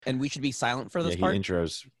and we should be silent for this He part.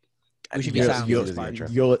 intros. We should be silent for this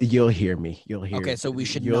part. You'll hear me. You'll hear. Okay, so we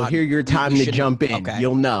should You'll not. hear your time to jump in. Okay.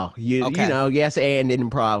 You'll know. You Okay. know. Yes, and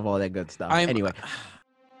improv, all that good stuff. Anyway.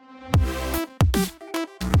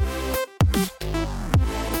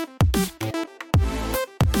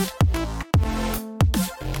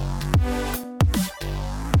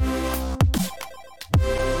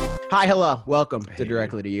 Hi, hello, welcome to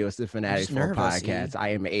Directly to You. It's the Fanatics 4 podcast.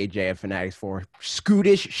 I am AJ of Fanatics 4.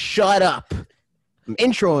 Scootish, shut up. I'm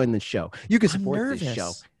introing the show. You can support this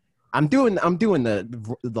show. I'm doing the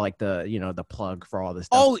plug for all this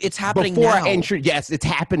stuff. Oh, it's happening Before now. Yes, it's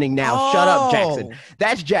happening now. Shut up, Jackson.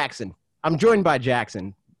 That's Jackson. I'm joined by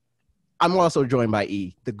Jackson. I'm also joined by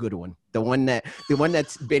E, the good one. The one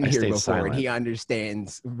that's been here before, silent. And he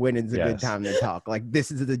understands when it's a good time to talk. Like,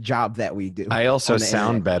 this is the job that we do. I also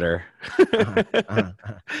sound better. But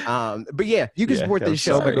yeah, you can support this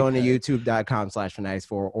show by going to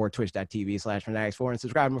youtube.com/fanatics4 or twitch.tv/fanatics4 and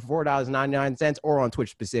subscribing for $4.99, or on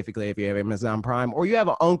Twitch specifically if you have Amazon Prime, or you have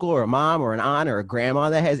an uncle or a mom or an aunt or a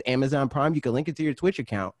grandma that has Amazon Prime. You can link it to your Twitch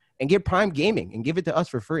account and get Prime Gaming and give it to us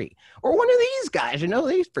for free. Or one of these guys, they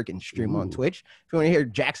freaking stream on Twitch. If you want to hear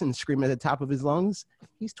Jackson scream at the top of his lungs,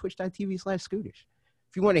 he's twitch.tv/Scootish.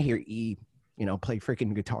 If you want to hear E, play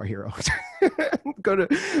freaking Guitar Hero, go to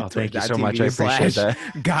thank you so much. I appreciate that.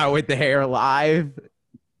 Guy with the hair live. !_.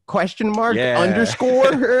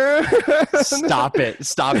 Stop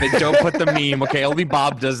it. Don't put the meme. Okay, only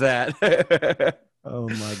Bob does that. Oh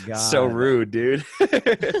my god, so rude, dude.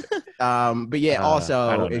 But yeah,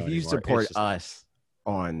 also if you support us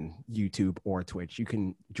on YouTube or Twitch, you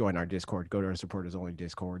can join our Discord. Go to our supporters only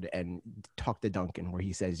Discord and talk to Duncan where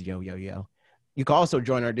he says yo yo yo. You can also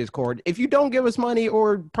join our Discord if you don't give us money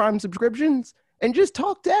or Prime subscriptions, and just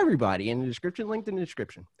talk to everybody in the description. Linked in the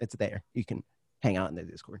description, it's there. You can hang out in the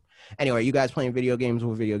Discord. Anyway, you guys playing video games?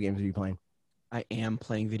 What video games are you playing? I am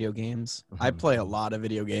playing video games. I play a lot of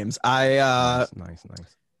video games. Nice.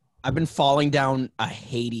 I've been falling down a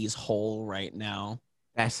Hades hole right now.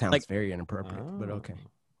 That sounds very inappropriate, but okay.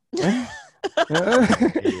 You're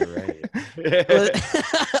right.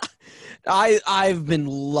 I've been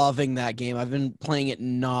loving that game. I've been playing it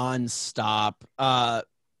nonstop.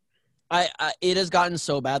 It has gotten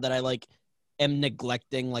so bad that I am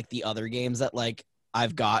neglecting the other games that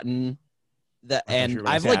I've gotten.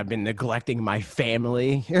 I've been neglecting my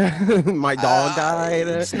family. My dog died.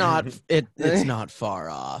 It's not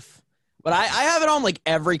far off. But I have it on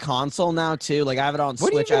every console now too. I have it on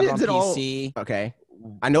Switch, I have it on PC. Okay.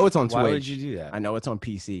 I know it's on Switch. Why would you do that? I know it's on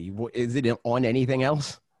PC. Is it on anything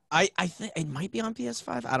else? I think it might be on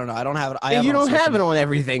PS5. I don't know. I don't have it. You don't have it on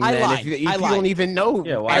everything then. If you don't even know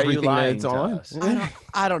everything that it's on.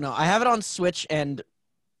 I don't know. I have it on Switch and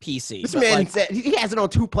PC. This man said he has it on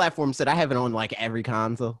 2 platforms. Said I have it on every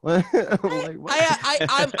console. I'm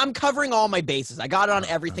covering all my bases. I got it on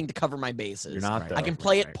everything to cover my bases. You're not, though. I can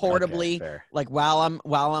play it portably, okay,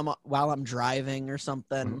 while I'm driving or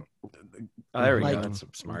something. Oh, there we go. That's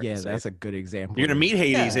smart. Yeah, that's a good example. You're gonna meet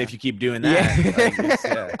Hades if you keep doing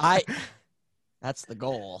that. Yeah. That's the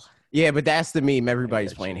goal. Yeah, but that's the meme.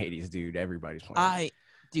 Everybody's playing Hades, dude. Everybody's playing.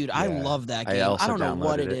 I love that game. I don't know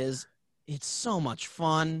what it is. It's so much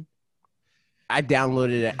fun. I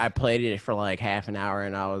downloaded it. I played it for half an hour,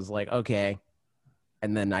 and I was like, okay.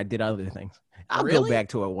 And then I did other things. I'll go back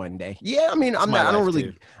to it one day. Yeah, I mean, I don't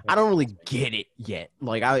really get it yet.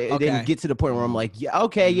 It didn't get to the point where I'm like, yeah,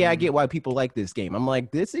 okay, yeah, I get why people like this game. I'm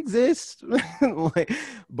like, this exists,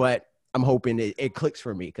 but I'm hoping it clicks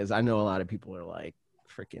for me because I know a lot of people are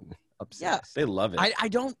freaking obsessed. Yeah, they love it. I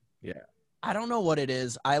don't know what it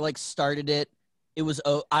is. I started it. It was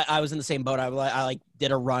I was in the same boat. I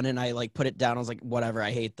did a run and I put it down. I was like, whatever,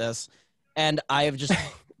 I hate this, and I have just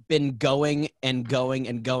been going and going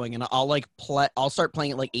and going, and I'll start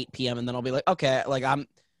playing at 8 p.m. and then I'll be like, okay, I'm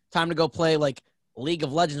time to go play League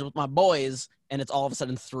of Legends with my boys, and it's all of a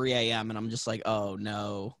sudden 3 a.m. and I'm just like, oh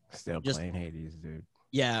no, still playing Hades, dude.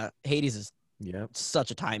 Yeah, Hades is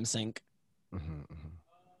such a time sink.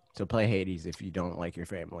 So play Hades if you don't like your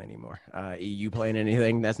family anymore. You playing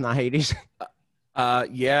anything that's not Hades?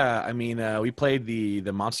 Yeah, I mean, we played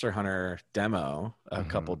the Monster Hunter demo a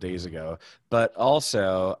couple days ago, but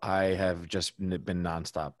also I have just been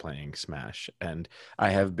nonstop playing Smash, and I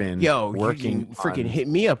have been working. You freaking hit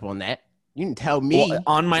me up on that. You can tell me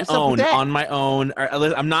on my own.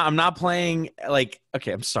 I'm not playing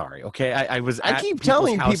okay. I'm sorry. Okay, I keep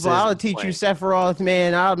telling people I'll teach you Sephiroth,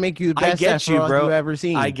 man. I'll make you the best Sephiroth you've ever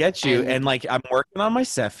seen. I get you, and I'm working on my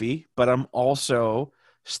Sephi, but I'm also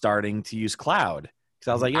starting to use Cloud because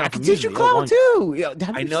I was like, I can teach you Cloud too.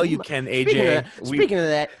 I know you can, AJ. Speaking of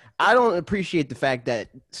that, I don't appreciate the fact that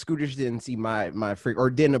Scooters didn't see my free or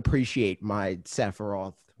didn't appreciate my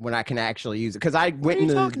Sephiroth when I can actually use it. Because I went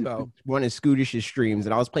into one of Scootish's streams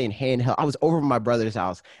and I was playing handheld. I was over at my brother's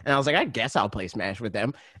house and I was like, I guess I'll play Smash with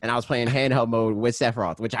them. And I was playing handheld mode with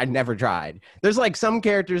Sephiroth, which I never tried. There's like some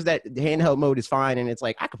characters that handheld mode is fine. And it's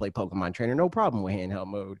like, I could play Pokemon Trainer, no problem with handheld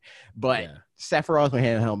mode. But Sephiroth with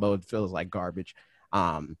handheld mode feels like garbage.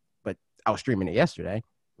 But I was streaming it yesterday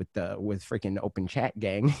with freaking open chat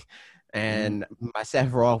gang. And my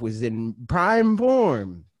Sephiroth was in prime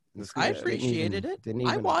form. I appreciated it.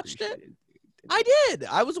 I watched it. I did.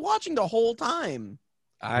 I was watching the whole time.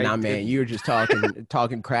 Man, you were just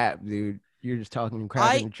talking crap, dude. You're just talking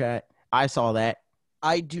crap in the chat. I saw that.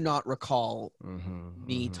 I do not recall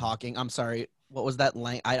me talking. I'm sorry. What was that?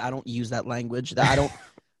 I don't use that language. That I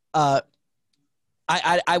don't.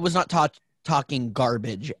 I was not talking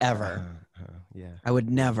garbage ever. Yeah. I would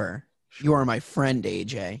never. Sure. You are my friend,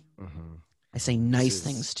 AJ. I say nice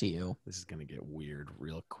things to you. This is gonna get weird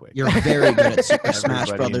real quick. You're very good at Super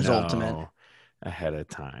Smash Brothers Ultimate. Ahead of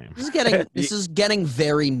time. This is getting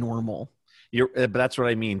very normal. But that's what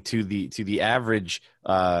I mean to the average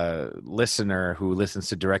listener who listens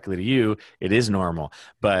directly to you. It is normal,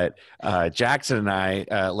 but Jackson and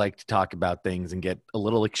I like to talk about things and get a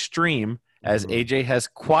little extreme, as AJ has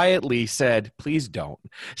quietly said, "Please don't."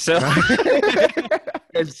 So.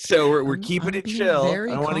 And so we're keeping it chill. I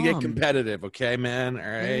don't want to get competitive, okay, man? All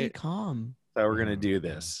right. Very calm. So we're gonna do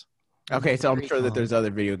this. Okay, so I'm sure that there's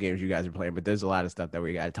other video games you guys are playing, but there's a lot of stuff that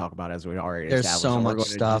we got to talk about as we already there's established. So much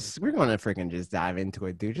stuff. We're gonna freaking just dive into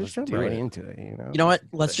it, dude. Just jump right into it. You know what?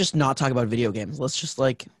 Let's just not talk about video games. Let's just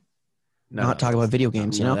not talk about video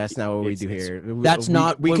games. You know, that's not what we do here. That's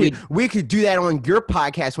not. We could do that on your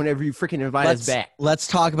podcast whenever you freaking invite us back. Let's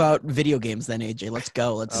talk about video games then, AJ. Let's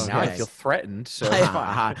go. Now I feel threatened. So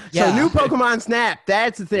So new Pokemon Snap.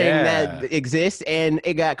 That's the thing that exists, and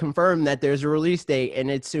it got confirmed that there's a release date, and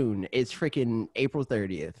it's soon. It's freaking April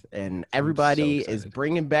 30th, and everybody is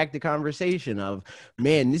bringing back the conversation of,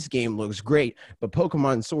 man, this game looks great, but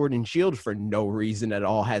Pokemon Sword and Shield for no reason at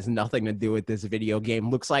all has nothing to do with this video game.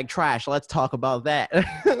 Looks like trash. Let's talk about that.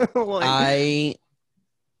 I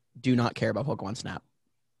do not care about Pokemon Snap.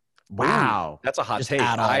 Wow. That's a hot take.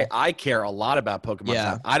 I care a lot about Pokemon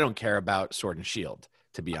Snap. I don't care about Sword and Shield,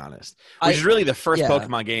 to be honest. Which is really the first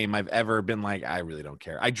Pokemon game I've ever been like, I really don't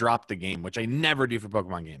care. I dropped the game, which I never do for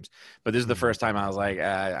Pokemon games. But this is the first time I was like,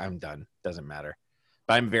 I'm done. Doesn't matter.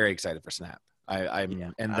 But I'm very excited for Snap.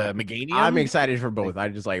 And the Meganium. I'm excited for both. I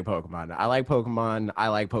just like Pokemon. I like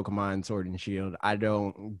Pokemon Sword and Shield. I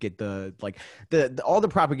don't get the all the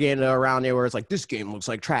propaganda around there where it's like, this game looks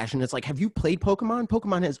like trash, and it's like, have you played Pokemon?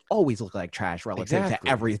 Pokemon has always looked like trash relative to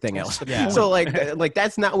everything else. So like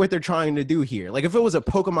that's not what they're trying to do here. Like if it was a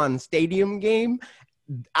Pokemon Stadium game,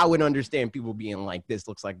 I would understand people being like, this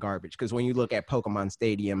looks like garbage. Because when you look at Pokemon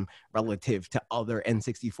Stadium relative to other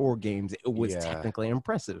N64 games, it was technically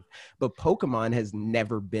impressive. But Pokemon has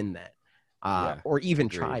never been that, or even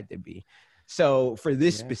tried to be. So for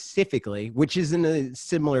this specifically, which is in a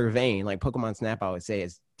similar vein, like Pokemon Snap, I would say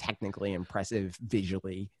is technically impressive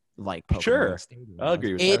visually. Like Pokemon Stadium. I'll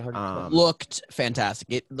agree with that. It looked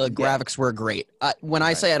fantastic. The graphics were great. When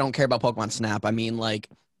I say I don't care about Pokemon Snap, I mean like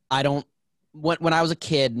I don't. When I was a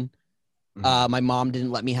kid, my mom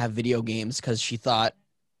didn't let me have video games because she thought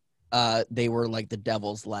they were like the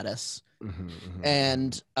devil's lettuce.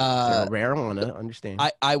 And marijuana, understand.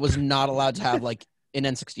 I was not allowed to have like an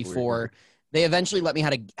N64. They eventually let me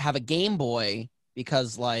have a Game Boy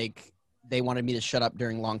because like they wanted me to shut up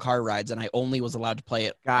during long car rides, and I only was allowed to play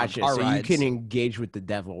it. Gotcha. On car so rides. You can engage with the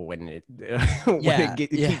devil when it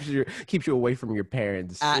keeps you away from your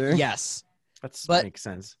parents. Yes. That makes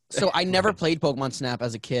sense. So I never played Pokemon Snap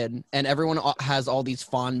as a kid, and everyone has all these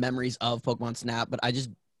fond memories of Pokemon Snap, but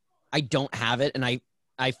I don't have it, and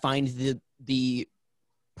I find the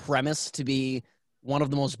premise to be one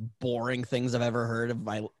of the most boring things I've ever heard of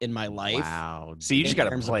in my life. Wow. So you just got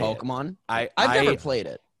to play Pokemon. I've never played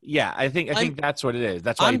it. Yeah, I think that's what it is.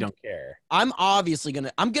 That's why you don't care. I'm obviously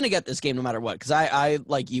gonna get this game no matter what, because I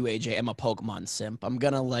like you, AJ, am a Pokemon simp. I'm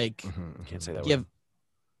gonna can't say that word.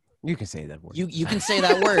 You can say that word. You can say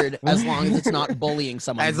that word as long as it's not bullying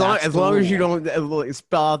someone. As long as you don't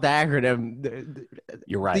spell out the acronym.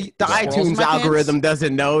 You're right. The iTunes algorithm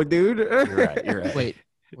doesn't know, dude. You're right. Wait,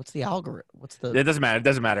 what's the algorithm? It doesn't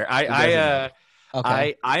matter.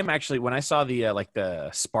 I'm actually, when I saw the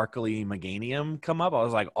the sparkly Meganium come up, I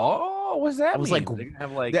was like, oh what was that? I was mean? like, They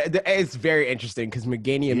have like it's very interesting because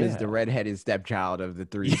Meganium is the redheaded stepchild of the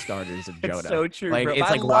 3 starters of Johto. It's so true, like bro. it's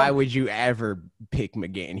like why would you ever pick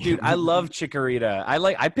Meganium? Dude, I love Chikorita.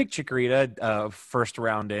 I picked Chikorita first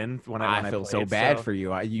round in when I feel played, so bad for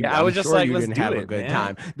you. I was just like, you let's didn't do have a it, good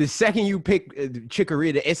man. time. The second you pick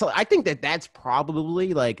Chikorita, it's I think that's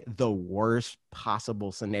probably like the worst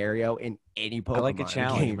possible scenario in any Pokemon I like a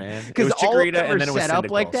challenge, game. man. Because all Chikorita and then it was set up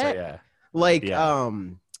Cyndaquil, like that. So yeah. Like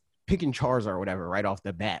picking Charizard or whatever right off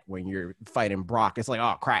the bat when you're fighting Brock, it's like,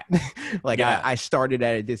 oh crap. Like I started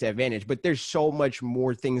at a disadvantage, but there's so much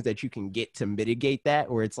more things that you can get to mitigate that,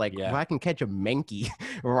 where it's like, well, I can catch a Mankey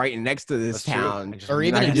right next to this town, or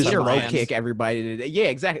even I can just low Nidoran. kick everybody. Yeah,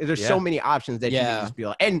 exactly. There's so many options that you can just be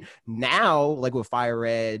like, and now like with Fire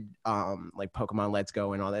Red, like Pokemon Let's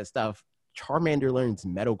Go and all that stuff, Charmander learns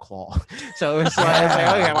Metal Claw. So it's like,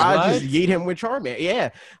 okay, well, I'll just yeet him with Charmander.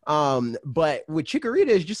 Yeah. But with Chikorita,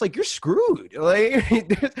 it's just like, you're screwed. Like,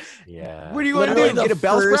 what are you going to do? Get a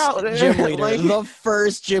Bellsprout? Gym leader. The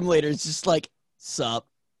first gym leader is just like, sup.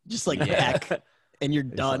 Just like, heck. And you're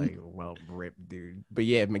done. Like, well, rip, dude. But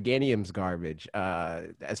yeah, Meganium's garbage.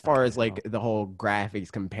 As far as like the whole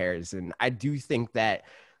graphics comparison, I do think that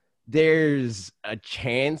there's a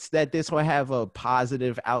chance that this will have a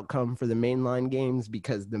positive outcome for the mainline games,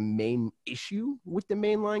 because the main issue with the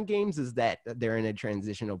mainline games is that they're in a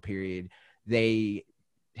transitional period. They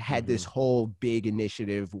had this whole big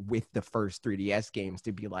initiative with the first 3DS games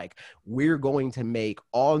to be like, we're going to make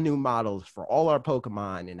all new models for all our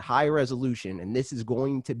Pokemon in high resolution, and this is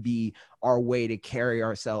going to be our way to carry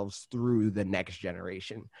ourselves through the next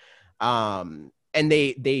generation. And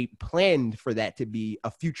they planned for that to be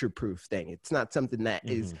a future-proof thing. It's not something that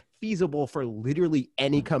is feasible for literally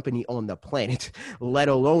any company on the planet, let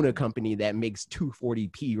alone a company that makes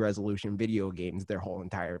 240p resolution video games their whole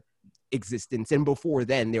entire existence. And before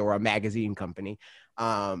then, they were a magazine company.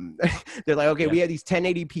 They're like, okay, we have these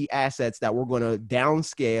 1080p assets that we're going to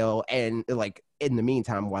downscale, and like in the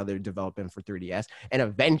meantime, while they're developing for 3DS, and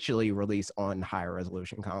eventually release on higher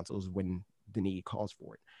resolution consoles when the need calls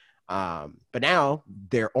for it. But now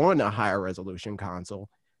they're on a higher resolution console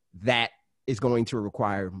that is going to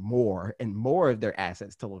require more and more of their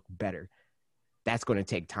assets to look better. That's going to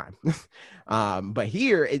take time. But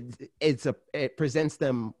here it presents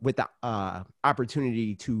them with the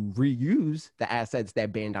opportunity to reuse the assets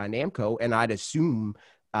that Bandai Namco, and I'd assume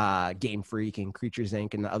Game Freak and Creatures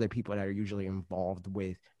Inc. and the other people that are usually involved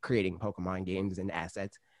with creating Pokemon games and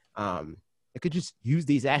assets, they could just use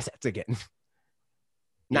these assets again.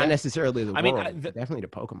 Not necessarily the world, definitely the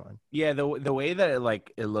Pokemon. Yeah, the way that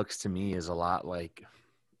it looks to me is a lot like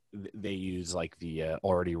they use like the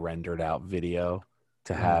already rendered out video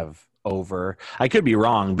to have over. I could be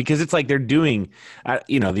wrong, because it's like they're doing,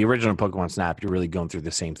 the original Pokemon Snap, you're really going through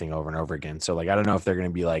the same thing over and over again. So like, I don't know if they're going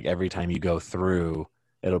to be like, every time you go through,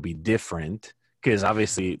 it'll be different. Because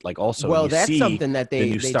obviously, like, also, well, that's something that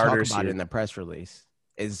they talk about here in the press release.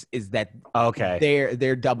 Is that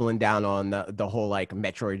they're doubling down on the whole like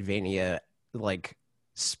Metroidvania like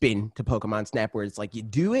spin to Pokemon Snap, where it's like you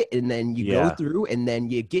do it and then you go through and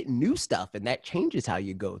then you get new stuff, and that changes how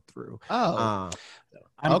you go through. I'm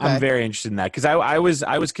very interested in that, because I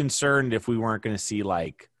was concerned if we weren't going to see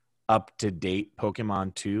like up to date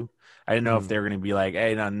Pokemon 2. I didn't know if they were going to be like,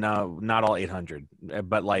 hey, no, not all 800,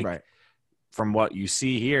 but like from what you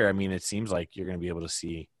see here, I mean, it seems like you're going to be able to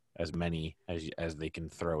see as many as they can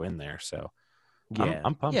throw in there. So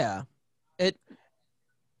I'm pumped. Yeah. It,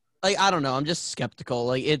 like, I don't know. I'm just skeptical.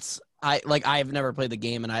 Like, I've never played the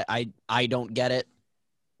game, and I don't get it,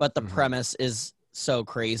 but the premise is so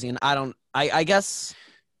crazy. And I guess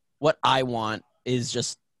what I want is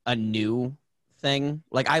just a new thing.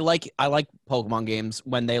 Like, I like Pokemon games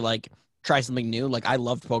when they like try something new. Like, I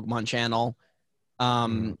loved Pokemon Channel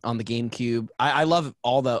on the GameCube. I love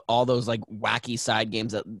all those like wacky side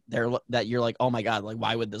games that you're like, oh my god, like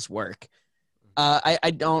why would this work? But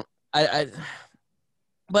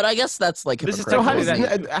I guess that's like, so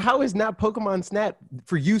how is not Pokemon Snap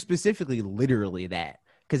for you specifically literally that?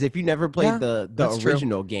 Because if you never played the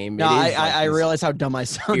original game, no, I realize how dumb I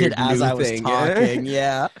sounded as I was talking.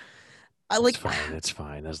 Yeah. It's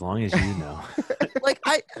fine as long as you know. Like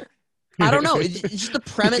I don't know. It's just the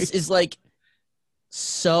premise is like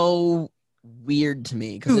so weird to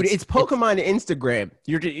me, dude. It's Pokemon Instagram.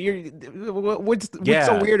 What's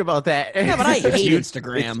so weird about that? Yeah, but I hate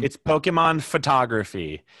Instagram. It's Pokemon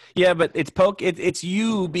photography. Yeah, but it's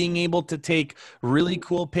you being able to take really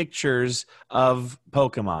cool pictures of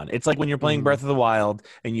Pokemon. It's like when you're playing Breath of the Wild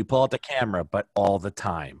and you pull out the camera, but all the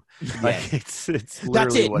time. Like it's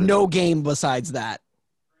that's it. No game besides that.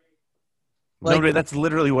 Like, no, that's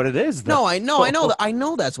literally what it is. No, I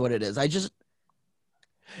know that's what it is. I just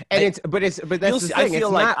and but that's the thing. It's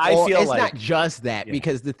not just that,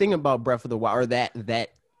 because the thing about Breath of the Wild, or that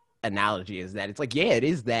analogy, is that it's like, yeah, it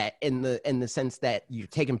is that in the sense that you're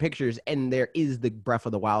taking pictures, and there is the Breath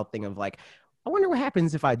of the Wild thing of like, I wonder what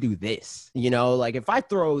happens if I do this, like if I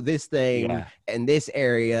throw this thing in this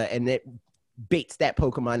area and it baits that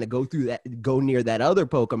Pokemon to go near that other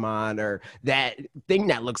Pokemon, or that thing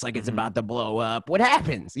that looks like it's about to blow up. What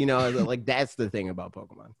happens? Like that's the thing about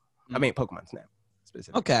Pokemon. I mean, Pokemon Snap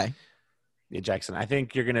specifically. Okay. Yeah, Jackson, I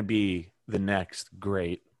think you're going to be the next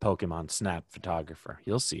great Pokemon Snap photographer.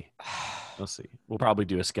 You'll see. You'll see. We'll probably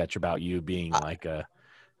do a sketch about you being like a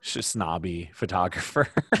snobby photographer.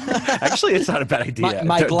 Actually, it's not a bad idea.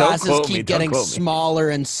 My glasses keep getting smaller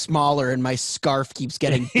and smaller, and my scarf keeps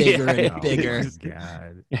getting bigger and bigger.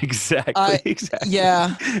 God. Exactly.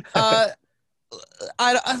 Yeah.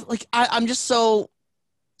 I'm just so.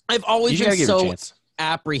 I've always been so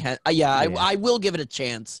apprehensive. I will give it a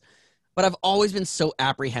chance, but I've always been so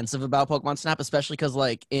apprehensive about Pokemon Snap, especially because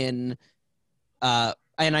like in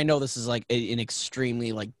and I know this is like an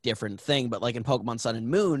extremely like different thing, but like in Pokemon Sun and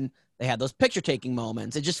Moon, they had those picture taking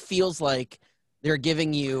moments. It just feels like they're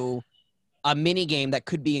giving you a mini game that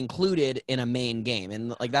could be included in a main game,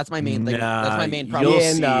 and like that's my main thing. That's my main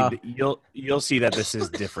problem. You'll see that this is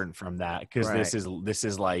different from that, because this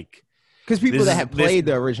is like, because people that have played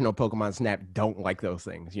the original Pokemon Snap don't like those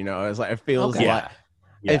things. It's like it feels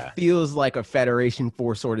it feels like a Federation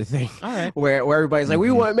Force sort of thing. All right. Where everybody's like,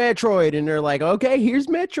 we want Metroid, and they're like, okay, here's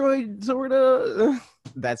Metroid, sort of.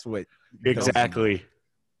 That's what exactly.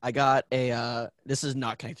 I got a. This is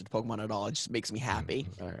not connected to Pokemon at all. It just makes me happy.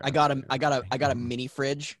 Right. I got a mini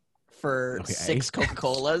fridge for 6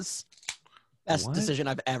 Coca-Colas. Best decision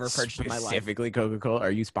I've ever purchased in my life. Specifically Coca-Cola.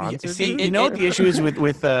 Are you sponsored? See, what the issue is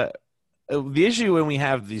with the issue when we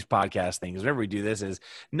have these podcast things, whenever we do this, is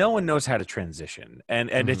no one knows how to transition, and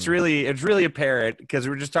it's really apparent, because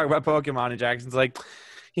we're just talking about Pokemon, and Jackson's like,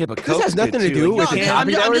 yeah, but this has nothing to do with the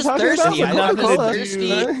topic that we're talking about.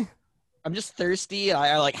 I'm just thirsty.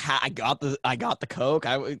 I got the Coke.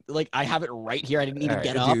 I have it right here. I didn't even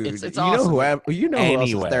get up. It's awesome. Who else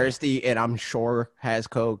is thirsty and I'm sure has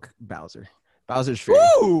Coke? Bowser's Fury.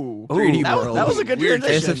 Ooh, 3D World. That was a good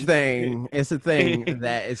transition. It's a thing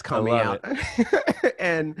that is coming out,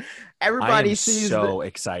 and everybody sees. So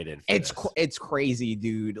excited! It's crazy,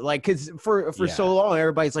 dude. Like, cause for so long,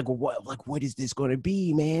 everybody's like, what is this going to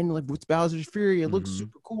be, man? Like, what's Bowser's Fury? It looks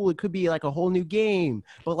super cool. It could be like a whole new game,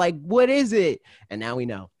 but like, what is it? And now we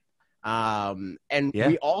know.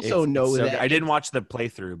 We also know that I didn't watch the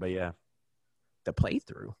playthrough, but the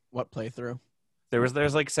playthrough. What playthrough?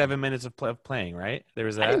 There's like 7 minutes of playing, right? There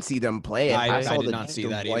was that. I didn't see them play it. I did not see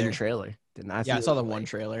that either. One trailer. Did not. Yeah, I saw the one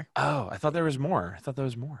trailer. Oh, I thought there was more. I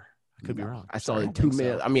could be wrong. I saw the 2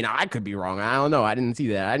 minutes. So. I mean, I could be wrong. I don't know. I didn't see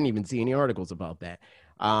that. I didn't even see any articles about that.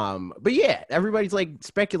 But yeah, everybody's like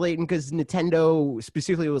speculating because Nintendo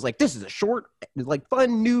specifically was like, this is a short, like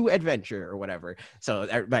fun new adventure or whatever. So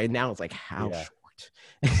everybody now is like, how short?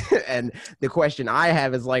 And the question I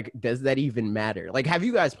have is like, does that even matter? Like, have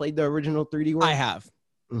you guys played the original 3D World? I have.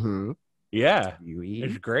 Mm-hmm. Yeah,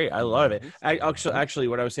 it's great. I love it. Actually,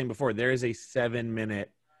 what I was saying before, there is a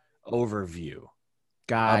 7-minute overview.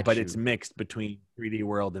 But it's mixed between 3D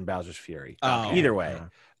World and Bowser's Fury. Either way,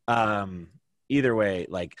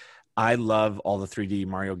 like, I love all the 3D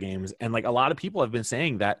Mario games, and like a lot of people have been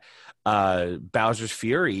saying that Bowser's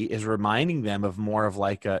Fury is reminding them of more of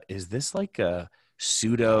like is this like a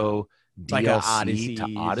pseudo DLC like Odyssey, to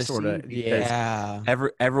Odyssey? Sort of, yeah.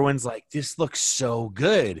 Everyone's like, this looks so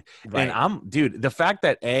good, right. And the fact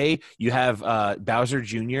that you have Bowser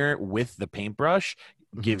Jr. with the paintbrush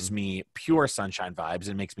gives me pure Sunshine vibes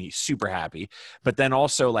and makes me super happy. But then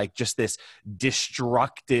also like just this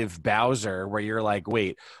destructive Bowser where you're like,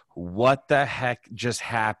 wait, what the heck just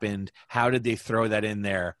happened? How did they throw that in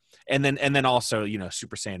there? And then also,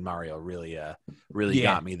 Super Saiyan Mario really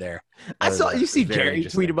got me there. I saw you see Jerry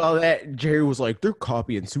tweet about that. Jerry was like, they're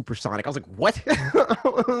copying Supersonic. I was like, what? I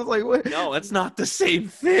was like, what? No, that's not the same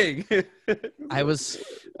thing.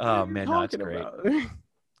 Oh man, no, that's great.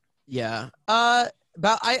 Yeah.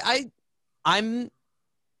 I'm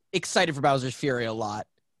excited for Bowser's Fury a lot,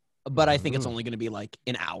 but I think it's only going to be like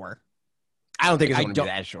an hour. I don't think it's going to be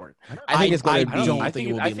that short. I think it's going to be. I think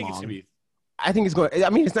it will be long. I think it's going.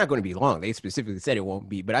 I mean, it's not going to be long. They specifically said it won't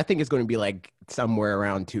be, but I think it's going to be like somewhere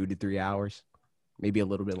around 2 to 3 hours, maybe a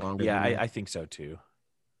little bit longer. Yeah, I think so too.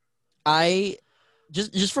 I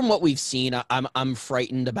just from what we've seen, I'm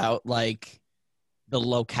frightened about like the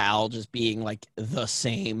locale just being like the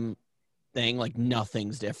same thing. Like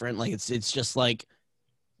nothing's different. Like it's just like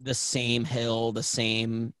the same hill, the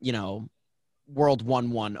same, you know, World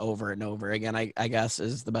 1-1 over and over again, I guess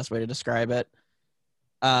is the best way to describe it.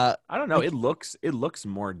 I don't know. It looks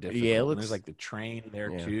more difficult. Yeah, And there's like the train there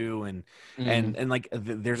too, and Mm. and like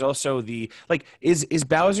there's also the like is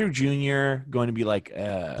Bowser Jr. going to be like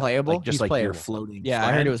Playable? like, just He's like playable. your floating? Yeah, I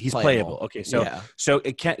friend? heard it was he's playable. Okay, so Yeah. so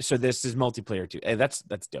it can't. So this is multiplayer too. Hey, that's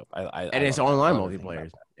dope. And it's online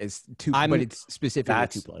multiplayer. It's two, but it's specifically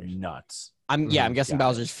That's 2 players. nuts. I'm guessing Got it.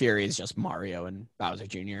 Bowser's Fury is just Mario and Bowser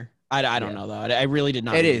Jr. I don't know though. I really did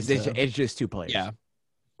not. It read is. into- It's just 2 players. Yeah.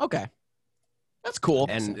 Okay. That's cool.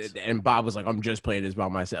 And Bob was like, "I'm just playing this by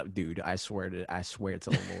myself, dude. I swear to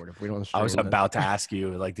the Lord, if we don't." I was stream this, about to ask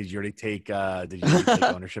you, like, did you already take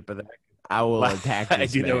ownership of that? I will attack I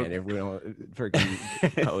this do know- man if we don't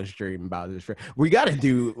freaking post stream about this. We got to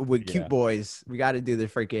do with Cute Yeah. Boys. We got to do the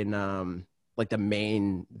freaking like the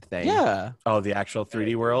main thing. Yeah. Oh, the actual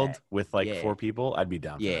 3D world with like Yeah. 4 people? I'd be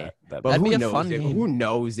down for Yeah. that. But That'd who be a knows? fun game. Who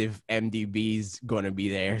knows if MDB's gonna be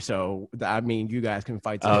there? So I mean, you guys can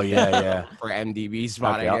fight. Oh, yeah. for MDB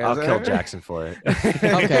spot. Okay, I I'll guess. kill Jackson for it.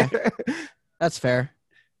 Okay. That's fair.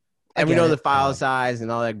 And I we get know it. the file size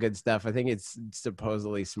and all that good stuff. I think it's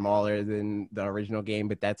supposedly smaller than the original game,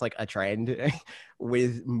 but that's like a trend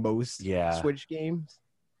with most Yeah. Switch games.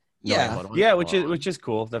 Yeah. Yeah, which is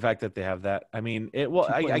cool. The fact that they have that. I mean,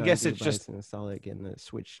 I guess it's just solid getting the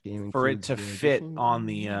Switch game for it to fit on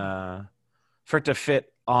the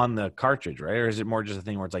cartridge, right? Or is it more just a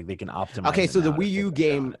thing where it's like they can optimize? Okay, it so the now to Wii fit U the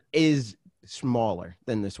game sound? is smaller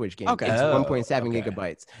than the Switch game. Okay. It's Oh, 1.7 okay.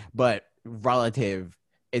 gigabytes, but relative,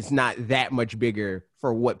 it's not that much bigger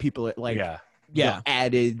for what people are like. Yeah. the Yeah.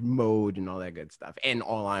 added mode and all that good stuff, and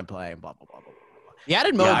online play and blah blah blah blah. blah. The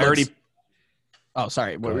added mode. Yeah, I already. Oh,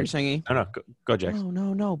 sorry. What Go were you ahead. saying? No, go, Jax.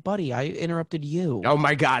 No, buddy. I interrupted you. Oh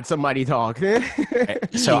my God! Somebody talk. So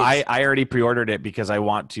Jeez. I already pre-ordered it because I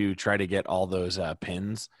want to try to get all those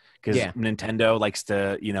pins because Yeah. Nintendo likes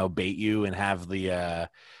to bait you and have the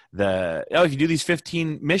if you do these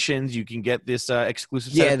 15 missions you can get this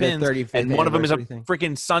exclusive set Yeah, of the pins 35th and one of them is a anniversary thing.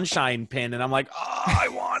 freaking sunshine pin and I'm like, oh, I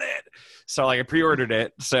want it. So like I pre-ordered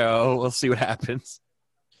it, so we'll see what happens.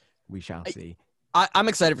 We shall see. I'm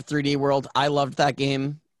excited for 3D World. I loved that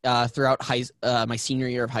game throughout my senior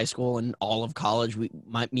year of high school and all of college. Me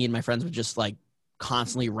and my friends would just like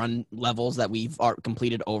constantly run levels that we've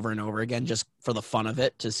completed over and over again just for the fun of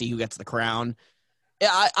it to see who gets the crown.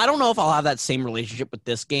 I don't know if I'll have that same relationship with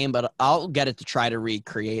this game, but I'll get it to try to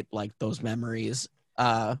recreate like those memories,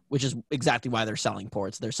 which is exactly why they're selling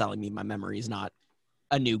ports. They're selling me my memories, not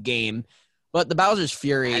a new game. But the Bowser's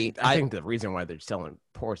Fury, I think the reason why they're selling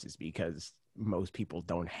ports is because most people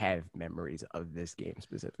don't have memories of this game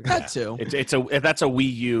specifically. that too. That's a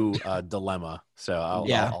Wii U dilemma, so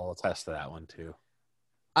I'll attest to that one too.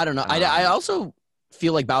 I don't know. I also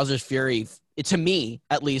feel like Bowser's Fury, to me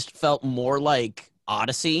at least, felt more like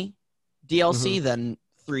Odyssey DLC than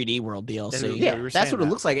 3D World DLC. Yeah, Yeah, we were that's saying what it that.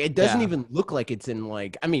 looks like. It doesn't Yeah. even look like it's in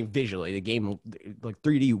like. I mean, visually, the game like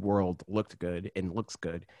 3D World looked good and looks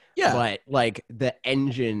good. Yeah. But like the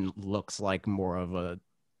engine looks like more of a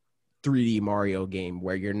 3D Mario game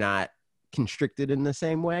where you're not constricted in the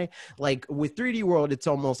same way. Like with 3D World, it's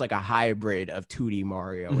almost like a hybrid of 2D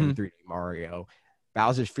Mario and 3D Mario.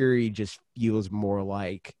 Bowser's Fury just feels more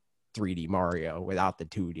like 3D Mario without the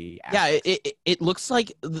 2D. Yeah, aspects. it looks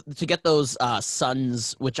like to get those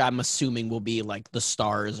suns, which I'm assuming will be like the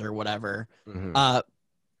stars or whatever. Mhm.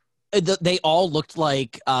 They all looked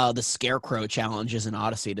like the Scarecrow challenges in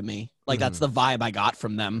Odyssey to me. Like that's the vibe I got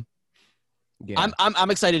from them. Yeah.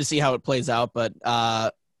 I'm excited to see how it plays out, but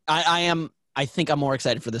I think I'm more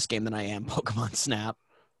excited for this game than I am Pokemon Snap.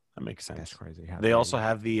 That makes sense. That's crazy. how They they- also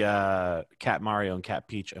have the Cat Mario and Cat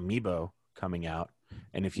Peach amiibo coming out,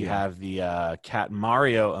 and if you Yeah. have the Cat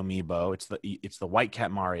Mario amiibo, it's the white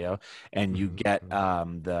Cat Mario, and you get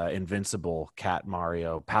the Invincible Cat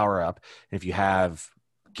Mario power up. And if you have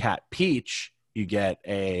Cat Peach, you get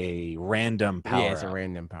a random power. Yeah, it's a up.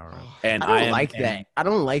 random power. And I don't like that. I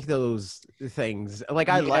don't like those things. Like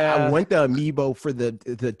I want the amiibo for the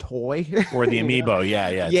toy or the amiibo.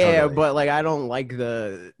 Yeah, totally. but like I don't like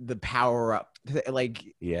the power up. Like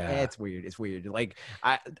yeah. it's weird. It's weird. Like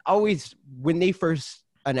I always when they first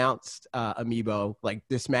announced amiibo, like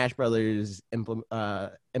the Smash Brothers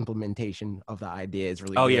implementation of the idea is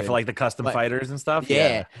really good. For like the custom fighters and stuff.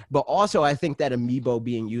 Yeah, but also I think that amiibo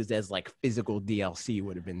being used as like physical DLC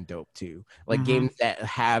would have been dope too. Like games that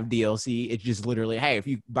have DLC, it's just literally, hey, if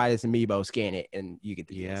you buy this amiibo, scan it and you get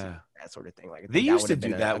the DLC, that sort of thing. Like they used to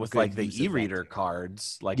do that with like the e-reader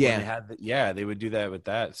cards. Like when they had they would do that with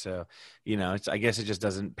that. So I guess it just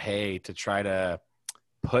doesn't pay to try to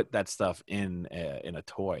put that stuff in a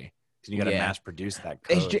toy. You got to mass produce that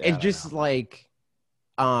code. It's just like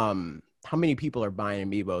how many people are buying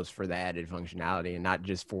amiibos for the added functionality and not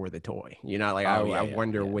just for the toy? I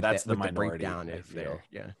wonder what that's the minority breakdown is there.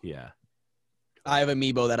 Yeah. I have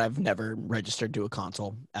amiibo that I've never registered to a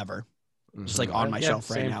console ever. Just like on my shelf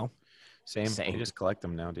right now. Same. You just collect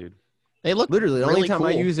them now, dude. They look literally the really only time cool.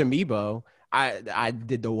 I use amiibo, I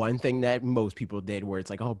did the one thing that most people did where it's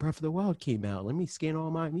like, oh, Breath of the Wild came out. Let me scan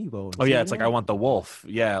all my amiibo. Oh yeah, it's like I want the wolf.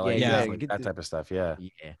 Yeah, like that type of stuff. Yeah.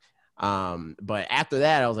 But after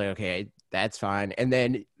that, I was like, okay, that's fine. And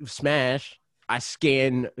then Smash, I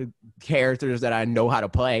scan characters that I know how to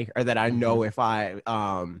play, or that I know if I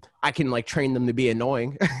can like train them to be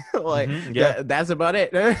annoying. That's about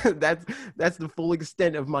it. that's the full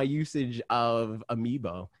extent of my usage of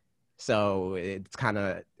amiibo. So it's kind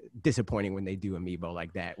of disappointing when they do amiibo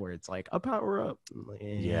like that, where it's like a power up.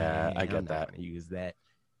 I get that. Use that.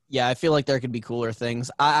 Yeah, I feel like there could be cooler things.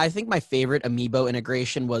 I think my favorite amiibo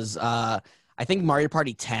integration was I think Mario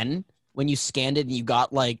Party 10, when you scanned it and you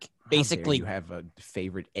got like basically you have a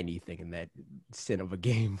favorite anything in that sin of a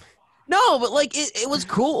game. No, but like it was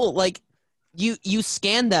cool. Like you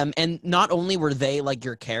scanned them and not only were they like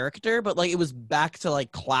your character, but like it was back to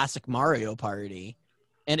like classic Mario Party.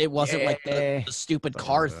 And it wasn't like the stupid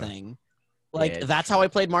car thing. Like that's how I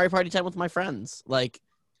played Mario Party 10 with my friends. Like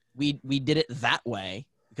we did it that way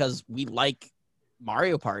because we like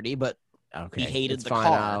Mario Party, but we hated the car.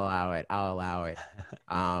 I'll allow it.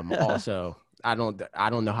 Also, I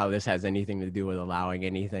don't know how this has anything to do with allowing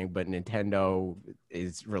anything, but Nintendo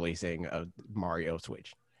is releasing a Mario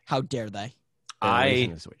Switch. How dare they?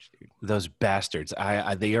 Switch, dude. Those bastards.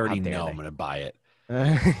 They already know I'm gonna buy it.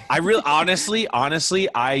 I really honestly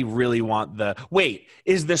I really want the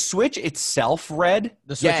is the Switch itself red?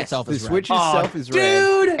 The Switch itself is red. The Switch itself is red,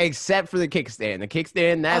 dude, except for the kickstand. The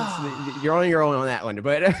kickstand, you're on your own on that one,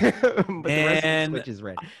 but the rest of the Switch is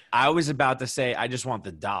red. I was about to say I just want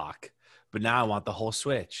the dock, but now I want the whole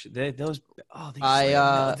Switch. They know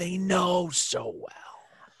so well.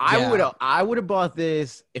 I would have bought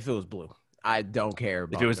this if it was blue. I don't care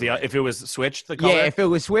about if it was switched the color. Yeah, if it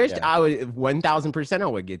was switched, I would 1,000% I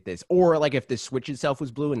would get this. Or like if the Switch itself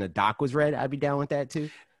was blue and the dock was red, I'd be down with that too.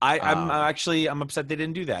 I'm upset they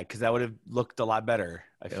didn't do that because that would have looked a lot better.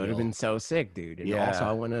 It would have been so sick, dude. And also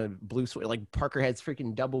I want a blue Switch. Like Parker has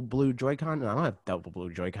freaking double blue Joy-Con, and I don't have double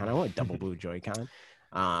blue Joy-Con. I want double blue Joy-Con.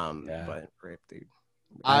 But rip, dude.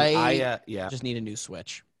 I just need a new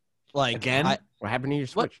Switch. Like again, what happened to your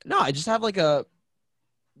Switch? No, I just have the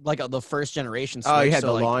first generation Switch. Oh, you had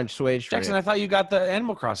the launch Switch? Jackson, I thought you got the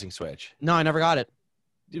Animal Crossing Switch. No, I never got it.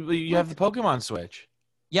 You have the Pokemon Switch.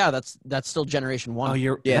 Yeah, that's still generation 1.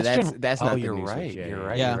 Oh, that's not. You're the new right. Switch. You're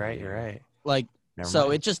right. Yeah. You're right. Like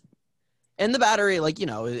it just, and the battery, like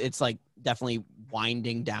it's like definitely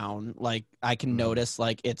winding down. Like I can notice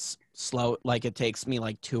like it's slow. Like it takes me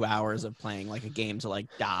like 2 hours of playing like a game to like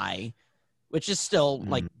die, which is still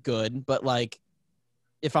like good, but like.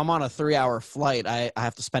 If I'm on a 3-hour flight, I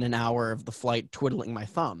have to spend an hour of the flight twiddling my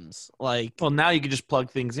thumbs. Like, well, now you can just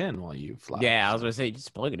plug things in while you fly. Yeah, I was gonna say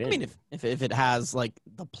just plug it in. I mean, if it has like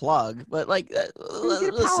the plug, but like, get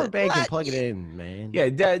a power bank and plug it in, man. Yeah,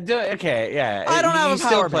 okay, yeah. I don't have a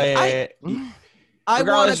power bank. I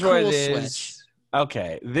want a cool Switch.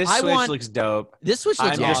 Okay, this Switch looks dope. This Switch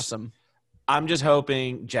looks awesome. I'm just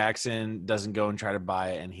hoping Jackson doesn't go and try to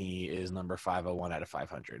buy it, and he is number 501 out of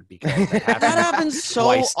 500 because that happens so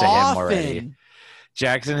twice to often. him already.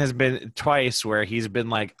 Jackson has been twice where he's been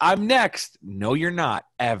like, "I'm next." No, you're not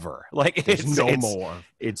ever. Like it's more.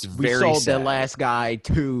 It's we very sold sad. The last guy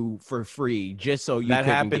 2 for free just so you that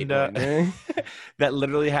happened. That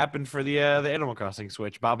literally happened for the Animal Crossing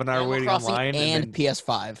Switch. Bob and I were waiting online, and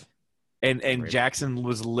PS5. And Jackson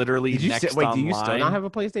was literally next wait, online. do you still not have a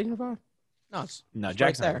PlayStation 5? No,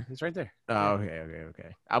 Jackson. Right there. He's right there. Oh,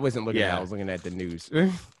 okay. I wasn't looking at it. I was looking at the news.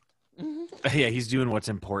 Yeah, he's doing what's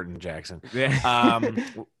important, Jackson.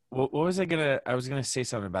 What was I was gonna say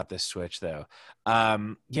something about this Switch though.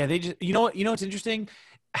 Yeah, they just you know what's interesting?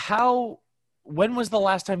 How when was the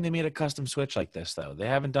last time they made a custom Switch like this, though? They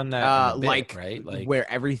haven't done that in a bit, right? Like where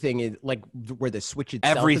everything is like where the Switch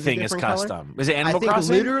itself everything is custom. Color. Is it Animal Crossing?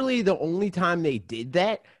 Crossing? Literally the only time they did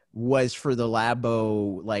that was for the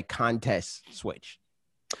Labo like contest Switch.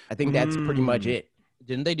 I think that's pretty much it.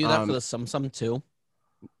 Didn't they do that for the Sum too?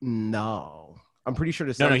 No. I'm pretty sure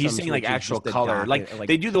No, he's saying like actual color. Like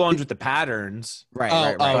they do the ones with the patterns.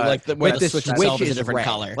 Right. Like where the Switch itself is a different red.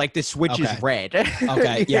 color. Like the Switch is red.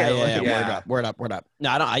 Okay. Yeah. Word up. No,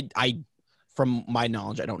 I from my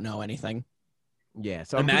knowledge, I don't know anything. Yeah.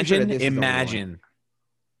 So imagine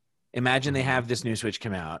they have this new Switch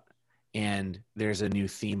come out and there's a new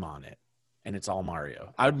theme on it. And it's all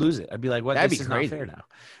Mario. I would lose it. I'd be like, "What? That'd this be is crazy. Not fair now."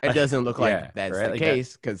 It doesn't look like that's right? the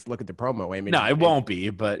case because look at the promo. I mean, no, it won't be.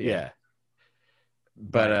 But yeah.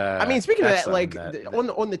 But I mean, speaking of that, like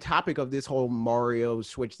on the topic of this whole Mario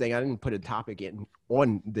Switch thing, I didn't put a topic in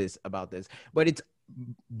on this about this, but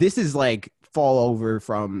this is like fall over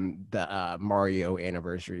from the Mario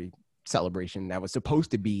anniversary celebration that was supposed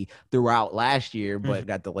to be throughout last year, but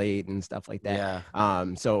got delayed and stuff like that.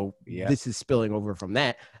 So this is spilling over from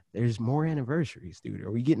that. There's more anniversaries, dude.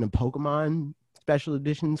 Are we getting a Pokemon special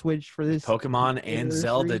edition Switch for this? Pokemon and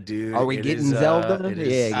Zelda, dude. Are we getting Zelda?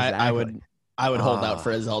 Yeah, exactly. I would hold out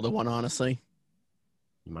for a Zelda one, honestly.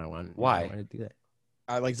 You might want. Why? To do that.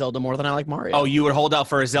 I like Zelda more than I like Mario. Oh, you would hold out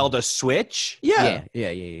for a Zelda Switch? Yeah.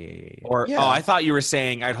 Or I thought you were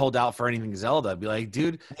saying I'd hold out for anything Zelda. I'd be like,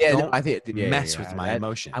 dude, I think mess with my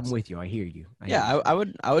emotions. I'm with you. I hear you. I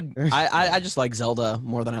would. I just like Zelda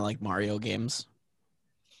more than I like Mario games.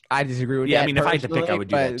 I disagree with that. Yeah, I mean, if I had to pick, I would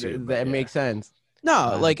do that too. That makes sense.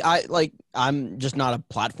 No, I'm just not a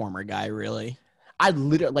platformer guy, really. I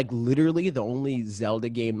literally the only Zelda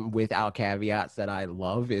game without caveats that I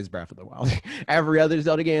love is Breath of the Wild. Every other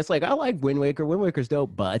Zelda game, it's like I like Wind Waker. Wind Waker's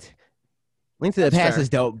dope, but Link to the Past is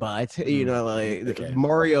dope, but you know, like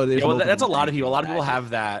Mario. That's a lot of people. A lot of people have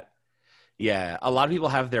that. Yeah, a lot of people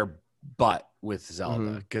have their butt with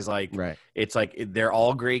Zelda because it's like they're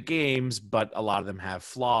all great games, but a lot of them have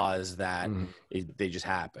flaws that they just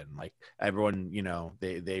happen. Like everyone, you know,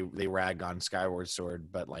 they rag on Skyward Sword,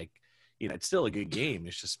 but like, you know, it's still a good game.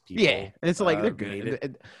 It's just people. It's like they're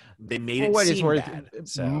good. They made it seem bad.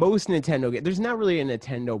 So. Most Nintendo games, there's not really a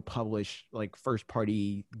Nintendo published like first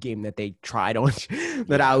party game that they tried on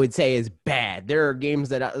that I would say is bad. There are games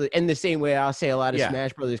that, in the same way, I'll say a lot of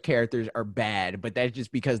Smash Brothers characters are bad, but that's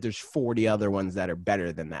just because there's 40 other ones that are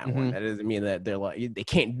better than that one. That doesn't mean that they're like they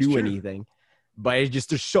can't do anything. But it's just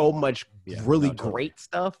there's so much great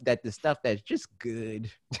stuff that the stuff that's just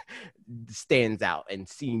good stands out and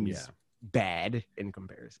seems bad in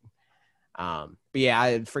comparison. But yeah,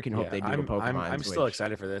 I freaking hope they do a Pokemon. I'm still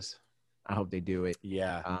excited for this. I hope they do it.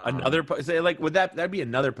 Yeah, that'd be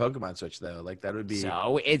another Pokemon Switch though. Like that would be.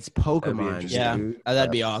 So it's Pokemon.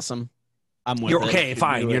 That'd be awesome. I'm with You're okay,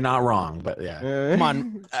 fine. You're not wrong, but yeah. Come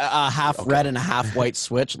on, a half red and a half white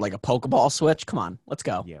Switch, like a Pokeball Switch. Come on, let's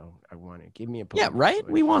go. Yo, I want it. Give me a Pokemon. Yeah, right.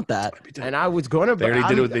 Switch. We want that. And I was going to. They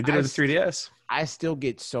already did it. They did it with the 3DS. I still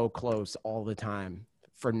get so close all the time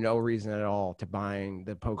for no reason at all to buying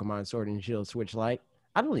the Pokemon Sword and Shield Switch Lite.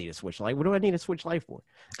 I don't need a Switch Lite. What do I need a Switch Lite for?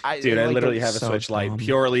 I literally have a Switch Lite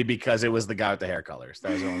purely because it was the guy with the hair colors.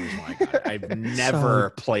 That was the only reason why I got it. I've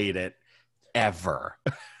never played it ever.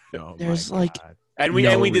 Oh, there's like, and we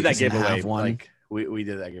did that giveaway. Like we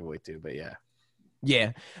did that giveaway too. But yeah.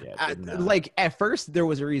 Like at first there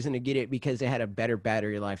was a reason to get it because it had a better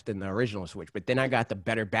battery life than the original Switch, but then I got the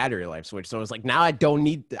better battery life Switch, so it was like now I don't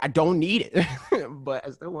need it, but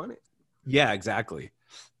I still want it. Yeah, exactly.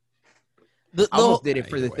 I almost did it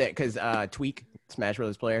for the thing because Tweak, Smash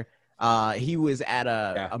Bros. Player, he was at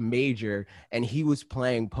a major and he was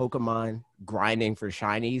playing Pokemon, grinding for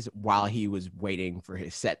shinies while he was waiting for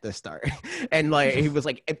his set to start. And like he was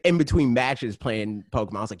like in between matches playing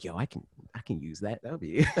Pokemon. I was like, yo, I can use that. That'll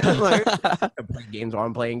be like, I play games while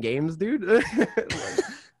I'm playing games, dude. Like,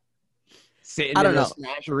 sitting in a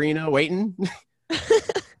Smash arena waiting.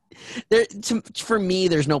 For me,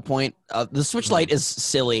 there's no point. The Switch Lite is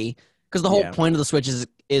silly because the whole point of the Switch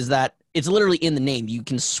is that it's literally in the name. You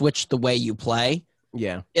can switch the way you play.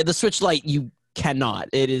 Yeah. The Switch Lite, you cannot.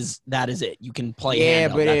 That is it. You can play. Yeah,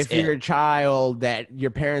 handheld, but if you're a child that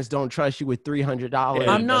your parents don't trust you with $300,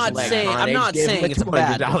 I'm not saying it's a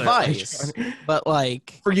bad device, but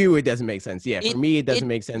like for you, it doesn't make sense. Yeah, for me, it doesn't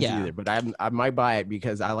make sense either. But I might buy it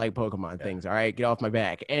because I like Pokemon things. All right, get off my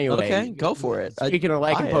back. Anyway, okay, go for it. Speaking of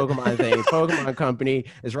liking Pokemon things, Pokemon Company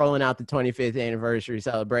is rolling out the 25th anniversary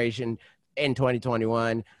celebration in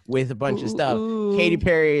 2021 with a bunch of stuff. Katy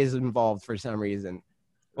Perry is involved for some reason.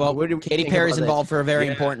 Well, Katy Perry's involved for a very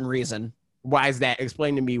important reason. Why is that?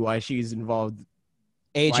 Explain to me why she's involved.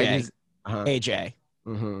 AJ.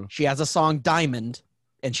 Mm-hmm. She has a song Diamond,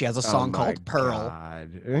 and she has a song called Pearl.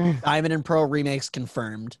 Diamond and Pearl remakes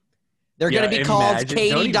confirmed. They're going to be called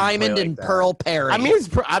Katie Diamond and Pearl Perry. I mean,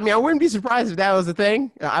 I wouldn't be surprised if that was a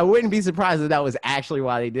thing. I wouldn't be surprised if that was actually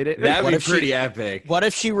why they did it. That'd be pretty epic. What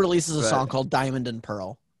if she releases a song called Diamond and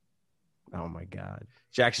Pearl? Oh my God.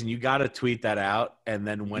 Jackson, you got to tweet that out, and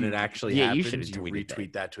then when it actually happens, you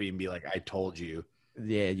retweet that tweet and be like, I told you.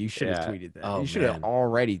 Yeah, you should have tweeted that. You should have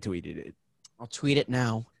already tweeted it. I'll tweet it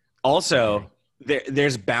now. Also,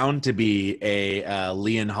 there's bound to be a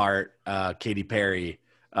Leonhardt, Katy Perry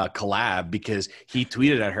collab, because he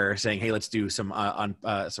tweeted at her saying, "Hey, let's do some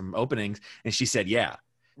some openings," and she said, "Yeah."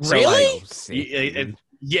 Really? So,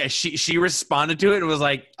 yeah, she responded to it and was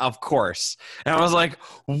like, "Of course," and I was like,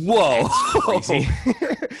 "Whoa,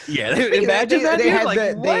 yeah!" Imagine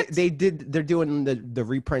that. They're doing the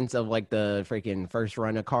reprints of like the freaking first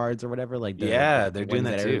run of cards or whatever. Like they're doing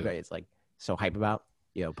that too. It's like so hype about.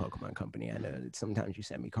 Yo, Pokemon Company. I know that sometimes you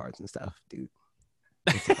send me cards and stuff, dude.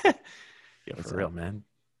 Yeah, for real, man.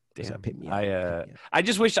 Damn. I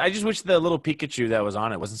just wish the little Pikachu that was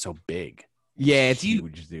on it wasn't so big. Yeah, it's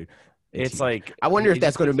huge, dude. It's huge. Like, I wonder if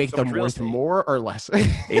that's going to make them worth more or less.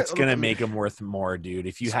 It's going to make them worth more, dude.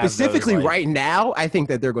 If you have specifically right now, I think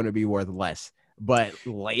that they're going to be worth less, but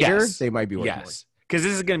later they might be worth more. Because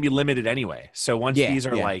this is going to be limited anyway. So once these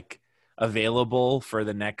are like available for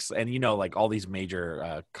the next, and like all these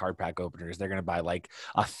major card pack openers, they're going to buy like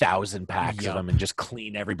 1,000 packs of them and just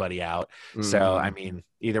clean everybody out. So I mean,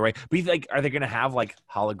 either way, but like, are they going to have like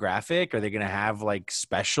holographic? Are they going to have like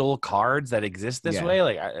special cards that exist this way?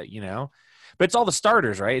 Like, but it's all the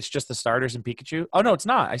starters, right? It's just the starters and Pikachu. Oh no, it's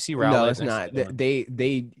not. I see Rowlet. No, it's not.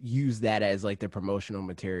 They use that as like the promotional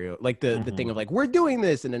material, like the thing of like, we're doing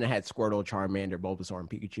this, and then it had Squirtle, Charmander, Bulbasaur, and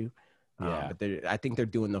Pikachu. But I think they're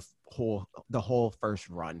doing the whole first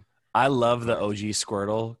run. I love the OG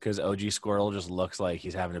Squirtle, because OG Squirtle just looks like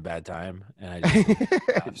he's having a bad time, and I just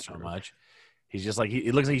laugh so much. He's just like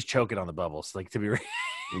it looks like he's choking on the bubbles. Like, to be real.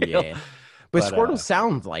 Yeah. But Squirtle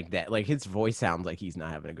sounds like that. Like, his voice sounds like he's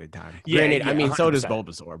not having a good time. Granted, I mean, 100%. So does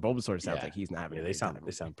Bulbasaur. Bulbasaur sounds like he's not having a good time.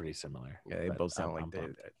 They sound pretty similar. Yeah, they both sound like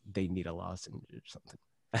they need a lozenge or something.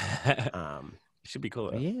 Should be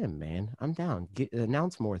cool. Yeah, man, I'm down.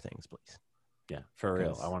 Announce more things, please. Yeah, for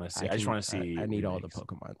real. I want to see. I just want to see. I need all the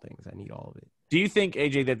Pokemon things. I need all of it. Do you think,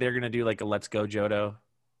 AJ, that they're gonna do like a Let's Go Johto?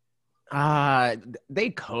 They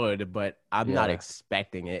could, but I'm not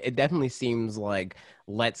expecting it. It definitely seems like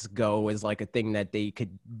Let's Go is like a thing that they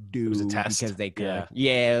could do because they could.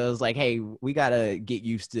 Yeah, it was like, hey, we gotta get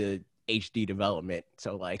used to HD development.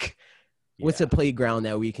 So like, what's a playground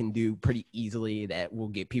that we can do pretty easily that will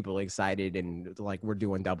get people excited, and like we're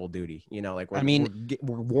doing double duty, like we're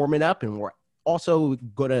warming up, and we're also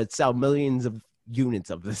gonna sell millions of units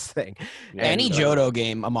of this thing. Any Johto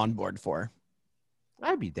game I'm on board for.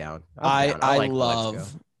 I'd be down. I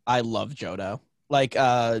love Johto. Like,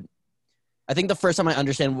 I think the first time I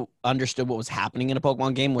understood what was happening in a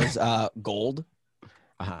Pokemon game was Gold.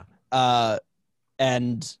 And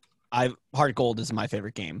Heart Gold is my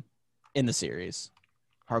favorite game in the series,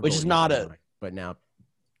 which is not but now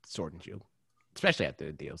Sword and Shield, especially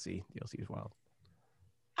after the DLC. DLC is wild.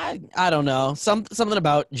 I don't know. Something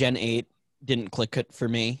about Gen 8 didn't click it for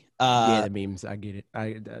me. The memes. I get it.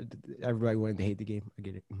 Everybody wanted to hate the game. I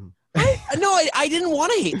get it. I didn't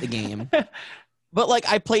want to hate the game, but like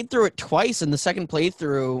I played through it twice, and the second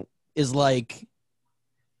playthrough is like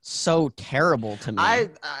so terrible to me.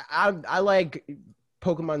 I like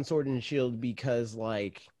Pokemon Sword and Shield because,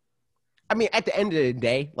 like, I mean, at the end of the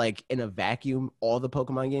day, like in a vacuum, all the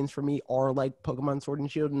Pokemon games for me are like Pokemon Sword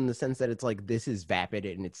and Shield in the sense that it's like, this is vapid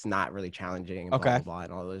and it's not really challenging and blah, blah, blah,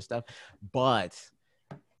 and all this stuff. But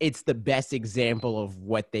it's the best example of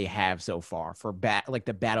what they have so far for like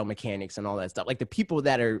the battle mechanics and all that stuff. Like the people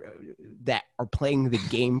that are playing the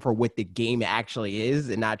game for what the game actually is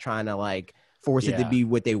and not trying to like force it to be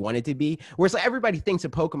what they want it to be. Whereas like everybody thinks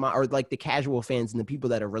of Pokemon, or like the casual fans and the people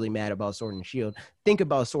that are really mad about Sword and Shield think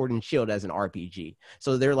about Sword and Shield as an RPG.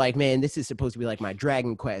 So they're like, man, this is supposed to be like my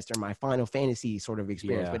Dragon Quest or my Final Fantasy sort of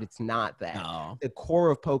experience, but it's not that. No. The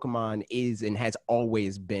core of Pokemon is and has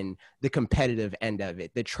always been the competitive end of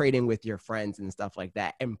it, the trading with your friends and stuff like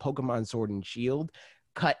that. And Pokemon Sword and Shield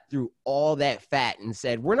cut through all that fat and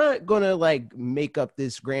said, we're not going to like make up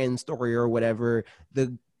this grand story or whatever.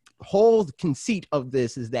 The whole conceit of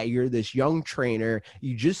this is that you're this young trainer.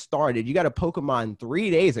 You just started. You got a Pokemon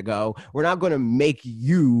 3 days ago. We're not going to make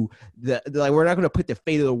you we're not going to put the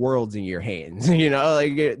fate of the worlds in your hands.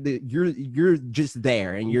 Like you're just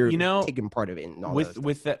there and you're taking part of it. And all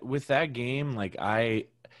with that game, like I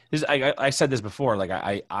said this before. Like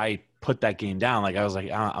I put that game down. Like I was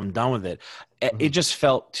like, I'm done with it. It just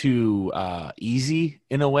felt too easy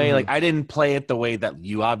in a way. Like I didn't play it the way that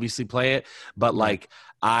you obviously play it, but like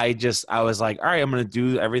I was like, all right, I'm going to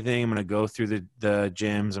do everything. I'm going to go through the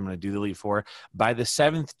gyms. I'm going to do the Elite Four. By the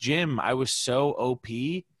 7th gym, I was so OP.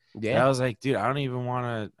 Yeah. I was like, dude, I don't even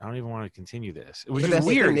want to continue this. It was just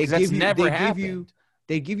weird. That's never happened.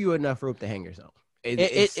 They give you enough rope to hang yourself.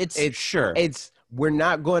 It's sure. We're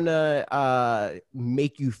not going to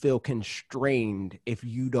make you feel constrained if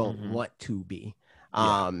you don't want to be.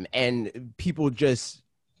 And people just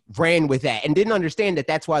ran with that and didn't understand that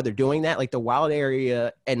that's why they're doing that. Like the wild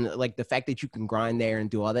area and like the fact that you can grind there and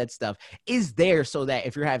do all that stuff is there so that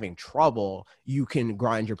if you're having trouble, you can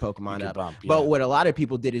grind your Pokemon up. But what a lot of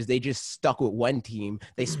people did is they just stuck with one team.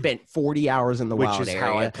 They spent 40 hours in the wild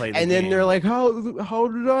area. And then they're like, how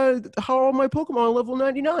are my Pokemon level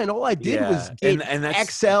 99? All I did was get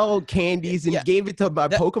XL candies and gave it to my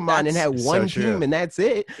Pokemon and had one team and that's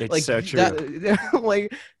it. It's like, so true.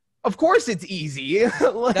 Like, of course it's easy.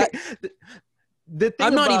 I'm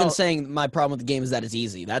not even saying my problem with the game is that it's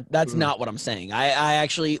easy. That's not what I'm saying. I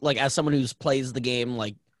actually, like, as someone who's plays the game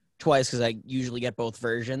like twice, because I usually get both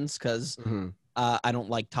versions because I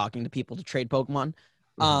don't like talking to people to trade Pokemon.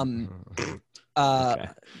 I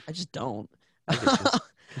just don't. I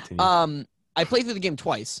played through the game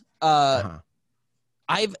twice.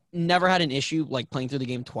 I've never had an issue like playing through the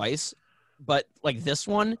game twice, but like this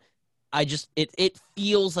one, it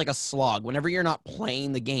feels like a slog. Whenever you're not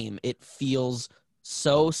playing the game, it feels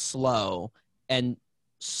so slow and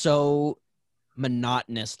so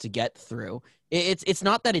monotonous to get through. It's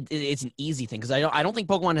not that it's an easy thing, because I don't think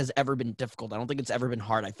Pokemon has ever been difficult. I don't think it's ever been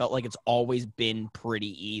hard. I felt like it's always been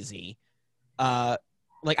pretty easy.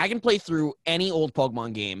 Like I can play through any old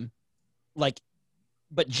Pokemon game, but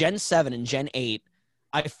Gen 7 and Gen 8,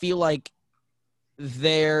 I feel like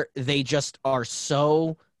they just are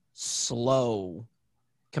so slow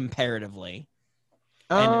comparatively,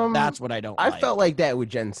 and that's what I don't like. I felt like that with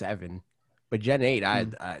Gen 7, but Gen 8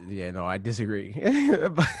 I disagree.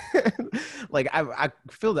 Like I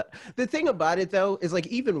feel that the thing about it though is like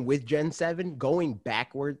even with Gen 7, going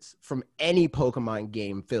backwards from any Pokemon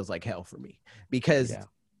game feels like hell for me, because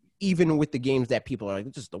even with the games that people are like,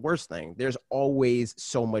 this is the worst thing, there's always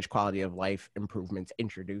so much quality of life improvements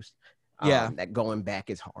introduced that going back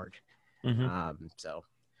is hard.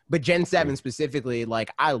 But Gen 7 specifically,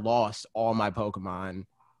 like I lost all my Pokemon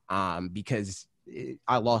because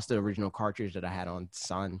I lost the original cartridge that I had on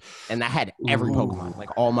Sun, and I had every Pokemon, like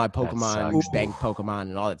all my Pokemon, bank Pokemon,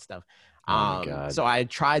 and all that stuff. So I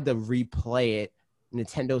tried to replay it.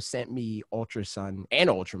 Nintendo sent me Ultra Sun and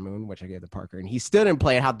Ultra Moon, which I gave to Parker, and he still didn't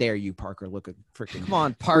play it. How dare you, Parker? Look at freaking. Come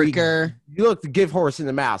on, Parker. You look the give horse in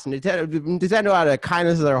the mouth. Nintendo out of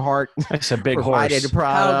kindness of their heart. That's a big horse.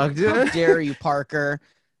 Product. How dare you, Parker?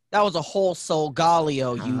 That was a whole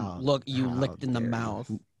Solgaleo you licked in the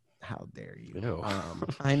mouth. How dare you?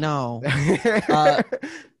 I know.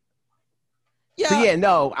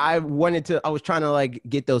 I was trying to like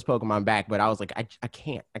get those Pokemon back, but I was like, I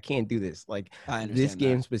can't do this. Like this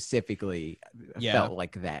game specifically felt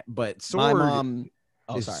like that. But Sword, my mom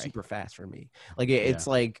is super fast for me. Like it's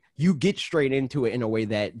like you get straight into it in a way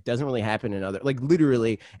that doesn't really happen in other, like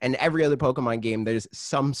literally, and every other Pokemon game, there's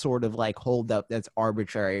some sort of like hold up that's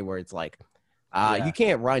arbitrary where it's like, you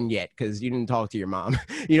can't run yet because you didn't talk to your mom.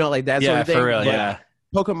 Like that sort of thing. For real, but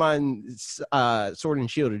Pokemon Sword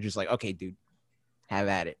and Shield are just like, okay, dude, have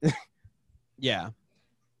at it.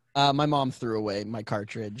 My mom threw away my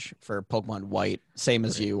cartridge for Pokemon White, same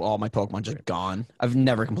as you. All my Pokemon just gone. I've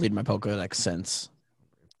never completed my Pokédex since.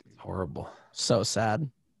 Horrible. So sad.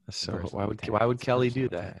 So why would Kelly do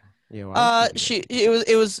that? It was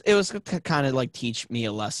kind of like teach me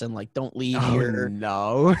a lesson. Like don't leave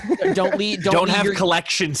don't have your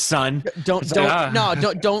collections, son.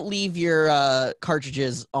 Don't leave your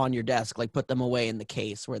cartridges on your desk. Like put them away in the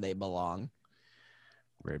case where they belong.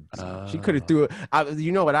 She could have threw it.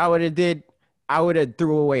 You know what I would have did? I would have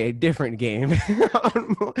threw away a different game.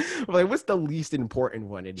 Like, what's the least important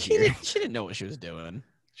one in here? She didn't know what she was doing.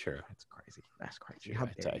 Sure, that's crazy. That's crazy. How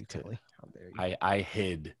dare you, Kelly? How dare you? I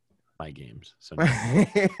hid my games. So from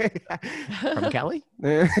Kelly?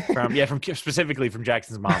 from specifically from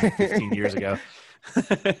Jackson's mom 15 years ago.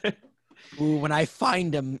 Ooh, when I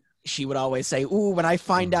find him, she would always say, "Ooh, when I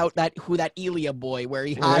find out who that Elia boy where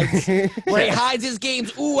he hides his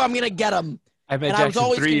games, ooh, I'm gonna get him." I met And Jackson I was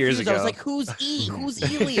always 3 years confused. ago. I was like, "Who's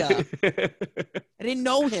Elia?" I didn't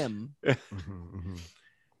know him.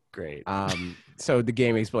 Great. So the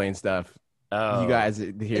Game Explain stuff. Oh. You guys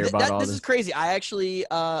hear about all this? This is crazy. I actually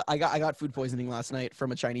I got food poisoning last night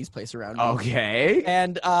from a Chinese place around me. Okay.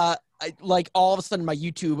 And like all of a sudden my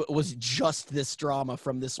YouTube was just this drama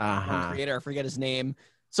from this one creator. I forget his name.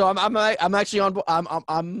 So I'm actually on.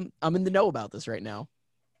 I'm in the know about this right now.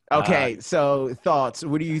 Okay. So thoughts.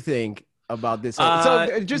 What do you think about this?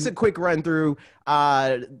 So just a quick run through.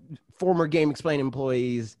 Former Game Explain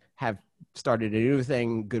employees have started a new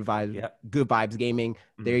thing, Good Vibes Gaming.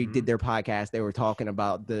 They did their podcast. They were talking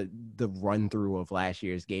about the run through of last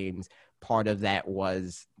year's games. Part of that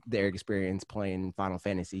was their experience playing Final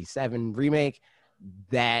Fantasy VII Remake.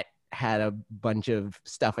 That had a bunch of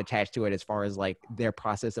stuff attached to it as far as like their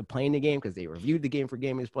process of playing the game, because they reviewed the game for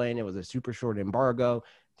Game Explain. It was a super short embargo.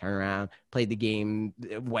 Turn around, played the game.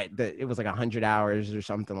 It was like 100 hours or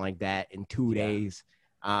something like that in 2 days.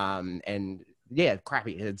 And yeah,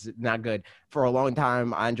 crappy. It's not good. For a long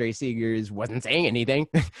time, Andre Segers wasn't saying anything.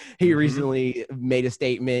 He recently made a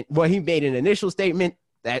statement. Well, he made an initial statement.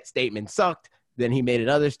 That statement sucked. Then he made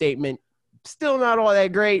another statement. Still not all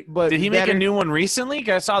that great, but did he make a new one recently?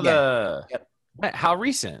 I saw how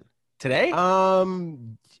recent? Today?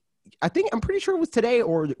 I'm pretty sure it was today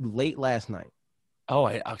or late last night. Oh,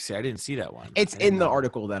 I didn't see that one. It's in the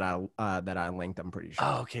article that I linked. I'm pretty sure.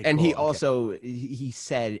 Oh, okay. And cool. he also he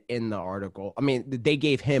said in the article. I mean, they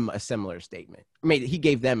gave him a similar statement. I mean, he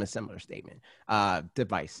gave them a similar statement.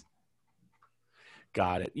 Device.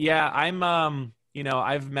 Got it. Yeah, I'm.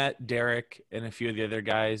 I've met Derek and a few of the other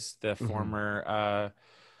guys, the former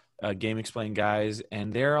Game Explain guys,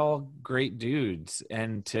 and they're all great dudes.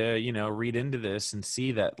 And to read into this and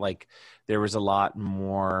see that like there was a lot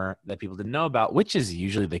more that people didn't know about, which is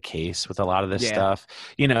usually the case with a lot of this stuff.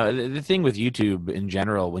 The thing with YouTube in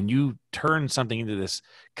general, when you turn something into this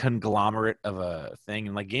conglomerate of a thing,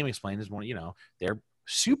 and like Game Explain is one, they're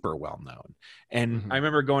super well known. And I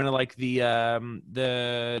remember going to like the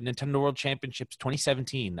Nintendo World Championships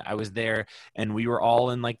 2017. I was there and we were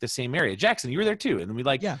all in like the same area. Jackson, you were there too. And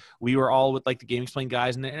we were all with like the Game Explain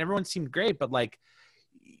guys, and everyone seemed great, but like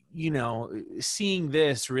seeing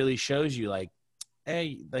this really shows you like,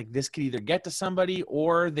 hey, like this could either get to somebody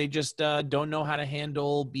or they just don't know how to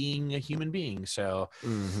handle being a human being. So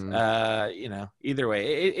either way,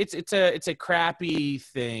 it's a crappy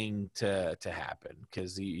thing to happen,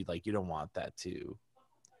 because you don't want that to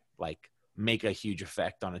like make a huge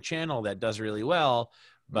effect on a channel that does really well,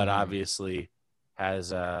 but obviously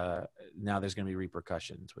has now there's going to be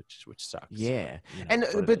repercussions, which sucks. Yeah.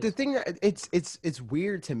 But the thing, it's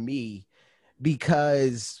weird to me,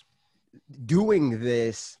 because doing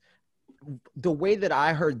this, the way that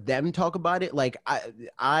I heard them talk about it, like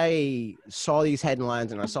I saw these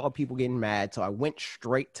headlines and I saw people getting mad, so I went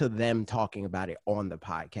straight to them talking about it on the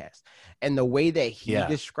podcast. And the way that he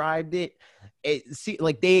described it,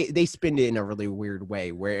 like they spin it in a really weird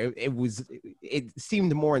way, where it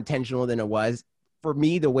seemed more intentional than it was. For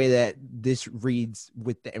me, the way that this reads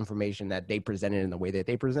with the information that they presented and the way that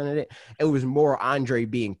they presented it, it was more Andre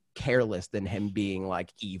being careless than him being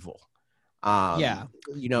like evil.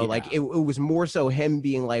 Like it was more so him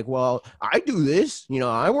being like, well, I do this,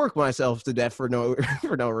 I work myself to death for no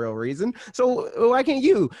real reason, so why can't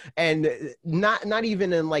you? And not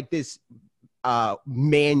even in like this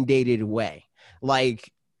mandated way.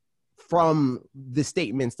 Like from the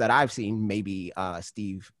statements that I've seen, maybe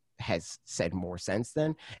Steve has said more sense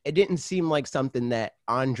than, it didn't seem like something that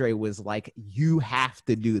Andre was like, you have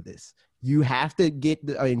to do this. You have to do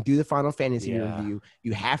the Final Fantasy review.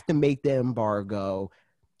 You have to make the embargo,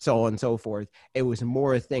 so on and so forth. It was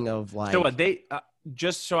more a thing of like. So they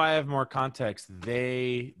just so I have more context,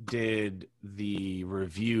 they did the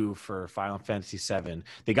review for Final Fantasy VII.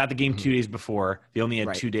 They got the game 2 days before. They only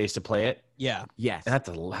had 2 days to play it. Yeah. Yes. And that's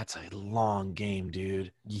a long game,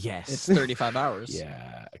 dude. Yes. It's 35 hours.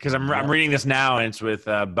 Yeah. Because I'm reading this now, and it's with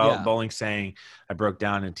Bowling saying I broke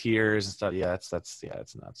down in tears and stuff. Yeah,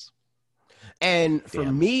 that's nuts. And for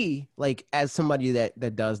me, like as somebody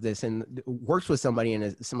that does this and works with somebody in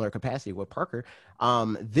a similar capacity with Parker,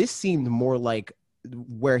 this seemed more like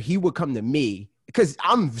where he would come to me, because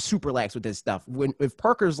I'm super lax with this stuff. If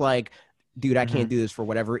Parker's like, dude, I can't do this for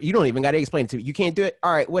whatever, you don't even got to explain it to me. You can't do it.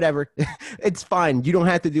 All right, whatever. It's fine. You don't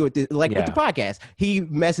have to do it. With the podcast, he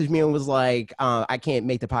messaged me and was like, I can't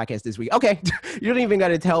make the podcast this week. Okay. You don't even got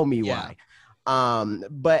to tell me why.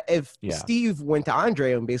 But if Steve went to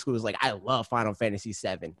Andre and basically was like, I love Final Fantasy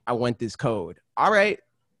VII, I want this code. All right,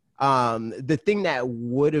 The thing that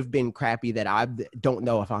would have been crappy that I don't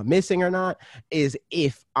know if I'm missing or not is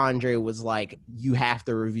if Andre was like, you have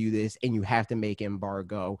to review this and you have to make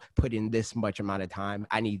embargo, put in this much amount of time.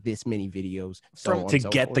 I need this many videos to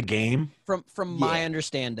get the game. From my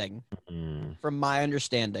understanding,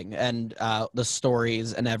 and the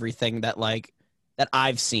stories and everything that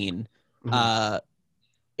I've seen,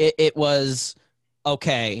 it was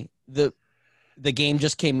okay. The game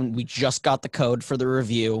just came and we just got the code for the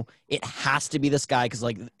review. It has to be this guy because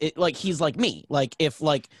he's like me. Like if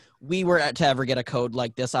we were to ever get a code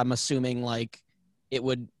like this, I'm assuming it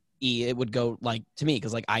would go to me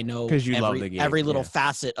because I know every little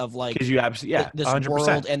facet of because you absolutely this 100%.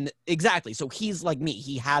 world and exactly. So he's like me.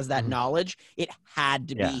 He has that knowledge. It had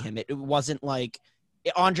to be him. It wasn't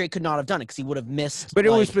Andre could not have done it because he would have missed. But it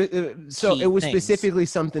was specifically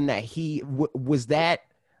something that he was that.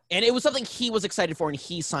 And it was something he was excited for and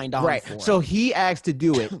he signed on for. So he asked to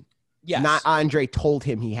do it. Yes. Not Andre told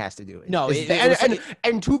him he has to do it. No.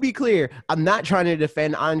 And to be clear, I'm not trying to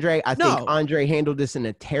defend Andre. I think Andre handled this in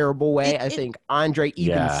a terrible way. I think Andre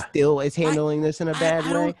still is handling this in a bad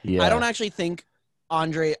way. I don't actually think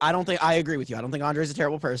Andre – I agree with you. I don't think Andre's a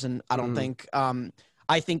terrible person. I don't think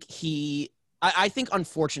I think I think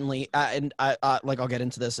unfortunately and I'll get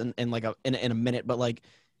into this in a minute, but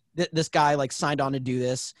this guy signed on to do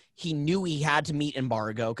this. He knew he had to meet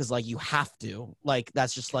embargo because you have to.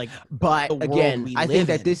 That's just But again, I think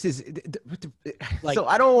that this is so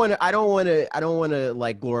I don't want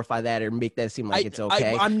to glorify that or make that seem like it's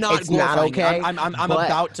okay. I'm not. It's not okay. I'm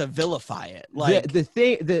about to vilify it.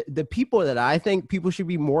 The people that I think people should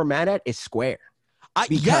be more mad at is Square.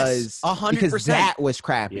 Because 100%. That was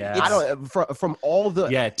crappy. Yeah. I don't from all the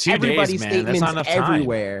 2 everybody's days, man. statements That's not enough time.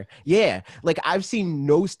 everywhere. Yeah, I've seen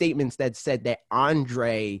no statements that said that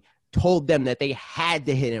Andre told them that they had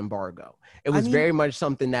to hit embargo. It was very much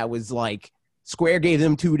something that was Square gave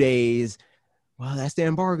them 2 days. Well, that's the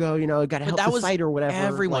embargo, got to help the site or whatever.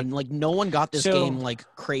 Everyone, no one got this game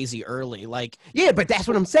crazy early. Yeah, but that's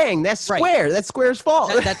what I'm saying. That's Square. Right. That's Square's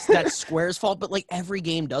fault. That's Square's fault. But every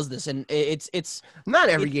game does this, and it's not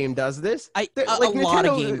every game does this. A lot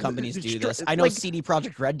of game companies do this. I know CD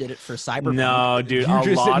Projekt Red did it for Cyberpunk. No, dude,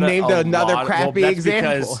 you just named another crappy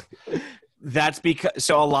example. That's because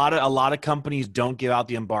a lot of companies don't give out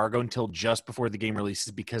the embargo until just before the game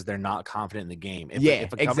releases because they're not confident in the game.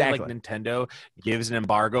 If a company like Nintendo gives an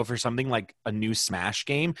embargo for something like a new Smash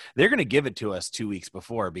game, they're going to give it to us 2 weeks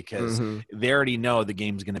before because they already know the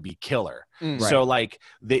game's going to be killer. So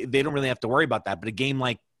they don't really have to worry about that. But a game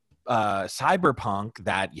like Cyberpunk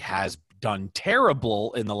that has done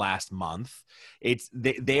terrible in the last month,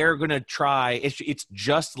 they're gonna try. It's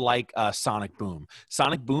just like Sonic Boom.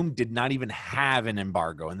 Sonic Boom did not even have an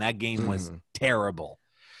embargo, and that game was terrible.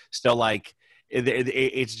 So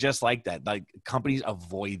it's just like that. Companies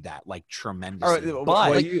avoid that tremendously.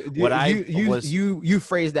 But you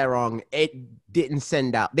phrased that wrong. It didn't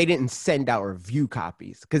send out. They didn't send out review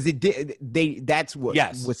copies because it did. That's what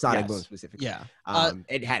with Sonic Boom specifically. Yeah.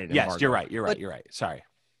 It had an embargo. Yes, you're right. Sorry.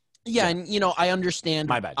 Yeah, and I understand.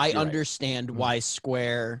 My bad. I understand why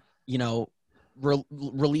Square,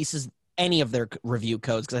 releases any of their review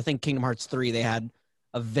codes because I think Kingdom Hearts 3 they had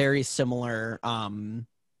a very similar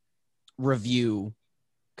review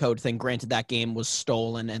code thing. Granted, that game was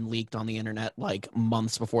stolen and leaked on the internet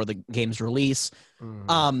months before the game's release.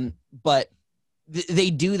 But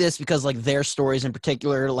they do this because their stories in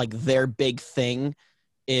particular, their big thing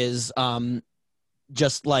is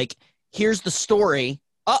just here's the story.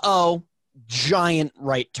 Giant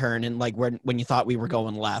right turn and when you thought we were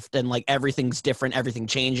going left and everything's different, everything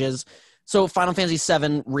changes. So Final Fantasy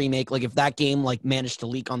VII Remake, if that game managed to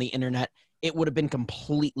leak on the internet, it would have been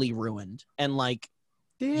completely ruined. And I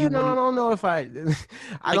don't know if I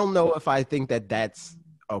don't know if I think that that's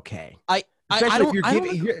okay.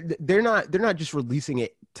 They're not just releasing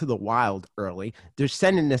it to the wild early. They're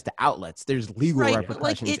sending this to outlets. There's legal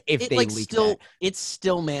repercussions if they leak that. It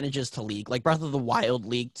still manages to leak. Breath of the Wild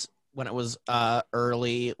leaked when it was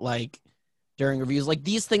early, during reviews.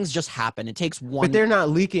 These things just happen. It takes one. But they're not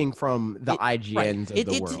leaking from the IGNs of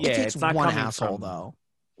the world. It takes one asshole though.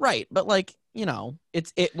 Right, but once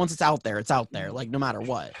it's out there, it's out there. No matter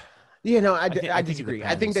what. I disagree.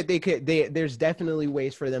 I think that there's definitely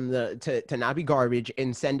ways for them to not be garbage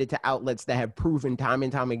and send it to outlets that have proven time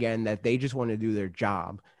and time again that they just want to do their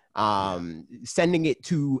job. Sending it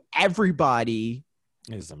to everybody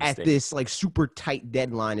at this super tight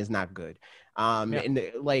deadline is not good. And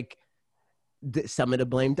some of the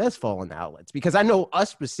blame does fall on the outlets, because I know us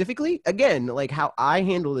specifically, again, like how I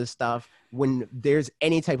handle this stuff when there's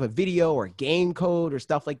any type of video or game code or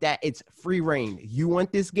stuff like that, it's free reign. You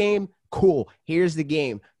want this game? Cool. Here's the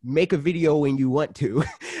game. Make a video when you want to.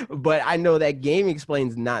 But I know that Game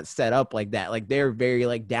Explain's not set up like that. Like they're very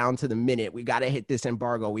like down to the minute. We got to hit this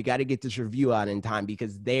embargo. We got to get this review out in time,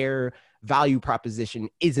 because their value proposition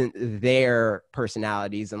isn't their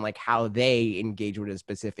personalities and like how they engage with a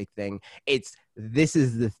specific thing. It's this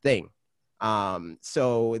is the thing.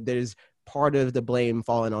 So there's part of the blame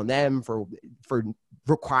falling on them for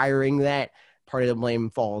requiring that. Part of the blame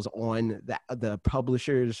falls on the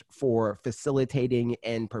publishers for facilitating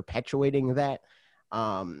and perpetuating that.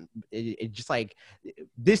 It just like,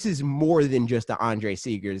 this is more than just the Andre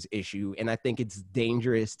Segers issue. And I think it's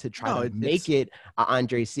dangerous to try to make it an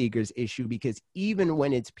Andre Segers issue, because even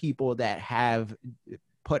when it's people that have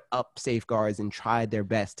put up safeguards and tried their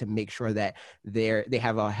best to make sure that they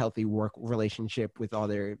have a healthy work relationship with all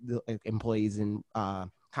their employees and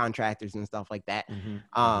contractors and stuff like that,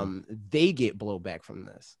 they get blowback from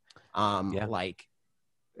this. Like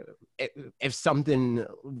if something,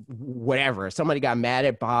 whatever, somebody got mad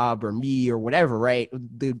at Bob or me or whatever, right?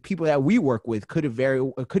 The people that we work with could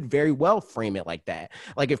very well frame it like that.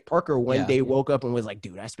 Like if Parker one day woke up and was like,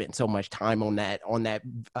 dude, I spent so much time on that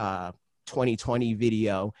 2020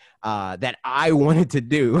 video that I wanted to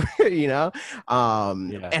do, you know,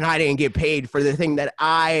 and I didn't get paid for the thing that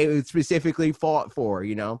I specifically fought for,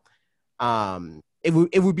 you know.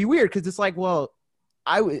 It would be weird, because it's like, well,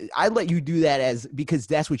 I let you do that because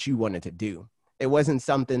that's what you wanted to do. It wasn't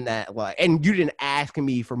something that, like, and you didn't ask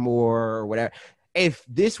me for more or whatever. If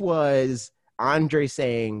this was Andre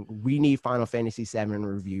saying we need Final Fantasy VII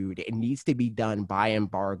reviewed, it needs to be done by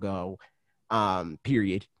embargo,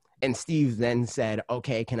 period. And Steve then said,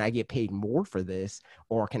 okay, can I get paid more for this?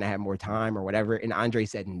 Or can I have more time or whatever? And Andre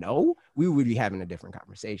said, no, we would be having a different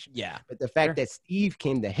conversation. Yeah. But the fact that Steve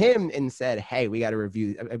came to him and said, hey, we got to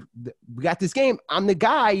review, we got this game. I'm the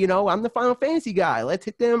guy, you know, I'm the Final Fantasy guy. Let's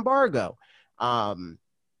hit the embargo.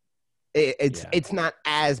 It's not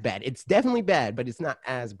as bad. It's definitely bad, but it's not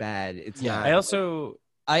as bad. It's not. I also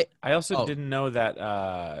didn't know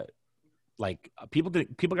that, like people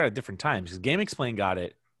got it different times, because Game Explain got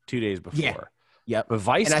it 2 days before. Yep. But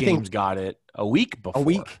Vice Games got it a week before. A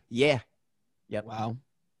week. Yeah. Yep. Wow.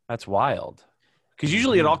 That's wild. Because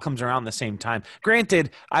usually it all comes around the same time. Granted,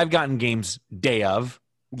 I've gotten games day of.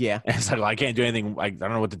 Yeah. And it's like, well, I can't do anything. I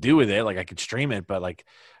don't know what to do with it. Like I could stream it, but like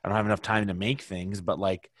I don't have enough time to make things. But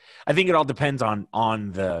like I think it all depends on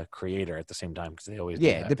the creator at the same time, because they always do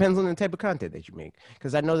that. It depends on the type of content that you make.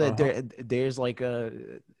 Because I know that there's like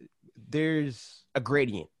there's a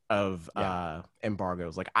gradient of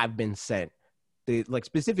embargoes. Like I've been sent like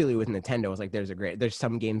specifically with Nintendo, it's like there's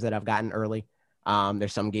some games that I've gotten early.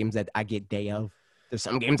 There's some games that I get day of. There's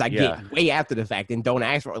some games I get way after the fact and don't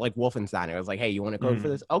ask for, like Wolfenstein. I was like, hey, you want to code for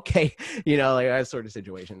this? Okay. You know, like that sort of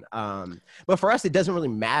situation. But for us, it doesn't really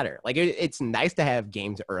matter. Like it's nice to have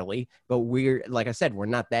games early, but we're, like I said, we're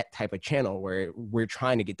not that type of channel where we're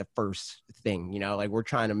trying to get the first thing, you know, like we're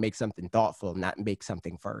trying to make something thoughtful, not make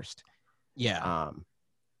something first. Yeah.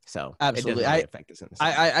 So absolutely. It doesn't really affect us in the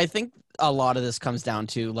I think a lot of this comes down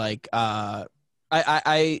to like,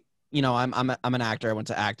 I you know, I'm an actor. I went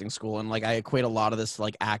to acting school, and like I equate a lot of this to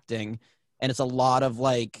like acting, and it's a lot of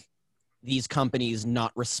like these companies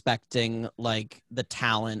not respecting like the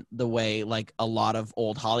talent the way like a lot of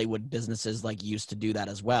old Hollywood businesses like used to do that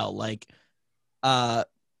as well. Like,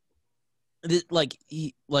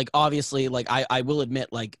 obviously, like I will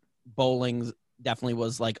admit, like bowling definitely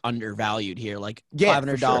was like undervalued here. Like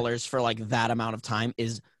 $500 for like that amount of time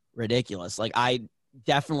is ridiculous. Like I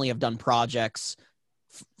definitely have done projects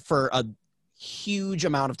for a huge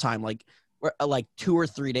amount of time, like 2 or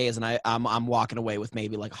 3 days, and I'm walking away with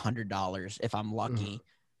maybe like $100 if I'm lucky.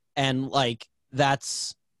 And like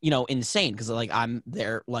that's, you know, insane, because like I'm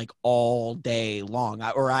there like all day long,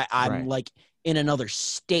 I'm like in another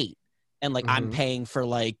state, and like I'm paying for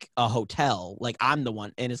like a hotel, like I'm the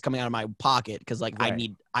one, and it's coming out of my pocket because like I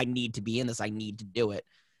need to be in this, I need to do it.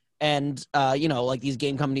 And you know, like these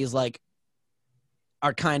game companies like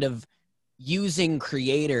are kind of using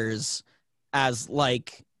creators as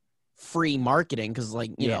like free marketing, because like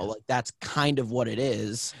you know, like that's kind of what it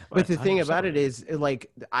is. But the thing about it is, like,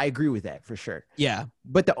 I agree with that for sure. Yeah,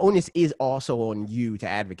 but the onus is also on you to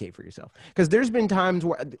advocate for yourself, because there's been times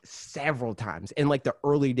where, several times in like the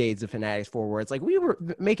early days of Fanatics 4, where it's like we were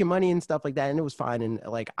making money and stuff like that, and it was fine, and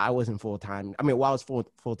like I wasn't full time. I mean, well, I was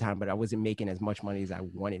full time, but I wasn't making as much money as I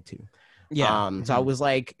wanted to. Yeah. So I was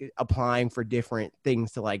like applying for different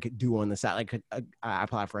things to like do on the side. Like I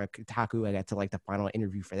applied for a Kotaku. I got to like the final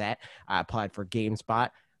interview for that. I applied for GameSpot.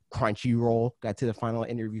 Crunchyroll, got to the final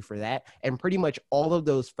interview for that. And pretty much all of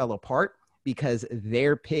those fell apart because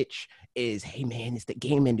their pitch is, hey man, it's the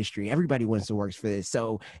game industry. Everybody wants to work for this.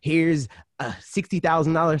 So here's a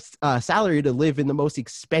 $60,000 salary to live in the most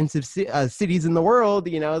expensive cities in the world.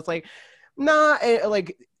 You know, it's like, nah,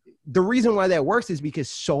 like the reason why that works is because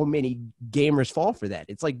so many gamers fall for that.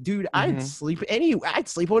 It's like, dude, I'd sleep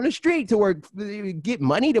on the street to work, get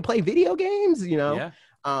money to play video games, you know? Yeah.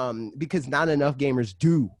 Because not enough gamers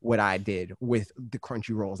do what I did with the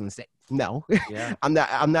Crunchyrolls and say, no, Yeah.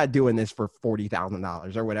 I'm not doing this for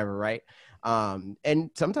 $40,000 or whatever. Right.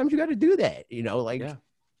 And sometimes you got to do that, you know, like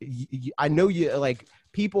I know you like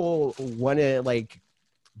people want to like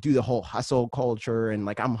do the whole hustle culture and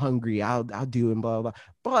like, I'm hungry, I'll do and blah, blah, blah.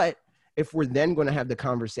 But if we're then going to have the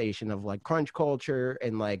conversation of like crunch culture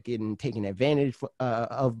and like getting taken advantage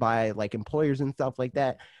of by like employers and stuff like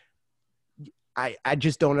that, I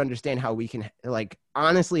just don't understand how we can like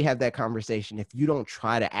honestly have that conversation if you don't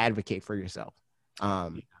try to advocate for yourself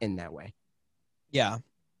in that way. Yeah.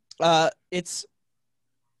 It's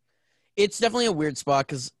definitely a weird spot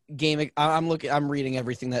because I'm reading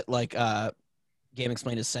everything that like Game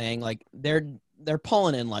Explained is saying. Like they're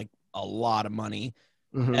pulling in like a lot of money,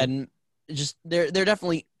 and just there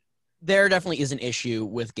definitely is an issue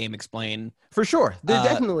with Game Explained for sure. There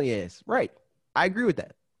definitely is. Right, I agree with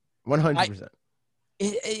that 100%.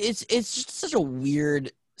 It's just such a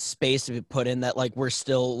weird space to be put in that like we're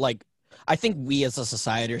still like I think we as a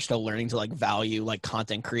society are still learning to like value like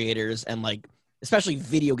content creators and like especially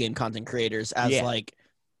video game content creators as like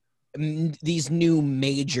these new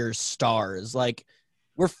major stars. Like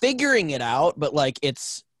we're figuring it out, but like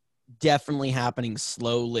it's definitely happening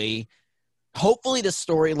slowly. Hopefully the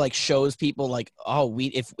story like shows people like, oh,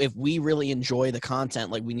 if we really enjoy the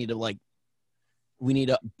content, like we need to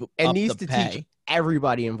it needs to pay. Teach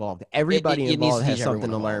everybody involved. Everybody involved has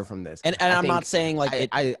something to learn from this. And I'm not saying like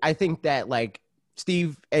I think that like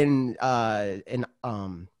Steve and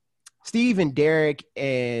Steve and Derek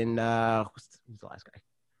and who's the last guy?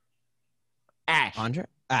 Ash.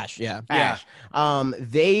 Ash.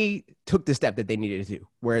 They took the step that they needed to do,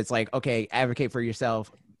 where it's like, okay, advocate for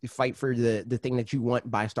yourself, fight for the thing that you want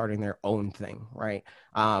by starting their own thing, right?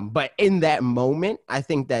 But in that moment, I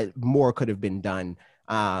think that more could have been done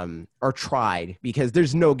or tried, because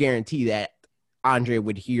there's no guarantee that Andre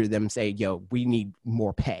would hear them say, yo, we need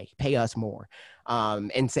more pay us more,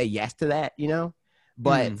 and say yes to that, you know?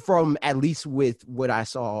 But from at least with what I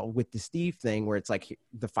saw with the Steve thing, where it's like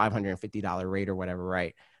the $550 rate or whatever,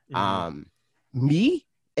 right? Me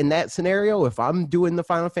in that scenario, if I'm doing the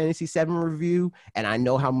Final Fantasy VII review and I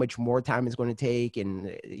know how much more time it's going to take,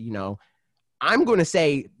 and you know, I'm going to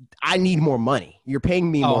say I need more money. You're paying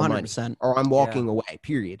me more 100%. money, or I'm walking away.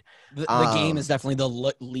 Period. The game is definitely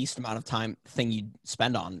the least amount of time thing you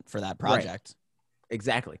spend on for that project. Right.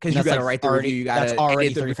 Exactly, because you got to write the review. You got to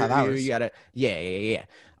already 35 hours. You got to yeah.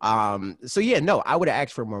 So yeah, no, I would have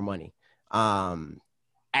asked for more money.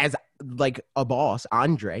 As like a boss,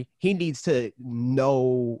 Andre, he needs to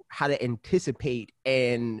know how to anticipate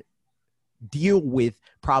and deal with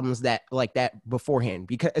problems that like that beforehand,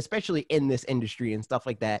 because especially in this industry and stuff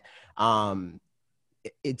like that,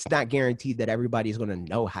 it's not guaranteed that everybody's going to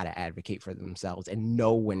know how to advocate for themselves and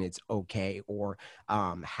know when it's okay, or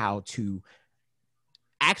how to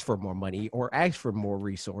ask for more money or ask for more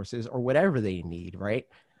resources or whatever they need, right?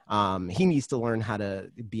 He needs to learn how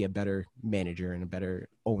to be a better manager and a better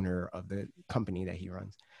owner of the company that he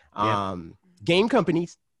runs. Game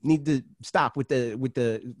companies need to stop with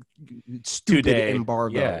the stupid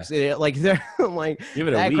embargoes. Like they're like, give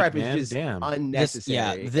it that a week, crap man. is just Damn.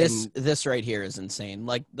 unnecessary. This right here is insane.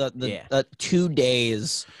 Like the 2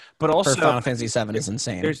 days, but also for Final Fantasy VII is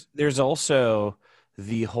insane. There's also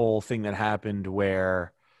the whole thing that happened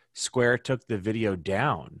where Square took the video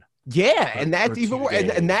down. Yeah, and that's even more,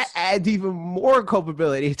 and that adds even more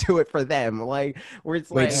culpability to it for them. Like, where it's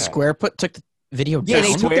like, Square took the video down. Yeah,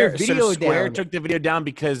 they took their video Square down. took the video down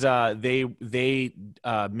because they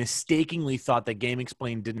mistakenly thought that Game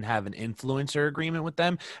Explained didn't have an influencer agreement with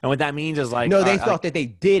them, and what that means is like, no, they thought that they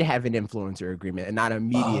did have an influencer agreement and not a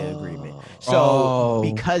media agreement. So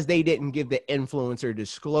because they didn't give the influencer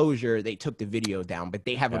disclosure, they took the video down. But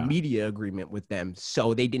they have a media agreement with them,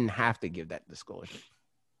 so they didn't have to give that disclosure.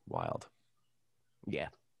 Wild. Yeah,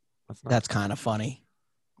 that's kind of funny.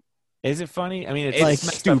 Is it funny? I mean, it's like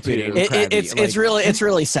stupid. It's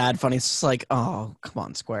really sad funny. It's just like, oh, come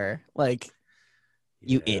on, Square, like,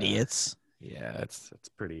 you idiots. Yeah, it's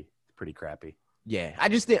pretty crappy. Yeah, I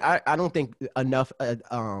just think I don't think enough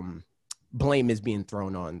blame is being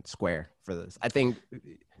thrown on Square for this. I think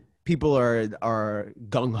people are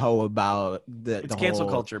gung ho about It's the cancel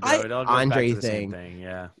whole culture, bro. It all goes Andre back to the same thing.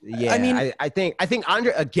 Yeah. Yeah, I mean, I think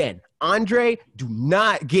Andre, do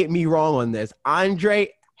not get me wrong on this.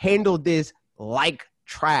 Andre handled this like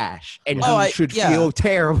trash, and he should feel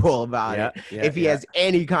terrible about it if he has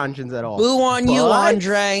any conscience at all. Boo on you,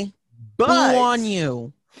 Andre. Boo on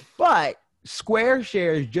you. But Square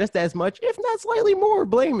shares just as much, if not slightly more,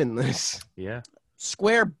 blame in this. Yeah.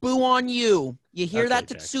 Square, boo on you. You hear that,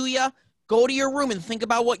 Tetsuya? Go to your room and think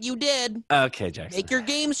about what you did. Okay, Jackson. Make your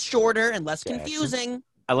games shorter and less confusing.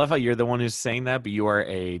 I love how you're the one who's saying that, but you are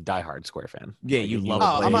a diehard Square fan. Yeah, you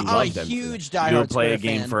love. I'm a huge diehard. You'll play a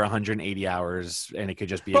game fan. for 180 hours, and it could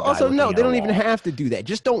just be. But also, no, they don't even have to do that.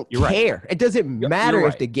 Just don't care. It doesn't matter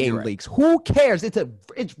if the game leaks. Who cares? It's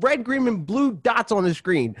red, green, and blue dots on the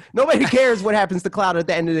screen. Nobody cares what happens to Cloud at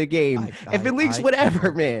the end of the game. If it leaks,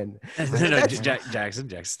 whatever, man. No,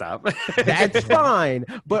 Jackson, stop. That's fine.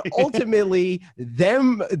 But ultimately,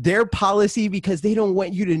 their policy, because they don't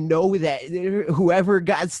want you to know that whoever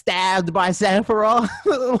got stabbed by Sephiroth,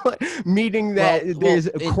 meaning that there's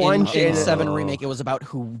a crunch in 7 Remake. It was about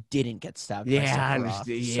who didn't get stabbed. Yeah, by Sephiroth, I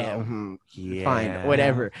understand. Fine,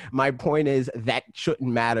 whatever. My point is that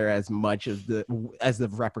shouldn't matter as much as the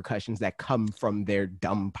repercussions that come from their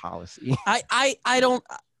dumb policy. I don't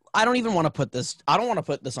even want to put this. I don't want to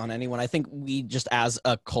put this on anyone. I think we just, as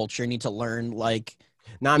a culture, need to learn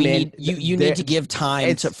you need to give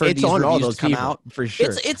time for these on reviews all those to come people, out for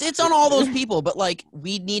sure. It's on all those people, but like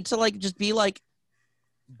we need to just be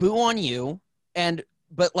boo on you,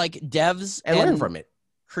 but devs and learn from it.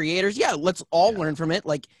 Creators, let's all learn from it.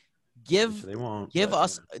 Give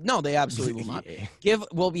us no, they absolutely will not.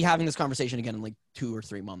 We'll be having this conversation again in 2 or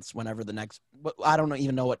 3 months, whenever the next. I don't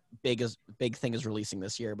even know what big thing is releasing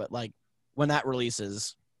this year, but when that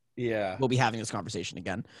releases, we'll be having this conversation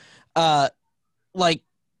again.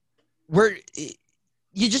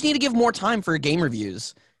 You just need to give more time for game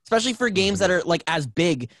reviews, especially for games that are as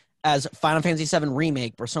big as Final Fantasy VII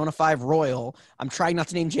Remake, Persona 5 Royal. I'm trying not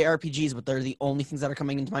to name JRPGs, but they're the only things that are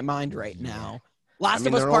coming into my mind right now. Last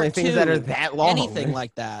of Us Part 2, that are that long. Anything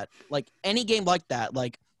like that, any game like that,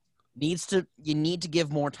 you need to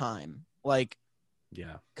give more time,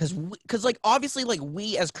 because obviously,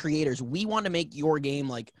 we as creators, we want to make your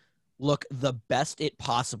game look the best it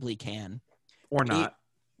possibly can, or not.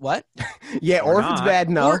 What? Yeah, or if it's bad,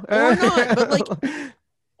 no. Or not, but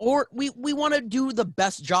or we want to do the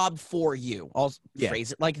best job for you. I'll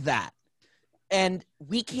phrase it like that. And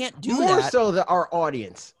we can't do more that. so our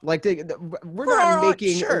audience. We're not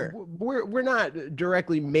making we're not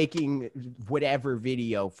directly making whatever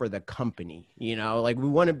video for the company, we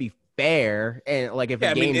want to be fair, and if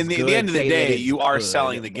a game's good, the end of the day, you are good,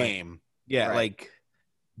 selling the game.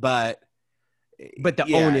 But the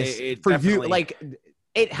onus for you,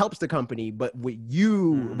 it helps the company, but what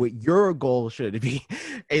your goal should be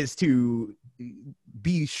is to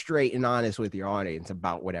be straight and honest with your audience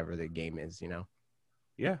about whatever the game is,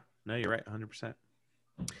 Yeah, no, you're right, 100%.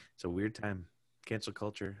 It's a weird time. Cancel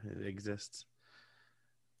culture, it exists.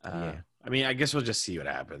 I mean, I guess we'll just see what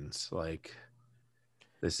happens.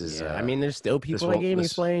 This is. There's still people at Game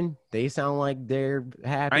Explain. They sound like they're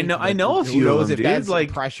happy. I know a few of them, if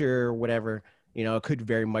that's pressure or whatever. It could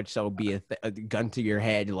very much so be a gun to your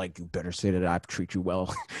head. You better sit it up, treat you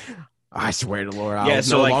well. I swear to Lord, I'll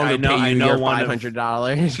no longer pay you your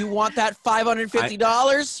 $500. You want that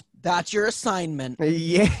 $550? That's your assignment.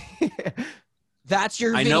 Yeah. That's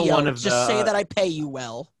your video. Just say that I pay you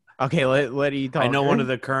well. Okay, let you talk. I know one of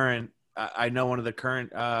the current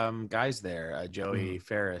guys there, Joey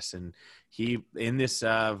Ferris, and he, in this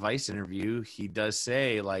Vice interview, he does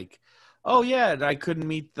say oh yeah, I couldn't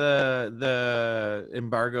meet the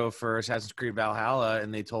embargo for Assassin's Creed Valhalla,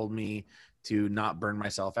 and they told me to not burn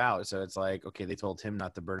myself out. So it's okay, they told him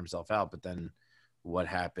not to burn himself out, but then what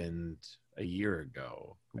happened a year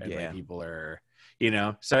ago? And people are,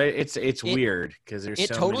 so it's weird because there's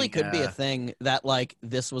so totally many, could be a thing that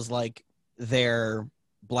this was their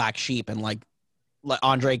black sheep, and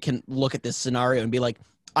Andre can look at this scenario and be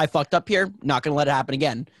I fucked up here, not gonna let it happen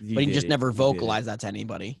again. But he just never vocalized that to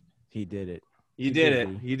anybody. He did it. You did it.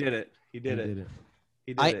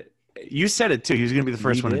 You said it too. He was going to be the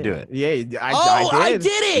first one to do it. Yeah, I did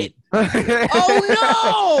it.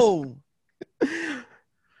 Oh no!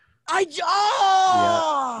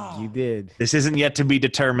 Yeah, you did. This isn't yet to be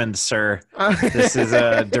determined, sir. This is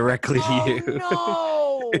directly to you.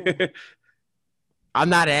 No. I'm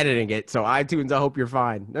not editing it, so iTunes, I hope you're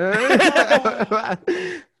fine.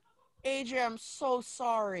 AJ, I'm so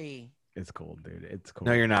sorry. It's cool, dude. It's cool.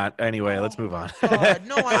 No, you're not. Anyway, let's move on. God,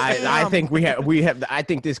 no, I think we have. I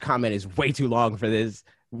think this comment is way too long for this.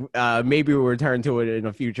 Maybe we'll return to it in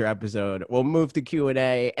a future episode. We'll move to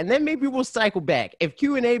Q&A, and then maybe we'll cycle back. If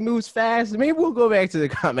Q&A moves fast, maybe we'll go back to the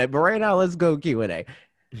comment. But right now, let's go Q&A.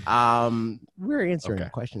 We're answering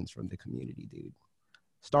questions from the community, dude.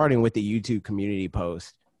 Starting with the YouTube community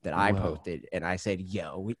post that I posted, and I said,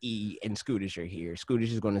 yo, E and Scootish are here.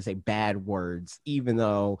 Scootish is going to say bad words, even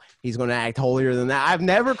though he's going to act holier than that. I've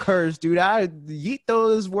never cursed, dude. I yeet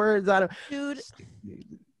those words out of... Dude,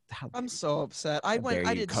 I'm so upset. I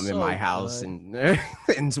did come so in my house good.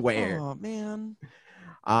 and swear. Oh, man.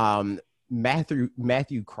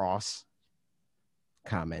 Matthew Cross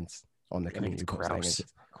comments on the community post.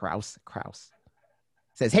 Kraus.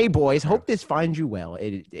 Says, hey, boys, hope this finds you well.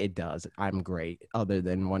 It does. I'm great, other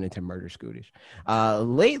than wanting to murder Scootish.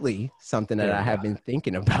 Lately, something that I have been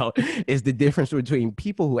thinking about is the difference between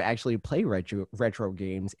people who actually play retro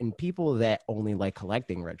games and people that only like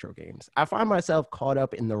collecting retro games. I find myself caught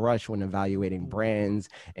up in the rush when evaluating brands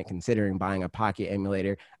and considering buying a Pocket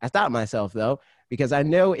emulator. I stopped myself, though, because I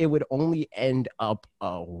know it would only end up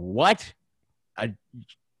a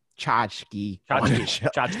tchotchke.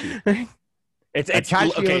 Tchotchke.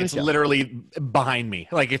 It's literally behind me.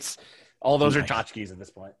 Like it's all those are tchotchkes at this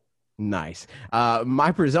point. Nice.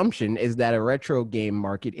 My presumption is that a retro game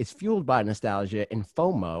market is fueled by nostalgia and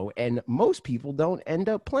FOMO, and most people don't end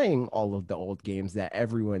up playing all of the old games that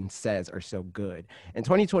everyone says are so good. In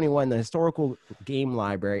 2021, the historical game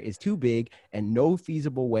library is too big and no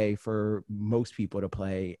feasible way for most people to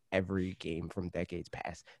play every game from decades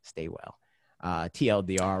past. Stay well.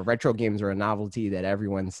 TLDR, retro games are a novelty that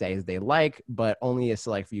everyone says they like, but only a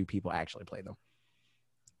select few people actually play them.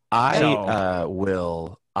 I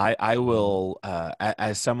will,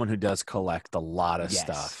 as someone who does collect a lot of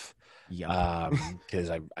stuff,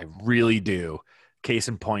 because I really do. Case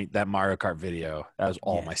in point, that Mario Kart video, that was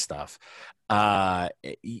all my stuff.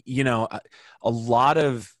 You know, a lot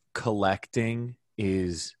of collecting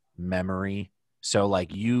is memory. So a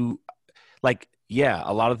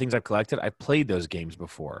lot of things I've collected, I've played those games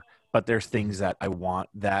before, but there's things that I want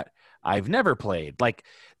that I've never played. Like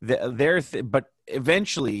but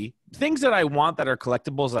eventually things that I want that are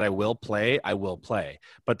collectibles that I will play.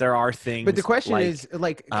 But there are things. But the question is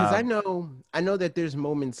like, because I know that there's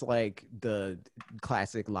moments like the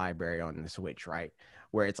classic library on the Switch, right?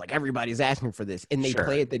 Where it's like everybody's asking for this, and they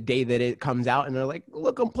play it the day that it comes out, and they're like,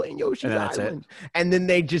 "Look, I'm playing Yoshi's Island," and then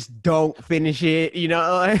they just don't finish it. You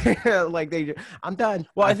know, like I'm done.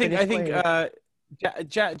 Well, I think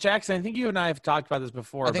Jackson, I think you and I have talked about this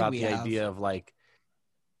before about the idea of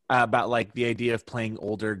the idea of playing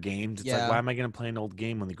older games. It's like, why am I going to play an old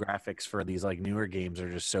game when the graphics for these like newer games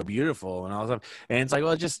are just so beautiful and all that stuff? And it's like,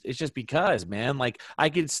 well, it's just because, man, like I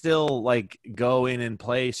could still like go in and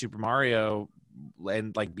play Super Mario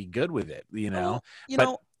and like be good with it, you know.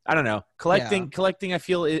 I don't know. Collecting I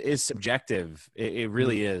feel is subjective. It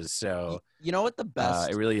really is. So you know what the best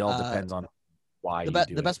it really all depends on why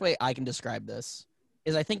the best way I can describe this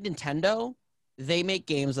is I think Nintendo, they make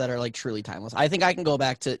games that are like truly timeless. I think I can go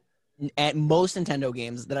back to at most Nintendo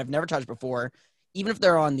games that I've never touched before, even if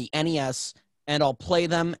they're on the NES, and I'll play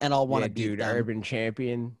them and I'll want to beat them. Urban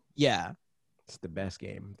Champion. Yeah. It's the best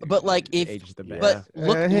game. Dude. But like look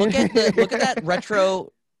at that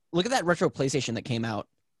retro PlayStation that came out.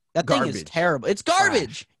 That thing is terrible. It's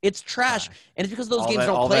garbage. It's trash. And it's because those games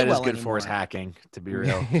don't play well anymore. All that is good for is hacking, to be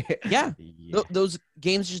real. Yeah. Those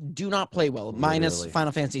games just do not play well. Minus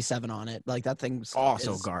Final Fantasy VII on it. Like that thing's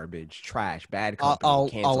also garbage, trash, bad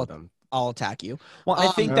company. Cancel them. I'll attack you. Well,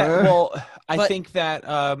 I think that. Well, I think that.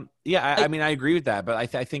 I mean, I agree with that, but I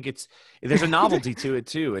think there's a novelty to it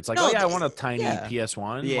too. It's like, I want a tiny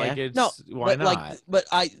PS1. Yeah. Like, why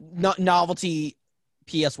not? Novelty.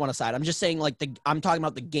 PS1 aside, I'm just saying I'm talking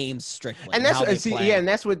about the games strictly. And that's and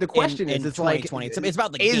that's what the question is. It's like it's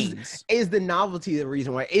about the games. Is the novelty the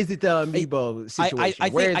reason why? Is it the amiibo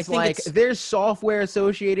situation where it's like there's software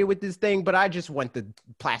associated with this thing, but I just want the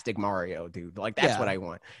plastic Mario, dude. Like that's what I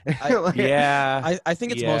want. I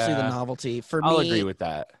think it's mostly the novelty. For me, I'll agree with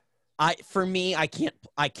that. I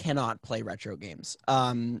cannot play retro games.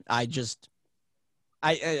 Again,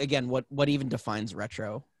 what even defines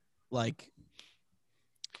retro? Like,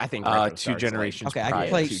 I think 2 generations. I can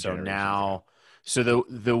play. So now, the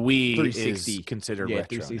Wii is considered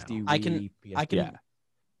retro. 360 now. Wii, I can.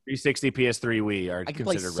 360, PS3, Wii are I can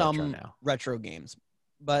play considered some retro now. retro games,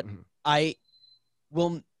 but I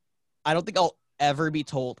don't think I'll ever be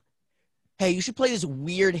told, "Hey, you should play this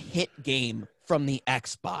weird hit game from the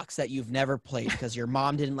Xbox that you've never played because your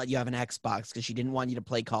mom didn't let you have an Xbox because she didn't want you to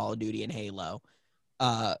play Call of Duty and Halo."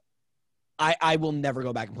 I will never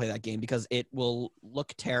go back and play that game because it will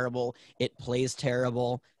look terrible. It plays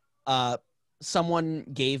terrible. Someone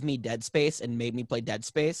gave me Dead Space and made me play Dead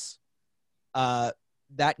Space.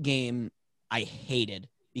 That game I hated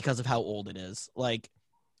because of how old it is. Like,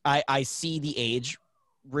 I see the age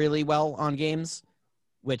really well on games,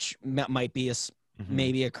 which might be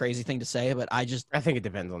maybe a crazy thing to say, but I think it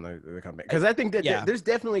depends on the company, because I think that there's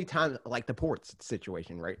definitely times like the ports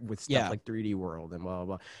situation, right, with stuff like 3D World and blah blah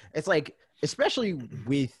blah. It's like, especially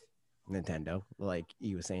with Nintendo, like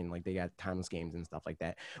you was saying, like they got timeless games and stuff like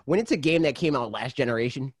that. When it's a game that came out last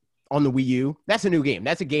generation on the Wii U, that's a new game.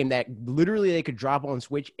 That's a game that literally they could drop on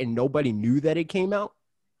Switch and nobody knew that it came out,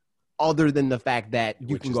 other than the fact that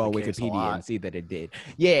you can go on Wikipedia and see that it did.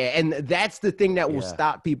 Yeah, and that's the thing that will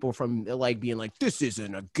stop people from like being like, this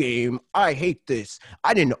isn't a game. I hate this.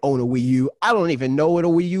 I didn't own a Wii U. I don't even know what a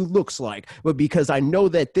Wii U looks like. But because I know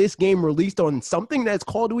that this game released on something that's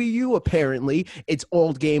called Wii U, apparently, it's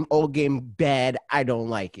old game bad. I don't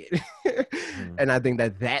like it. And I think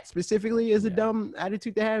that specifically is a dumb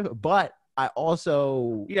attitude to have. But I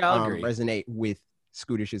also resonate with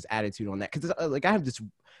Scootish's attitude on that, because like I have this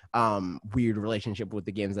weird relationship with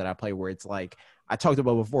the games that I play, where it's like I talked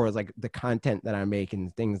about before, it's like the content that I make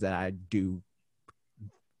and things that I do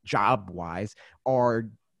job wise are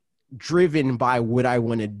driven by what I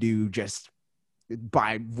want to do, just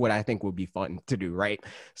by what I think would be fun to do, right?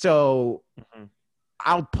 So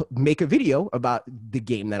I'll make a video about the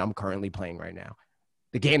game that I'm currently playing right now.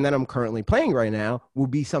 The game that I'm currently playing right now will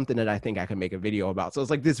be something that I think I can make a video about. So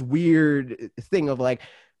it's like this weird thing of like,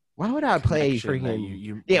 why would I play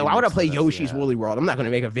freaking? Why would I play Yoshi's Woolly World? I'm not going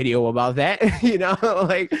to make a video about that, you know?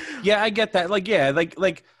 Like, yeah, I get that. Like, yeah,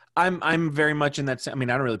 like I'm very much in that. I mean,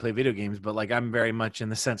 I don't really play video games, but like I'm very much in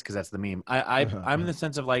the sense, because that's the meme. I'm in the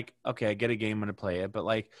sense of like, okay, I get a game, I'm going to play it, but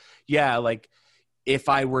like, yeah, like if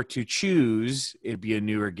I were to choose, it'd be a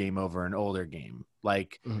newer game over an older game.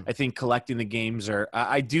 Like, I think collecting the games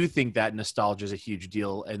I do think that nostalgia is a huge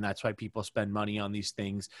deal. And that's why people spend money on these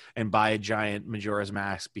things and buy a giant Majora's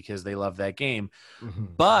Mask, because they love that game.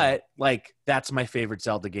 But like, that's my favorite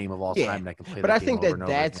Zelda game of all time. And I can play but I think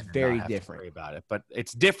that's very different about it, but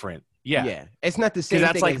it's different. Yeah. It's not the same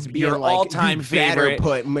that's thing like as being your like, all-time favorite.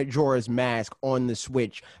 Put Majora's Mask on the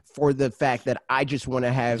Switch for the fact that I just want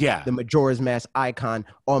to have the Majora's Mask icon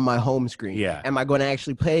on my home screen. Am I going to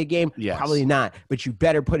actually play a game? Probably not. But you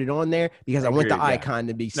better put it on there, because I want the icon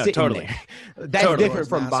to be sitting there. That's different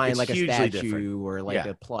from buying like a statue or like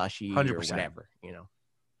a plushie 100%. Or whatever, you know.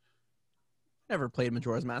 Never played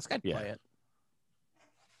Majora's Mask. I'd play it.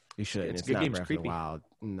 You should. It's a good not game. Breath It's creepy. of the Wild.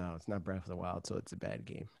 No, it's not Breath of the Wild, so it's a bad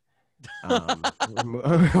game.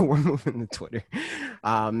 We're moving to Twitter.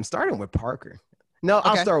 Starting with Parker. No,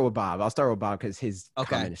 I'll start with Bob. I'll start with Bob because his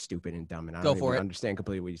comment is stupid and dumb, and I don't even understand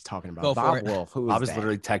completely what he's talking about. Bob Wolf. Who is Bob is that?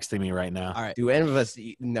 literally texting me right now. All right. Do any of us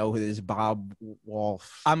know who this Bob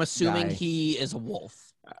Wolf? I'm assuming guy? He is a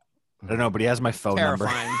wolf. I don't know, but he has my phone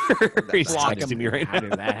Terrifying. number. He's Block texting him. me right How now.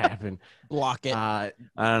 did that happen? Block it. I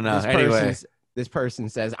don't know. This person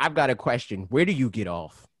says, "I've got a question. Where do you get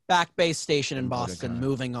off?" Back Bay Station in Boston.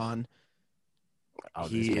 Moving on. Oh,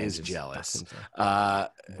 he is jealous. Why?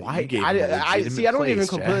 I see. I don't even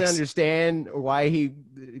completely understand why he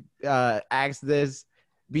asked this,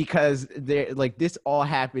 because this all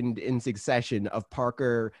happened in succession of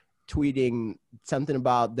Parker tweeting something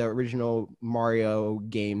about the original Mario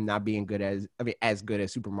game not being as good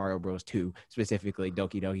as Super Mario Bros. 2, specifically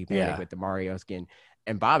Doki Doki Panic with the Mario skin,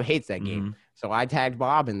 and Bob hates that game. So I tagged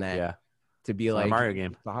Bob in that to be like, Mario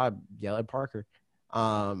game. Bob, yell at Parker.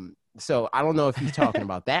 So I don't know if he's talking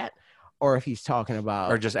about that, or if he's talking about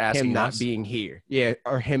or just asking him not us. being here. Yeah,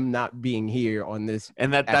 or him not being here on this.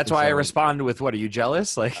 And that's why I responded with, "What, are you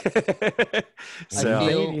jealous?" Like, so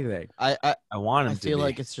I want him to feel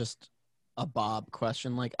like it's just a Bob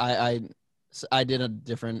question. Like I did a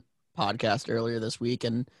different podcast earlier this week,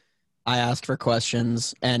 and I asked for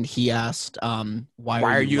questions, and he asked, why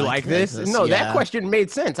are you like this? No, that question made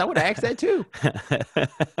sense. I would have asked that too.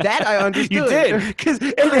 That I understood. You did, because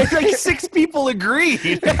it's like 6 people agreed.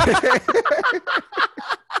 Was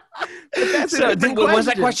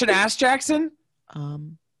that question asked, Jackson?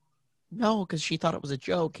 No, because she thought it was a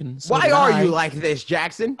joke. And so why are you like this,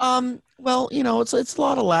 Jackson? Well, it's a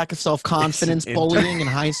lot of lack of self-confidence, bullying in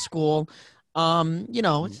high school.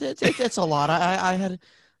 It's a lot. I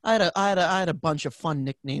had a bunch of fun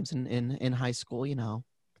nicknames in high school,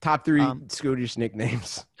 Top 3 Scootish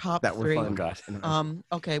nicknames that were fun. God.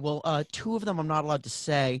 Okay, well, 2 of them I'm not allowed to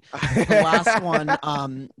say. The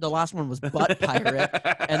last one was Butt Pirate,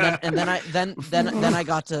 and then I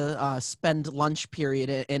got to spend lunch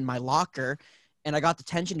period in my locker, and I got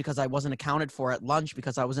detention because I wasn't accounted for at lunch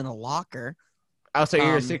because I was in a locker. Oh, so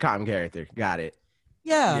you're a sitcom character. Got it.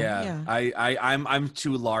 Yeah. I'm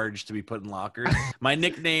too large to be put in lockers. My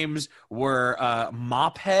nicknames were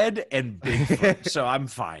Mophead and Bigfoot, so I'm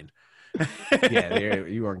fine. Yeah,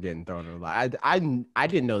 you weren't getting thrown in a lot. I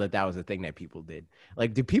didn't know that was a thing that people did.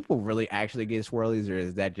 Like, do people really actually get swirlies, or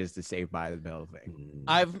is that just a Saved by the Bell thing?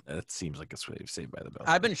 It seems like it's Saved by the Bell.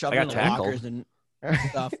 I've been shoved in the lockers and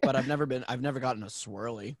stuff, but I've never gotten a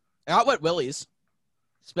swirly. I got Wet Willies,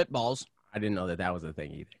 Spitballs. I didn't know that was a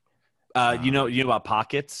thing either. You know about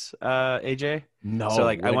pockets, AJ? No. So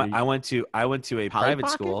like I went to a private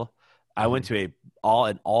school. I went to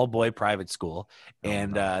an all boy private school,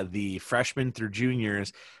 and the freshmen through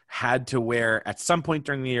juniors had to wear, at some point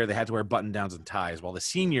during the year, they had to wear button downs and ties, while the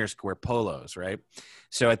seniors could wear polos, right?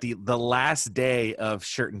 So at the last day of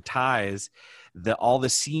shirt and ties, all the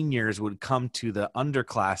seniors would come to the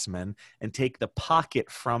underclassmen and take the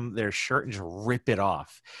pocket from their shirt and just rip it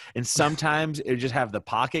off. And sometimes it would just have the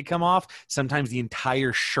pocket come off. Sometimes the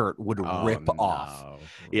entire shirt would rip off.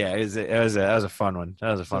 Yeah, that was a fun one.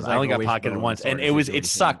 That was a fun one. I only got pocketed once, and it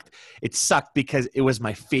sucked. It sucked because it was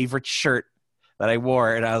my favorite shirt that I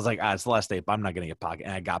wore, and I was like, it's the last day, but I'm not gonna get pocketed,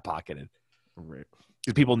 and I got pocketed.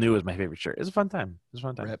 Because people knew it was my favorite shirt. It was a fun time.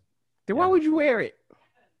 Rip. Then why would you wear it?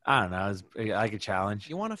 I don't know. It was like a challenge.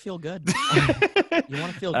 You want to feel good. You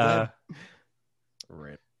want to feel good.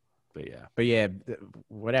 Rip. But yeah,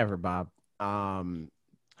 whatever, Bob.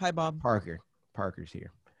 Hi, Bob. Parker's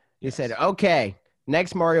here. He said, okay,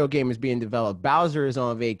 next Mario game is being developed. Bowser is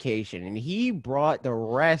on vacation, and he brought the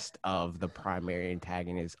rest of the primary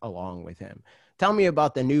antagonists along with him. Tell me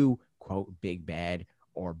about the new, quote, big bad,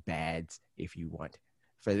 or bads, if you want,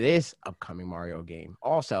 for this upcoming Mario game.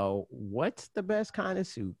 Also, what's the best kind of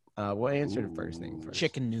soup? We'll answer the first thing first.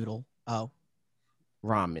 Chicken noodle. Oh.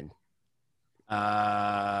 Ramen.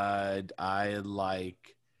 I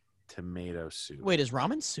like tomato soup. Wait, is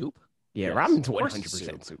ramen soup? Yeah, yes, ramen's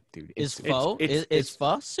 100% soup, dude. Is pho? Is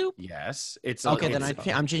pho soup? Yes. It's okay. Then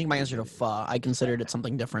I'm changing my answer to pho. I considered it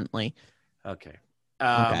something differently. Okay.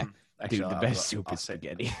 Okay. Actually, dude, the best soup is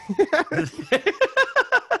spaghetti.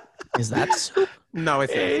 Is that soup? No,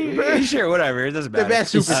 it's not. Sure, whatever. It doesn't matter. The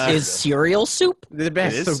best soup is cereal soup. The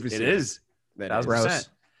best soup is soup. It is. That is gross.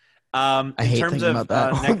 I hate thinking about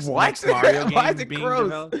that. Next Mario game Why is it being gross?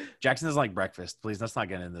 developed, Jackson doesn't like breakfast. Please, let's not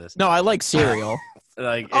get into this. No, I like cereal.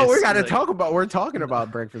 We're talking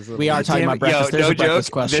about breakfast. We are talking about breakfast. There's a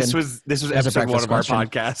breakfast question. This was episode 1 of our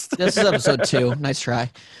podcast. This is episode 2. Nice try.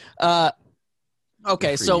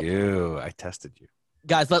 Okay, so I tested you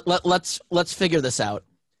guys. Let's figure this out.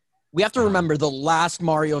 We have to remember the last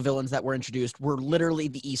Mario villains that were introduced were literally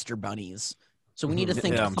the Easter bunnies. So we need to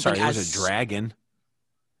think. I'm sorry, there was a dragon.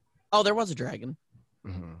 Oh, there was a dragon.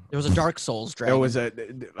 Mm-hmm. There was a Dark Souls dragon. There was a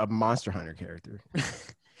Monster Hunter character.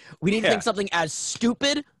 We need to think something as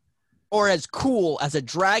stupid or as cool as a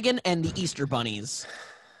dragon and the Easter bunnies.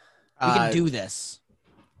 We can do this.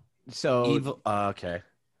 So evil. Okay.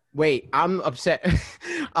 Wait, I'm upset.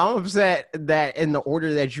 I'm upset that in the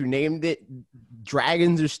order that you named it,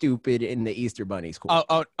 dragons are stupid and the Easter bunny's cool.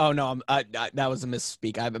 Oh no! That was a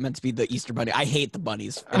misspeak. I meant to be the Easter bunny. I hate the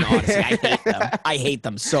bunnies. And honestly, I hate them. I hate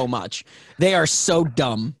them so much. They are so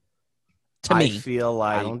dumb. To me, I feel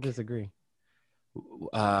like I don't disagree.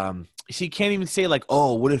 She can't even say like,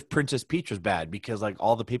 "Oh, what if Princess Peach was bad?" Because like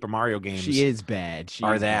all the Paper Mario games, she is bad.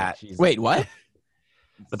 Wait, what?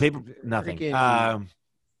 The paper nothing. Freaking,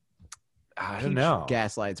 I don't know.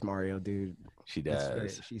 Gaslights Mario, dude. She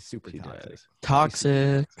does. She's super toxic.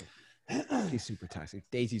 Toxic. She's super toxic.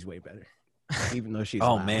 Daisy's way better, even though she's.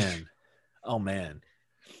 Oh loud. man.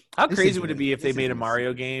 How crazy would it be if they made a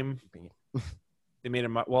Mario game? They made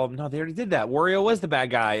a well, no, they already did that. Wario was the bad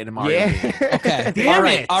guy in a Mario game. Okay. Damn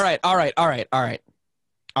it. All right.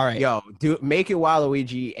 Yo, make it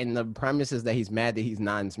Waluigi, and the premise is that he's mad that he's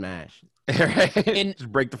not in Smash. Just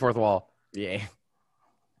break the fourth wall. Yeah.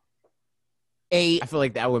 I feel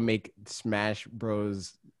like that would make Smash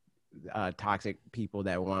Bros. Toxic people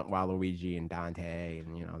that want Waluigi and Dante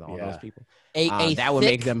and all those people. That would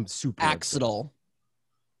make them super Axel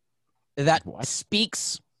that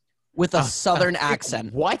speaks with a southern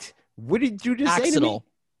accent. What? What did you just say to me?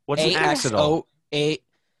 What's an axolotl? The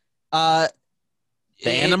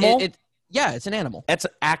animal? Yeah, it's an animal. It's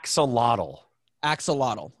axolotl.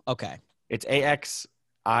 Axolotl. Okay. It's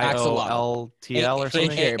AXIOLTL or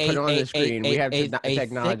something. Here, put it on the screen. We have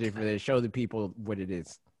technology for this. Show the people what it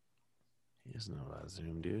is. He doesn't know about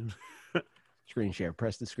Zoom, dude. Screen share.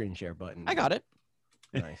 Press the screen share button. I got it.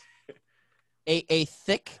 Nice. A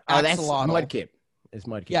thick axolotl. That's Mudkip. It's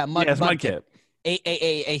Mudkip. Yeah, Mudkip.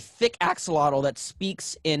 a thick axolotl that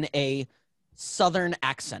speaks in a southern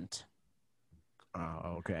accent.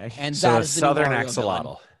 Oh, okay. And So that a is the new southern Mario axolotl.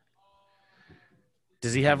 villain.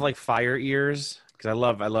 Does he have like fire ears? Because I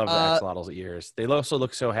love the axolotl's ears. They also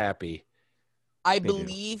look so happy. I They do.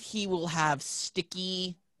 believe he will have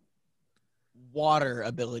sticky water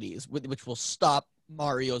abilities, which will stop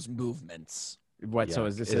Mario's movements. What? Yeah. So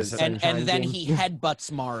is this Is a it- And Sunshine then game? he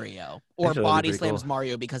headbutts Mario or Actually, that'd be body pretty slams cool.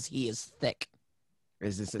 Mario because he is thick.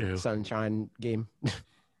 Is this a Ew. Sunshine game?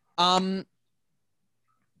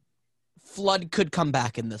 Flood could come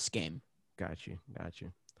back in this game. Got you.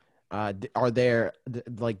 Are there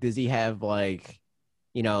like? Does he have like,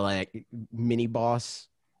 like mini boss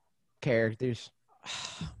characters?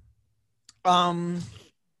 Hmm.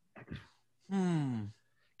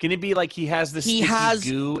 Can it be like he has this He sticky has-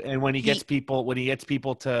 goo, and when he he- gets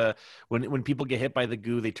people to when people get hit by the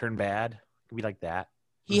goo, they turn bad? It can be like that.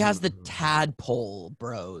 He has the Mhm. tadpole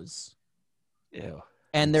bros, Ew.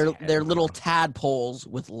 and they're Tadpole. little tadpoles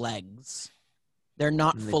with legs. They're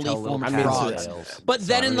not And they fully tell little formed I mean, so frogs. tales. But So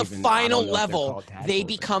then I in don't the even- I don't final know if they're level, called tadpoles they or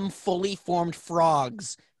become fully formed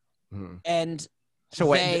frogs, Mhm. and So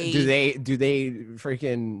what, they- do they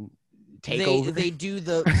freaking take over? They do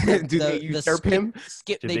the Do they usurp him?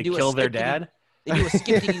 Skip. Did They they do kill a their skippity- dad? They do a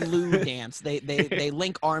skippity loo dance. They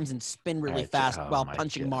link arms and spin really Alright, fast oh while my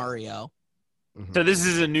punching God. Mario. Mhm. So this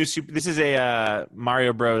is a new This is a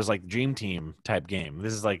Mario Bros. Like Dream Team type game.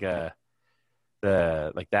 This is like that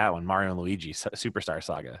one Mario and Luigi Superstar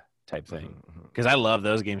Saga type thing. Mhm. Because I love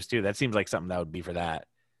those games too. That seems like something that would be for that.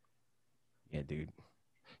 Yeah, dude.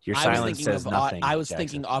 Your I was silence thinking says of nothing. I was Jackson.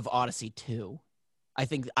 thinking of Odyssey 2. I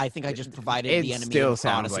think I just provided It the enemy still of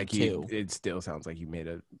sounds Odyssey like 2. It still sounds like you made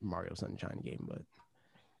a Mario Sunshine game, but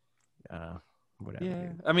whatever. Yeah,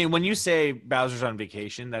 dude. I mean, when you say Bowser's on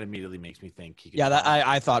vacation, that immediately makes me think he could Yeah, that talk.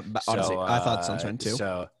 I thought So, Odyssey. I thought Sunshine 2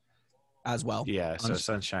 So as well. yeah, so Honest-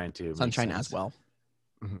 Sunshine too. makes Sunshine sense. as well.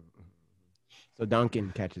 Mhm. So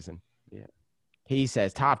Duncan catches him. Yeah. He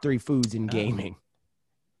says top 3 foods in gaming.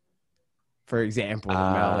 For example, the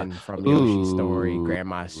melon from Yoshi's Story, ooh.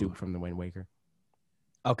 Grandma's soup from the Wind Waker.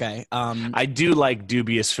 Okay. I do like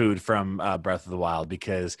dubious food from Breath of the Wild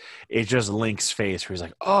because it's just Link's face where he's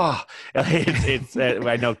like, "Oh," it's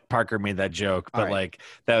I know Parker made that joke, but All right. like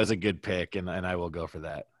that was a good pick, and I will go for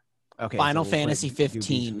that. Okay. Final we'll put Fantasy dubious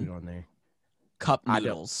 15. food on there. Cup I don't-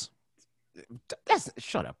 noodles.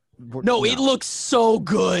 Shut up. No, it looks so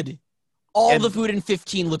good. All And- the food in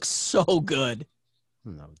 15 looks so good.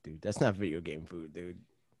 No, dude, that's not video game food, dude.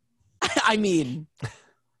 I mean,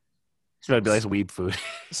 So it'd be like weeb food.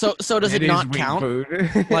 so does it is not weak count?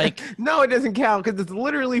 Food. Like- no, it doesn't count because it's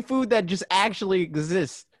literally food that just actually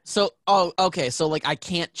exists. So, okay. So, like, I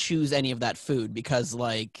can't choose any of that food because,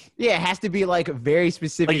 like, Yeah, it has to be like very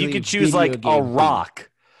specific. Like you could choose like a rock,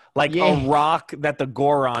 like Yeah. a rock that the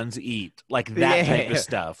Gorons eat, like that type Yeah. of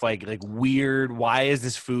stuff, like weird. Why is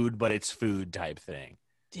this food? But it's food type thing.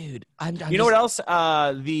 dude, I'm You know what else?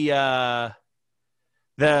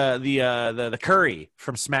 The curry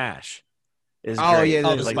from Smash is Oh, great. yeah,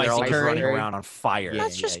 the It's like spicy they're always curry. running around on fire. Yeah.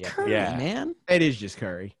 That's just curry, yeah. man. It is just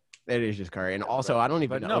curry. It is just curry, and also I don't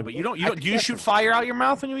even But know. no, but you don't. Do you shoot fire out your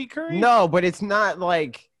mouth when you eat curry? No, but it's not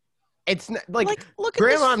like it's not like, Look at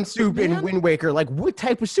this Grandma's food, soup man. in Wind Waker. Like, what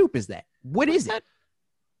type of soup is that? What is it?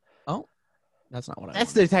 Oh, that's not what I.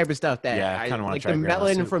 That's wanted. the type of stuff that Yeah, I kinda wanna like try the Grandma's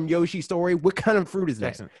melon soup. from Yoshi's Story. What kind of fruit is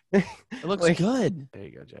that? Jackson. It looks like- good. There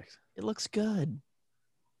you go, Jackson. It looks good.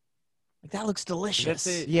 Like that looks delicious. That's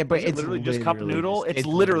it. Yeah, but Is it it's literally just cup literally noodle? just- It's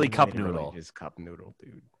literally cup literally noodle. Just cup noodle,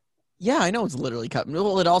 dude. Yeah, I know it's literally cup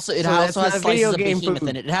noodle. It also So that's has not slices video of game behemoth food.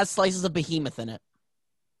 in it. It has slices of behemoth in it.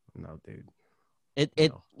 No, dude. It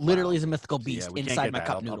No. literally Wow. is a mythical So, beast yeah, we can't inside get my that.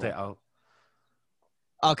 cup I'll noodle. take- I'll-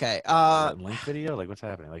 Okay. link video? Like what's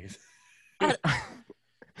happening? Like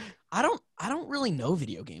I don't really know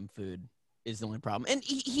video game food is the only problem. And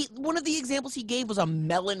he one of the examples he gave was a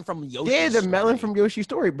melon from Yoshi's Yeah, the melon Story. from Yoshi's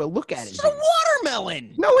Story, but look at It's it. a dude.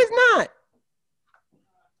 watermelon. No, it's not.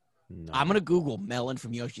 no. I'm gonna Google melon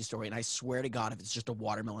from Yoshi's Story, and I swear to God, if it's just a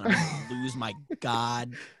watermelon, I'm gonna lose my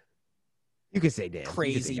god. You could say damn.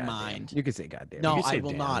 Crazy you could say goddamn. mind. You could say goddamn. No, You could say I will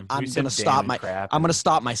damn. not. You I'm said gonna damn stop and my. crap I'm gonna and-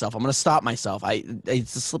 stop myself. I'm gonna stop myself.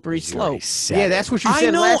 It's a slippery You already slope. said Yeah, it. that's what you I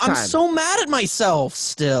said know. last I'm time. so mad at myself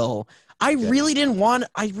still. I Yeah. really didn't want.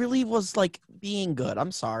 I really was like being good.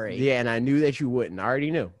 I'm sorry. Yeah, and I knew that you wouldn't. I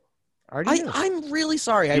already knew. I already knew. I'm really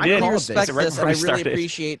sorry. I You did. really called respect this right this, and before I we really started.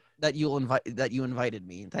 appreciate that you invited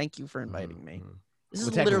me. Thank you for inviting me. Mhm. This Well,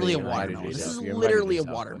 is literally a technically you invited watermelon. This yourself. is You invited literally a yourself,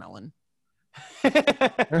 but- watermelon.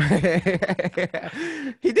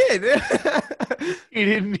 He did. He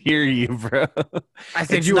didn't hear you, bro. I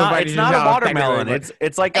said It's you not, invited it's not a yourself, watermelon. technically,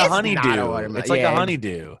 It's like a It's not a honeydew. watermelon. It's like Yeah, a it's-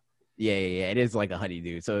 honeydew. Yeah. It is like a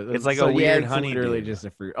honeydew. So It's like so a weird it's literally honeydew. just a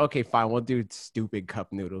fruit. Okay, fine. We'll do stupid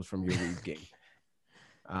cup noodles from your weed game.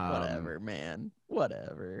 Whatever, man.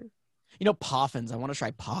 Whatever. You know, Poffins. I want to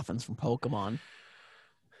try Poffins from Pokemon.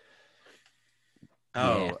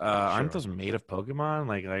 Oh, Yeah, aren't sure. those made of Pokemon?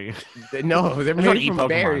 Like No, they're I don't made eat from Pokemon.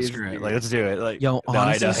 berries. Screw it. dude. Like, let's do it. Like, Yo, no,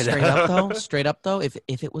 I honestly, know. straight up though, if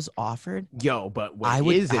it was offered, Yo, but what I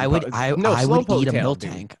would is it, I would po- I, no, I would Slowpoke eat a tail, dude.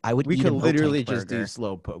 Miltank. I would We eat could a Miltank literally just burger. do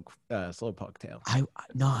slowpoke tail. I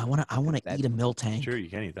want to That's eat a Miltank. Sure, you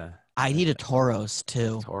can eat that. I'd eat a Tauros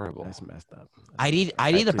too. It's horrible. That's messed up. I'd eat a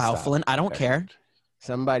Please stop. Bouffalant. I don't care.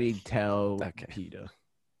 Somebody tell Okay. PETA.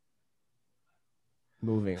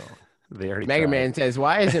 Moving on. They already Mega tried. Man says,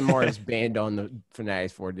 "Why isn't Mars banned on the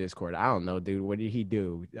Fanatics 4 Discord?" I don't know, dude. What did he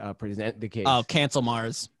do? Present the case. Oh, cancel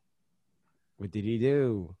Mars. What did he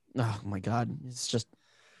do? Oh my God, it's just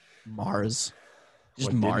Mars. Just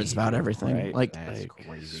What did Mars he about do, everything. right? Like That's Like,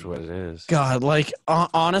 crazy. This is what it is. God, like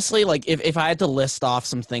honestly, like if I had to list off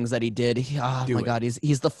some things that he did, oh Do my it. God,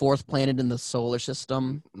 he's the fourth planet in the solar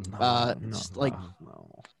system. Just like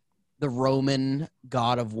no. the Roman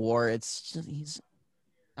god of war. It's just,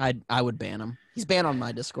 I would ban him. He's banned on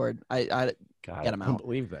my Discord. I God. get him I don't out.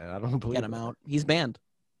 believe that. I don't believe Get him that. out. He's banned.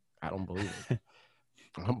 I don't believe it.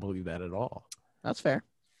 I don't believe that at all. That's fair.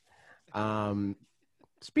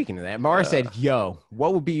 Speaking of that, Mara said, "Yo,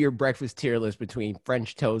 what would be your breakfast tier list between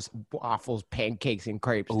French toast, waffles, pancakes, and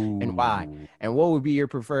crepes, and why? Ooh. And what would be your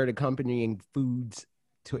preferred accompanying foods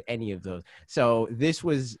to any of those?" So this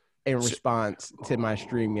was in response to my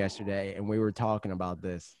stream yesterday, and we were talking about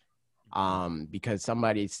this because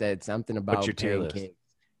somebody said something about your tier list? pancakes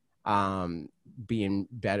being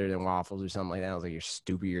better than waffles or something like that. I was like, "You're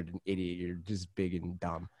stupid, you're an idiot, you're just big and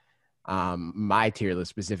dumb." My tier list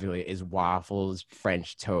specifically is waffles,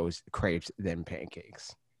 French toast, crepes, then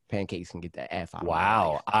pancakes. Pancakes can get the F out.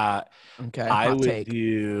 Wow. Okay. I hot would take.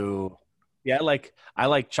 do. Yeah, I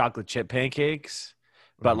like chocolate chip pancakes,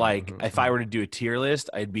 but like if I were to do a tier list,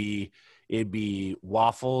 it'd be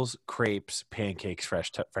waffles, crepes, pancakes,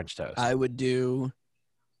 French toast. I would do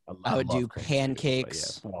I would love do crepes too, but yeah,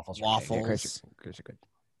 pancakes, waffles, are waffles, pancakes. Crepes are good.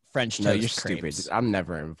 French toast. No, you're crepes. stupid. I'm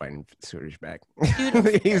never inviting Swedish back.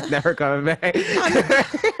 Dude, He's never coming back.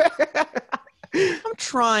 I'm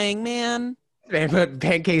trying, man. Man, but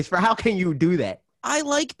pancakes for how can you do that? I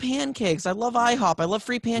like pancakes. I love IHOP. I love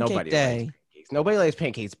free pancake Nobody day. likes pancakes. Nobody likes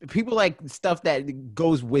pancakes. People like stuff that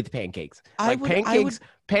goes with pancakes. I Like would-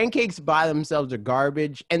 pancakes by themselves are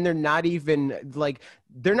garbage, and they're not even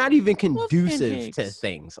conducive to pancakes.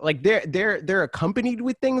 things. Like they're accompanied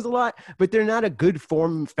with things a lot, but they're not a good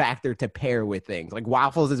form factor to pair with things. Like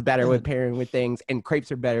waffles is better with pairing with things, and crepes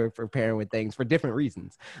are better for pairing with things for different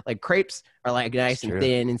reasons. Like crepes are like nice and true.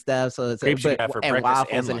 thin and stuff. So it's Crepes you can have for and breakfast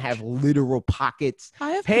waffles and and have lunch. literal pockets.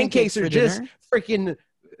 I have Pancakes are for just dinner. freaking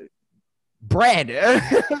bread.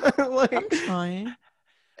 Like, I'm trying.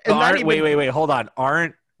 and not even- Wait, hold on.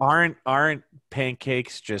 Aren't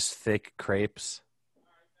pancakes just thick crepes?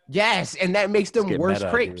 Yes, and that makes them Let's get worse meta,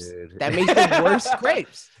 crepes. dude. That makes them worse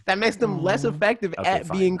crepes. That makes them less effective Okay, at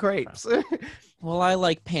fine, being fine, crepes. Well, I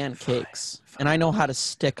like pancakes, and I know how to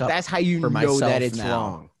stick up. That's how you for know myself that it's now.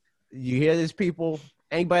 wrong. You hear this, people?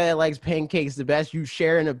 Anybody that likes pancakes the best, you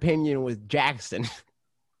share an opinion with Jackson.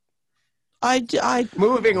 I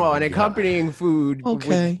Moving on, Yeah. accompanying food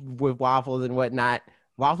Okay. with waffles and whatnot.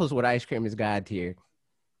 Waffles with ice cream is god tier.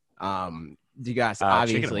 You got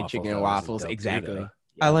obviously chicken and waffles. Exactly.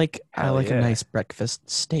 I like Hell a yeah. nice breakfast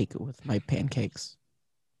steak with my pancakes.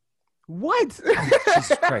 What?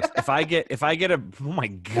 Jesus Christ! If I get a oh my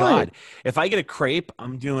god! If I get a crepe,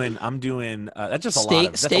 I'm doing that's just a lot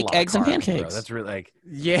of Steak, eggs, and carbs, bro. pancakes. That's really like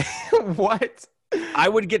Yeah. What? I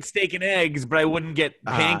would get steak and eggs, but I wouldn't get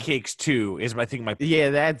Uh-huh. pancakes too. Is I think my Yeah,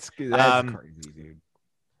 that's crazy, dude.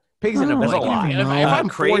 Pigs I in a don't That's a blanket. lot. If, know. if I'm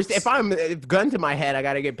Crepes- forced, if gun to my head, I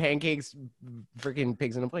gotta get pancakes. Freaking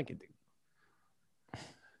pigs in a blanket, dude.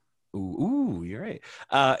 ooh, you're right.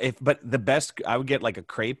 But the best I would get like a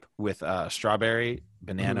crepe with strawberry,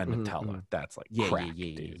 banana, Mhm, Nutella. mhm. That's like Yeah, crack,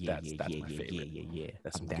 yeah, dude. yeah, That's yeah, my yeah, favorite. yeah.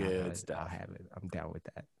 That's I'm some down good with it. stuff. I'll have it. I'm down with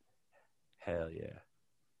that. Hell yeah.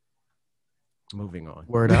 Moving on.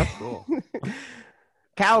 Word up. Cool.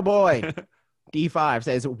 Cowboy D5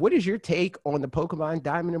 says, "What is your take on the Pokemon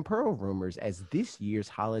Diamond and Pearl rumors as this year's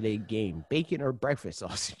holiday game? Bacon or breakfast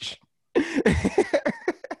sausage?"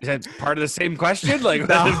 Is that part of the same question? Like,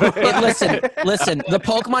 listen. The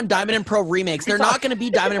Pokemon Diamond and Pearl remakes, they're not going to be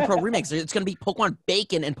Diamond and Pearl remakes. It's going to be Pokemon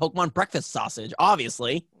Bacon and Pokemon Breakfast Sausage,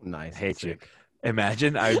 obviously. Nice. I hate you.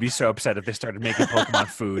 Imagine, I would be so upset if they started making Pokemon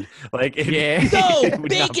food. Like, No,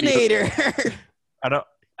 Baconator.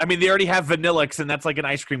 I mean, they already have Vanillix, and that's like an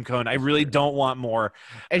ice cream cone. I really don't want more.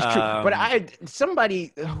 It's true. But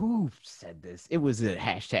somebody who said this, it was a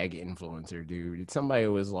hashtag influencer, dude. Somebody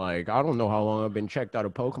was like, I don't know how long I've been checked out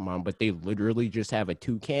of Pokemon, but they literally just have a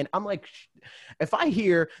toucan. I'm like, if I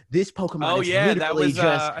hear this Pokemon, that was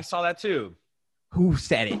I saw that too. Who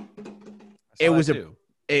said it? It was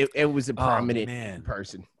a prominent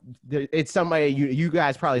person. It's somebody you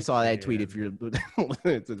guys probably saw that tweet if you're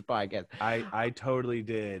listening to the podcast. I totally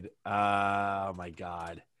did. Oh my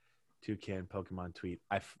god, toucan Pokemon tweet.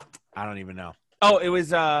 I don't even know. Oh, it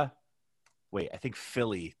was wait, I think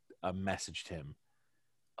Philly messaged him.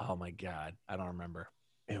 Oh my god, I don't remember.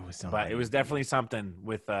 It was something, but it was definitely something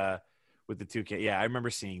with the toucan. Yeah, I remember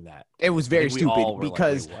seeing that. It was very stupid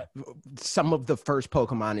because some of the first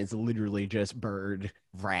Pokemon is literally just bird,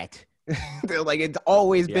 rat. They're like, it's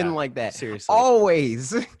always been like that. Seriously.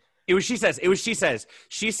 Always. It was she says.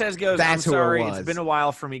 She says goes, That's I'm sorry, it's been a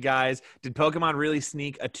while for me, guys. Did Pokemon really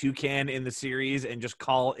sneak a toucan in the series and just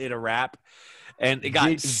call it a wrap? And it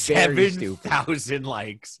got 7,000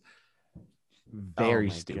 likes. Very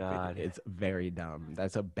stupid. God. It's very dumb.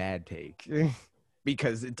 That's a bad take.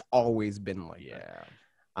 Because it's always been like that.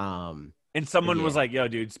 And someone was like, yo,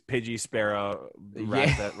 dude, Pidgey, Sparrow,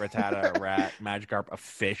 Rattata, rat, Magikarp, a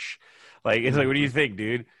fish. Like, it's like, what do you think,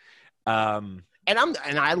 dude? And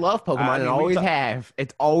I love Pokemon and always have.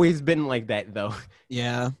 It's always been like that, though.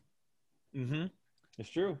 Yeah. Mm-hmm. It's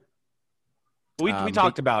true. We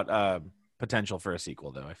talked about potential for a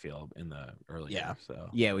sequel, though, I feel, in the early years. So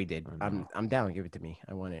yeah, we did. I'm down. Give it to me.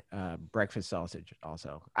 I want it. Breakfast sausage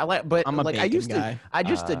also. I like, but I'm a like bacon guy. I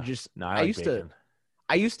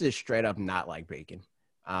used to straight up not like bacon.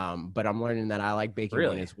 But I'm learning that I like bacon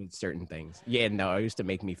when it's with certain things. Yeah, no, it used to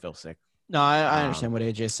make me feel sick. No, I understand what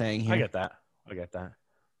AJ's saying here. I get that. Yeah.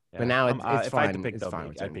 But now it's fine. If I had to pick,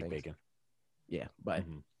 I'd pick bacon. Yeah, but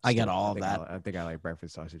I get all of that. I think I like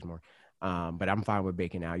breakfast sausage more. But I'm fine with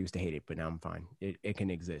bacon now. I used to hate it, but now I'm fine. It can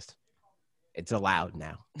exist. It's allowed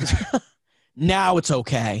now. Now it's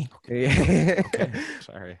okay. Okay.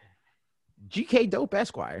 Sorry. GK Dope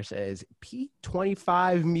Esquire says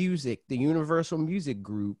P25 Music, the Universal Music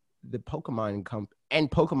Group, the Pokemon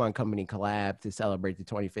Company collab to celebrate the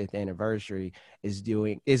 25th anniversary is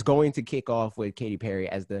going to kick off with Katy Perry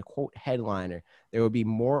as the quote headliner. There will be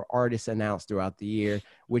more artists announced throughout the year.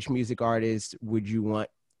 Which music artists would you want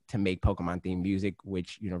to make Pokemon themed music?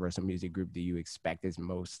 Which Universal Music Group do you expect is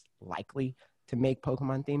most likely to make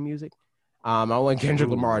Pokemon themed music? I want Kendrick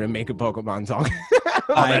Lamar to make a Pokemon song.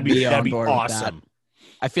 I'd be awesome.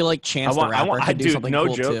 I feel like Chance the Rapper could do something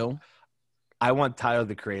cool too. I want Tyler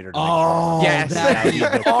the Creator to yes. That'd be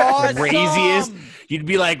the craziest. You'd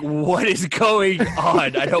be like, what is going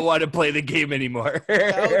on? I don't want to play the game anymore.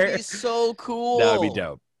 That would be so cool. That would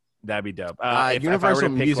be dope. Universal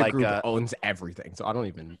Music Group owns everything, so I don't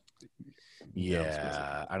even.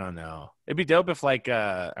 Yeah, I don't know. It'd be dope if I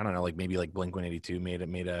don't know, like maybe like Blink-182 made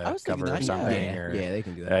a cover or something. Yeah, they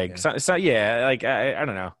can do that. Like I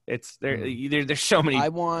don't know. It's there's so many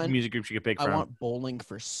music groups you could pick from. I want Bowling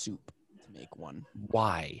for Soup to make one.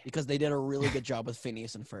 Why? Because they did a really good job with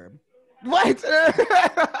Phineas and Ferb. What?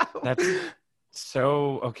 That's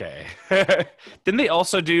so okay. Didn't they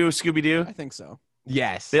also do Scooby-Doo? I think so.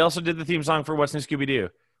 Yes. They also did the theme song for What's New Scooby-Doo.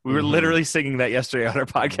 We were literally singing that yesterday on our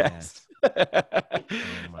podcast. Yes.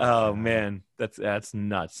 Oh man, that's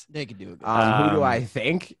nuts. They could do it. Who do I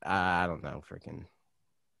think? I don't know. Freaking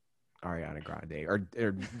Ariana Grande or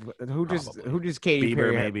who does Katy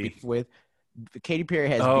Perry have beef with? Katy Perry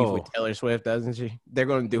has beef with Taylor Swift, doesn't she? They're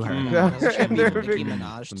going to do her. Doesn't she have beef with Nicki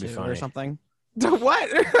Minaj too, or something? What?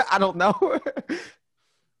 I don't know.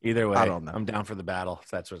 Either way, I don't know. I'm down for the battle.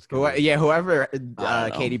 If that's what's going on. Yeah, whoever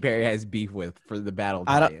Katy Perry has beef with for the battle.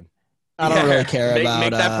 I don't really care about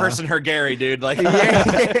make that person her Gary, dude. Like,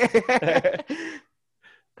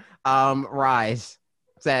 Rise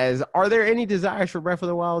says, are there any desires for Breath of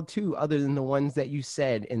the Wild 2 other than the ones that you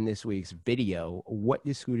said in this week's video? What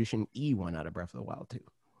does Scootish and E want out of Breath of the Wild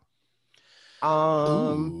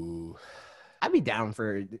 2? I'd be down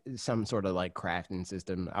for some sort of like crafting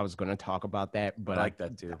system. I was going to talk about that, but I like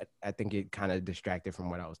that too. I think it kind of distracted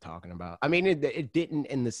from what I was talking about. I mean, it didn't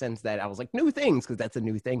in the sense that I was like new things, because that's a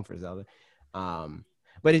new thing for Zelda.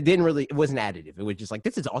 But it wasn't additive. It was just like,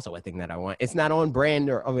 this is also a thing that I want. It's not on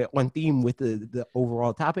brand or on theme with the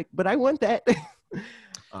overall topic, but I want that.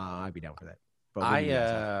 I'd be down for that. But what do you guys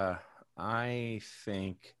have?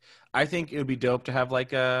 I think it would be dope to have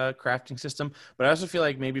like a crafting system, but I also feel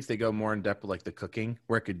like maybe if they go more in depth with like the cooking,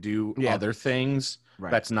 where it could do other things,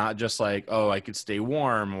 that's not just like, oh, I could stay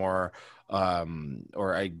warm or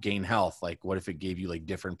I gain health. Like, what if it gave you like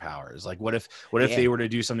different powers? Like, what if they were to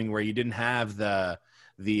do something where you didn't have the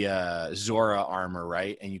Zora armor,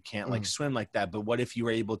 right? And you can't like swim like that. But what if you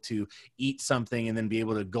were able to eat something and then be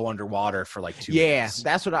able to go underwater for like 2 minutes?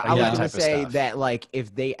 That's what I was going to say. That like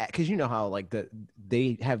if they, because you know how like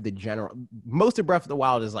they have the general, most of Breath of the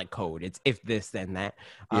Wild is like code. It's if this then that.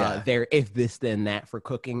 Their if this then that for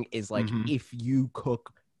cooking is like if you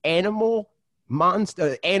cook animal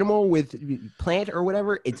with plant or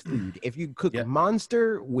whatever, it's food. If you cook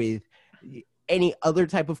monster with any other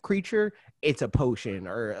type of creature, it's a potion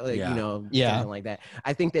or something like that.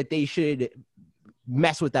 I think that they should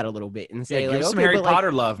mess with that a little bit and say give some Harry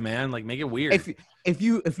Potter love, man. Like, make it weird. If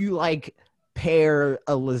you like pair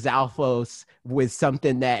a Lizalfos with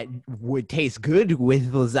something that would taste good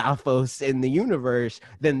with Lizalfos in the universe,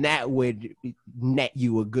 then that would net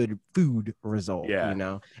you a good food result,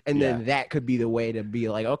 and then that could be the way to be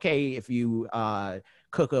like, okay, if you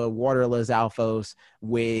cook a water Lizalfos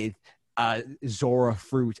with Zora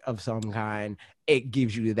fruit of some kind, it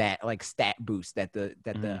gives you that like stat boost that the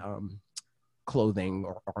clothing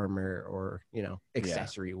or armor or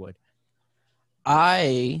accessory would.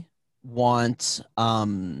 I want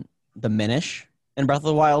the Minish in Breath of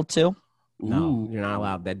the Wild too. No, you're not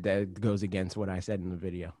allowed. That goes against what I said in the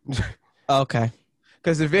video. Okay.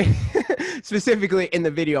 Because specifically in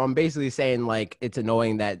the video, I'm basically saying like it's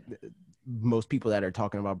annoying that most people that are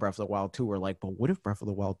talking about Breath of the Wild 2 are like, but what if Breath of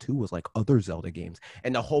the Wild 2 was like other Zelda games?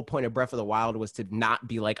 And the whole point of Breath of the Wild was to not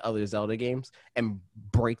be like other Zelda games and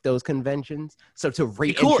break those conventions. So to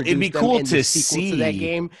reintroduce it'd be cool them in to the sequel see to that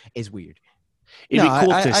game is weird. It'd be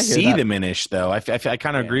cool to see the Minish, though. I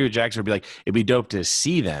kind of agree with Jackson. It'd be like, it'd be dope to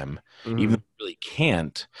see them, even though you really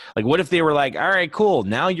can't. Like, what if they were like, all right, cool,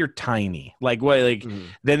 now you're tiny. Like, what? Like,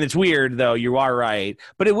 then it's weird, though. You are right,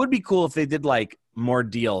 but it would be cool if they did like more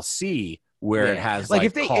DLC where it has like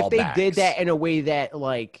if they did that in a way that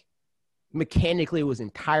like mechanically was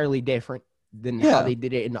entirely different than how they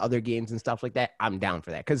did it in other games and stuff like that. I'm down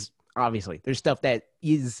for that because obviously there's stuff that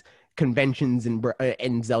is conventions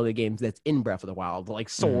in Zelda games that's in Breath of the Wild, like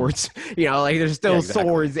swords. Like there's still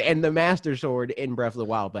swords and the Master Sword in Breath of the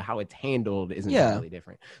Wild, but how it's handled is entirely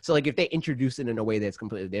different. So like if they introduce it in a way that's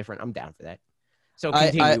completely different, I'm down for that. So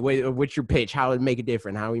continue. What's your pitch? How would make it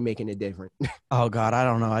different? How are we making it different? Oh God, I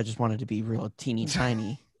don't know. I just wanted to be real teeny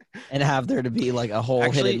tiny and have there to be like a whole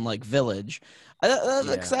hidden like village.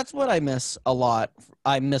 That's what I miss a lot.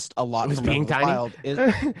 I missed a lot from being tiny. Wild.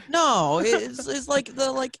 No, it's like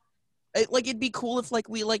the like it'd be cool if like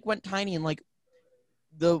we like went tiny and like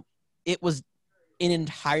it was an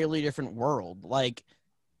entirely different world. Like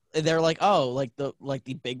they're like, oh, like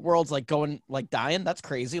the big world's like going like dying. That's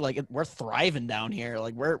crazy. Like we're thriving down here.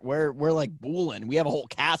 Like we're like booling. We have a whole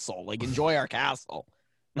castle. Like enjoy our castle.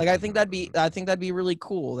 Like I think that'd be really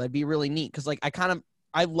cool. That'd be really neat because like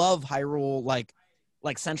I love Hyrule,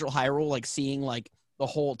 like Central Hyrule, like seeing like the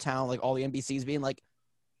whole town, like all the NPCs being like,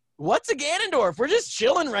 what's a Ganondorf? We're just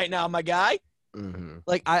chilling right now, my guy.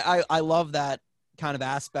 Like I love that kind of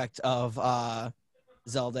aspect of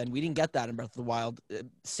Zelda, and we didn't get that in Breath of the Wild,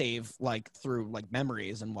 save like through like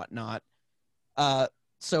memories and whatnot.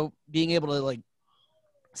 So being able to like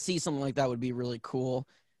see something like that would be really cool.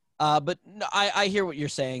 But no, I hear what you're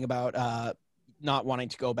saying about not wanting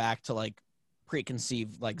to go back to like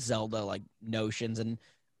preconceived like Zelda like notions, and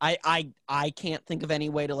I can't think of any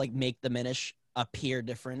way to like make the Minish appear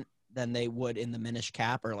different than they would in the Minish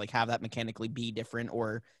cap, or like have that mechanically be different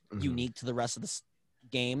or unique to the rest of the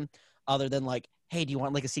game, other than like, hey, do you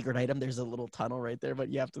want like a secret item? There's a little tunnel right there, but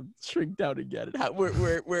you have to shrink down and get it.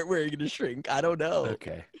 Where are you gonna shrink? I don't know.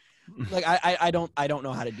 Okay. Like I don't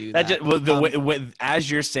know how to do that. As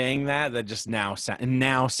you're saying that just now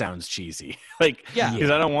sounds cheesy. Like, because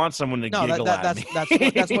I don't want someone to giggle at me.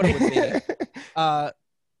 That's what it would be.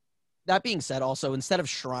 That being said, also instead of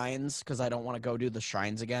shrines, because I don't want to go do the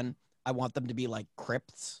shrines again, I want them to be like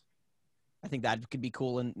crypts. I think that could be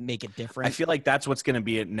cool and make it different. I feel like that's what's going to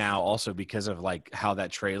be it now, also because of like how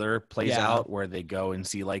that trailer plays out, where they go and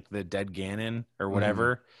see like the dead Ganon or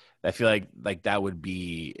whatever. I feel like that would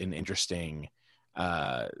be an interesting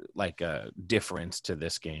like difference to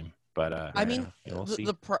this game. But I mean, we'll see.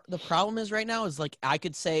 The problem is right now is like I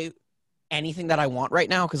could say anything that I want right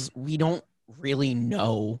now because we don't really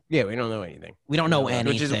know. Yeah, we don't know anything. We don't know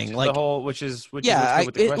anything. Which is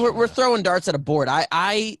we're throwing darts at a board.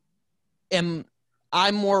 I'm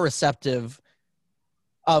more receptive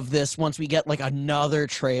of this once we get like another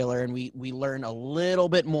trailer and we learn a little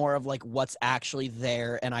bit more of like what's actually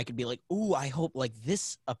there, and I could be like, ooh, I hope like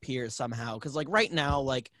this appears somehow, because like right now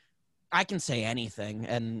like I can say anything.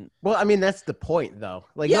 And well, I mean, that's the point though.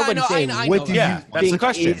 Like Yeah, nobody's saying I what know do that. you That's the think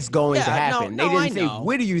question. is going to Yeah, happen. no, They I didn't say know.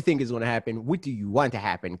 what do you think is going to happen. What do you want to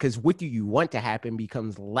happen? Because what do you want to happen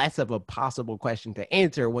becomes less of a possible question to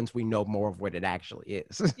answer once we know more of what it actually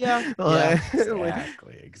is. Yeah,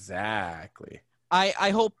 Exactly. I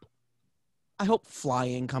hope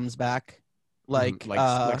flying comes back. Like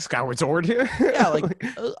Skyward Sword. yeah, like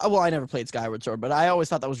well, I never played Skyward Sword, but I always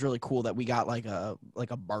thought that was really cool that we got like a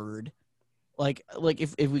bird. Like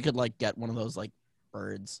if we could like get one of those like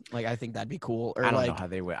birds, like I think that'd be cool. Or I don't like know how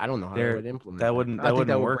they would. I don't know how they would implement that. Wouldn't I think wouldn't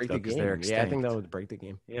that would work break though, the 'cause game. they're Yeah, I think that extinct. would break the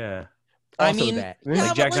game. Yeah. I Also mean, that. yeah,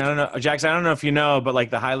 Like Jackson, I don't know. Jackson, I don't know if you know, but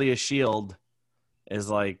like the Hylia shield is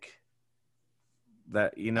like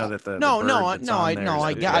that. You know that the no, bird no, that's no, on I there no, is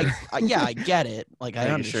I the- get, I get it. Like I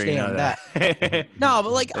Making sure you understand know that. No,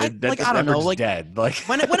 but like I don't know, bird's like dead. Like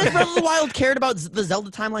when is Breath of the Wild cared about the Zelda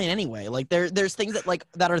timeline anyway? Like there's things that like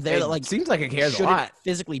that are there that like seems like it cares a shouldn't lot.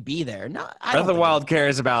 physically be there. No, I Breath of don't the think Wild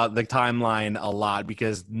cares about the timeline a lot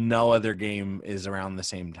because no other game is around the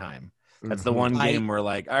same time. That's the one game where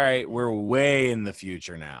like, all right, we're way in the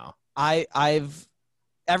future now. I've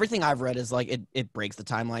everything I've read is like it breaks the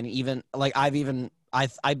timeline. Even like I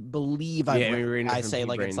believe I say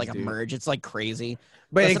like it's like a merge. It's like crazy.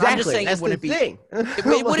 But Listen, I'm exactly, just saying that's it wouldn't the be. thing.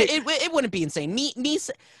 It wouldn't be insane.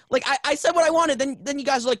 Like I said what I wanted. Then you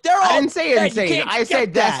guys are like they're all. I didn't say dead. insane. You can't I said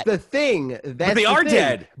get that's that. the thing. That's But they the are thing.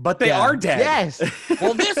 dead. But they Yeah. are dead. Yes.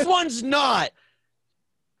 Well, this one's not.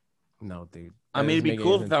 No, dude. I mean, it'd be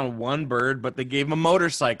cool if they found one bird, but they gave him a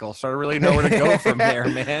motorcycle, so I don't really know where to go from there,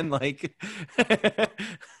 man. Like,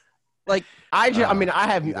 I mean, I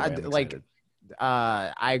have either way, I'm like excited.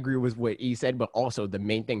 I agree with what he said, but also the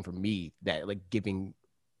main thing for me that like giving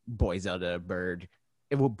Boy Zelda a bird,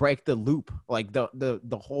 it will break the loop. Like the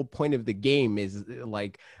whole point of the game is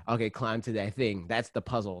like, okay, climb to that thing. That's the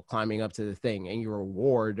puzzle, climbing up to the thing, and your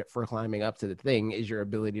reward for climbing up to the thing is your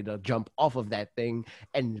ability to jump off of that thing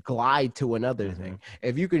and glide to another thing.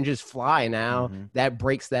 If you can just fly now, that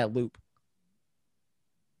breaks that loop.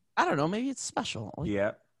 I don't know. Maybe it's special. Like,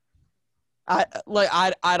 yeah. I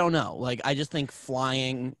don't know. Like I just think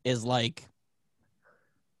flying is like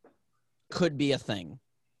could be a thing.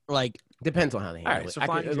 Like Depends on how they handle right, it. so I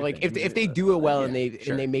flying's could, your like thing. if they do it well and Yeah, they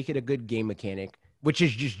sure. and they make it a good game mechanic, which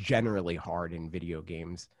is just generally hard in video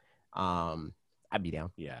games, I'd be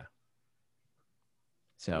down. Yeah.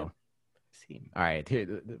 So, all right,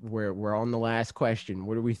 here we're on the last question.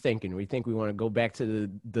 What are we thinking? We think we want to go back to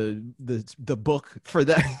the book for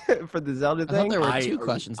the for the Zelda I thought thing. there were two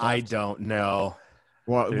questions I left. don't know.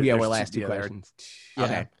 Well, There- yeah, there's our last two yeah, there are- questions. Yeah.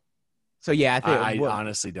 Okay. So yeah, I think I what-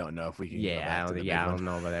 honestly don't know if we can. go yeah, back I to don't, the yeah, I big don't one.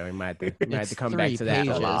 know about that. We might have It's to come back 3 to that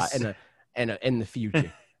a lot pages. in the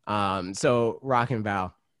future. So Rockin'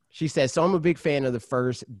 Val, she says, so I'm a big fan of the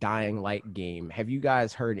first Dying Light game. Have you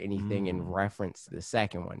guys heard anything in reference to the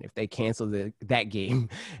second one? If they cancel that game,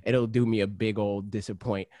 it'll do me a big old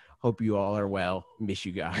disappoint. Hope you all are well. Miss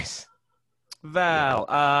you guys.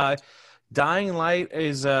 Val, Dying Light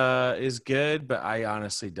is good, but I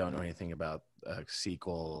honestly don't know anything about a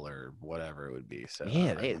sequel or whatever it would be. So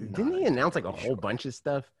Yeah, I'm didn't not they announce like a entirely whole sure. bunch of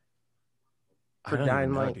stuff for I don't Dying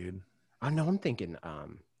even know, Light? dude. I know. I'm thinking,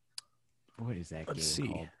 what is that Let's game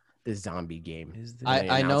see. called? The zombie game.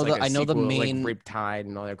 I know Announced, I know the sequel, main like Riptide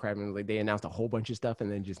and all that crap. And like they announced a whole bunch of stuff,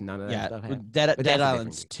 and then just none of that yeah stuff happened. Dead But that's a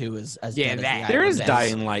Islands different 2 is as Yeah, dead as that- the There is island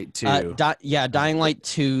Dying Light too. Dying Light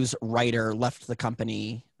 2's writer left the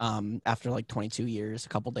company after like 22 years a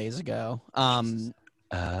couple days ago.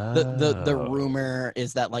 The rumor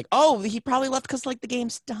is that like, oh, he probably left because like the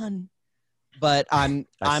game's done. But I'm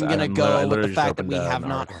gonna go with the fact that we have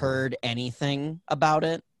not heard anything about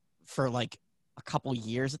it for like a couple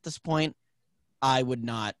years at this point. I would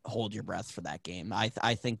not hold your breath for that game. I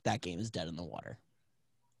think that game is dead in the water.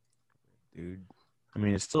 Dude. I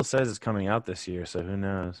mean, it still says it's coming out this year, so who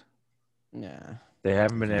knows? Yeah. They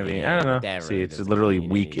haven't been having. Yeah, I don't know. that See, really it's doesn't literally mean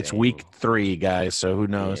week. It's anything. week 3, guys. So who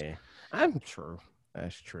knows? Yeah, I'm true.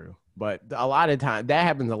 That's true. But a lot of time that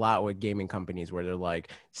happens a lot with gaming companies where they're like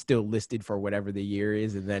still listed for whatever the year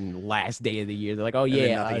is, and then last day of the year they're like, oh then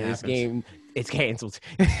yeah, nothing this happens. game it's canceled.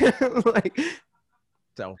 Like,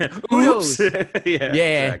 so who knows?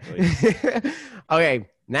 yeah. Exactly. Okay,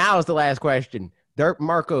 now is the last question. Dirk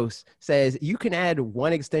Marcos says you can add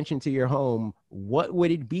one extension to your home. What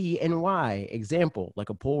would it be and why? Example, like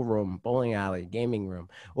a pool room, bowling alley, gaming room.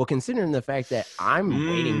 Well, considering the fact that I'm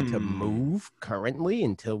waiting to move currently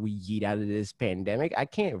until we yeet out of this pandemic, I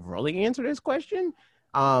can't really answer this question.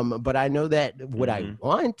 But I know that what I Mhm.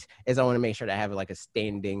 want is I want to make sure that I have like a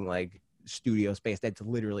standing like studio space that's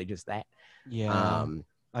literally just that. Yeah,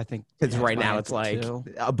 I think Because that's right my now it's answer, like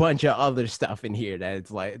too. a bunch of other stuff in here that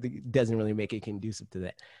it's like doesn't really make it conducive to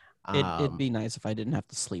that. It'd be nice if I didn't have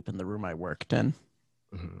to sleep in the room I worked in.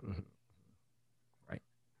 Right.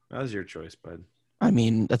 That was your choice, bud. I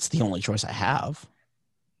mean, that's the only choice I have.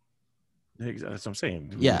 That's what I'm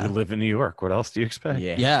saying. Yeah. You live in New York. What else do you expect?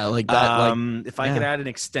 Yeah. Yeah, like that. If I could yeah. add an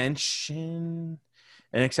extension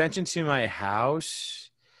to my house,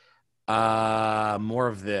 more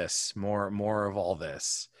of this, more of all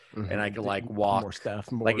this, and I could like walk more stuff,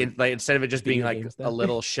 like instead of it just being video like game a stuff.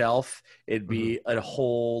 little shelf, it'd be a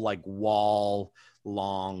whole like wall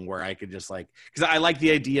long where I could just like, because I like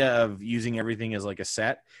the idea of using everything as like a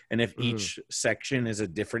set, and if each section is a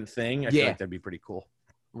different thing, I feel like that'd be pretty cool.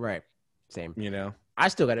 Right. Same. You know, I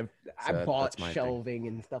still gotta. So I bought that's my shelving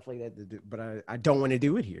and stuff like that to do, but I don't want to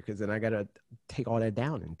do it here because then I gotta take all that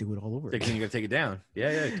down and do it all over Then again. you gotta take it down.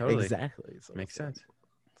 Yeah, totally. Exactly. So Makes sense.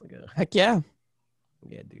 It's like Heck yeah.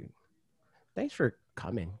 yeah, dude. Thanks for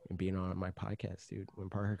coming and being on my podcast, dude. When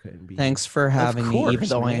Parker couldn't be. Thanks for having me, even course,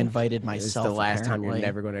 though I man. invited It's myself. the last time you're apparently.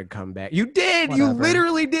 never going to come back. You did. You Whatever.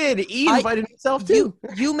 literally did. He invited himself too.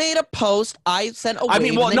 You made a post. I sent a I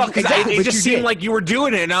mean, wave, well, and no, then because Exactly, it but just you seemed did. like you were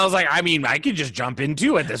doing it, and I was like, I mean, I could just jump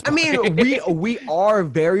into it this I point. mean, we are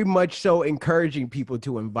very much so encouraging people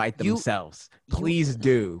to invite themselves. Please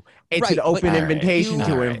do. It's Right, an open but- invitation You-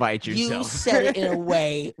 to Alright. invite you yourself. said it in a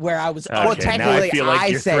way where I was. Well, Okay, now I technically, feel like I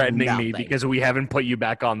you're said threatening me nothing. because we haven't put you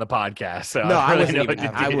back on the podcast. So No, I I wasn't really know even-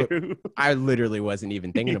 what to I would- do. I literally wasn't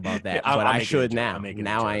even thinking about that, I'm but I making a should joke. now. I'm making a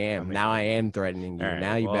Now I joke. am. I'm Now I making am threatening you. All right,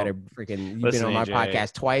 Now you well, better freaking. You've listen, been on my AJ.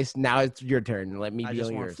 podcast twice. Now it's your turn. Let me I be just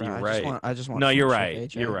on want. yours. I just right. want. I just want. No, you're friendship, right.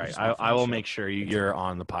 AJ. You're I right. just want I will friendship. make sure you're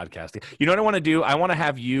on the podcast. You know what I want to do? I want to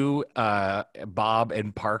have you, Bob,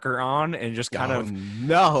 and Parker on, and just kind of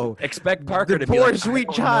no. expect Parker The to be poor like, sweet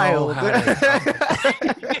I don't know child.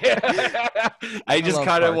 how I just love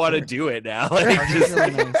kind of want to Parker. do it now. Like, Parker's just,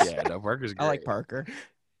 really nice. yeah, no, Parker's great. I like Parker.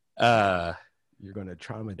 You're gonna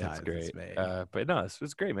traumatize That's this great. man. But no, this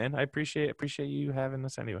was great, man. I appreciate you having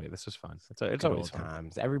us anyway. This was fun. It's Good always old fun.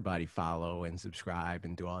 times. Everybody follow and subscribe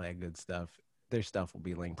and do all that good stuff. Their stuff will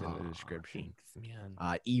be linked in the description. Thanks,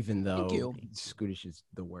 man. Even though you. Scootish is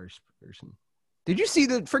the worst person. Did you see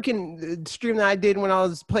the freaking stream that I did when I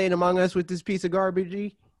was playing Among Us with this piece of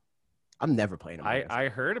garbage? I'm never playing Among Us. I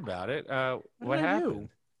heard about it. What did I do? happened?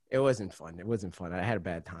 It wasn't fun. It wasn't fun. I had a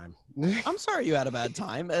bad time. I'm sorry you had a bad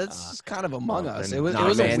time. It's just kind of Among well, Us. then- It was. Nah, it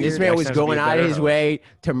was man, a this weird. man was Next time going be a out of better his host. way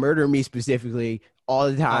to murder me specifically all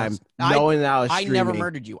the time, I- knowing that I was I streaming. never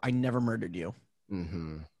murdered you. I never murdered you.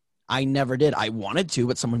 Mm-hmm. I never did. I wanted to,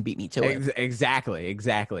 but someone beat me to it.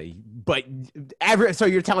 Exactly. But so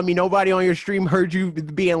you're telling me nobody on your stream heard you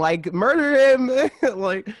being like, murder him?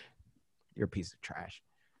 Like, you're a piece of trash.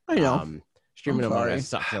 I know. Streaming I'm Among sorry. Us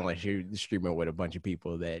sucks unless you're streaming with a bunch of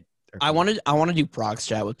people that. I want to do prox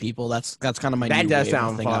chat with people. That's kind of my That new does wave of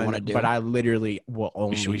sound thing I want to fun, do. but I literally will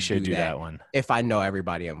only We should do that that one. if I know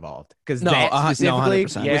everybody involved. Because No, that no, specifically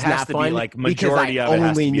 100%. Yeah, it was has not to be, fun like, because majority I of it has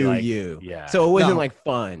only to be, knew like- you. yeah. So it wasn't No. like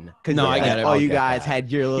fun. Because No, I get it. all I'll you get guys that. had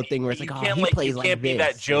your little thing where it's You like, oh, can't, he like, plays you like can't be this,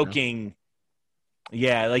 that you know? joking.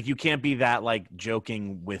 Yeah, like you can't be that like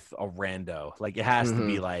joking with a rando. Like it has to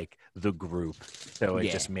be like the group. So it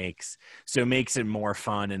Yeah. just makes it more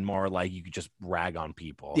fun and more like you could just rag on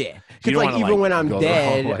people. Yeah, You because don't like wanna, even like, when I'm go the wrong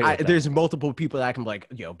dead, way with that. there's multiple people that I can be like,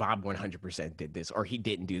 yo, Bob 100% did this, or he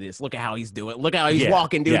didn't do this. Look at how he's doing. Look at how he's Yeah,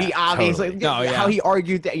 walking, dude. yeah, He obviously totally. No, yeah. how he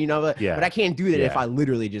argued that, But, Yeah. but I can't do that if Yeah. I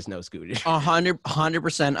literally just know Scooter.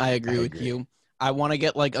 100%. I agree with agree. you. I want to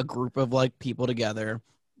get like a group of like people together,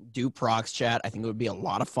 do prox chat. I think it would be a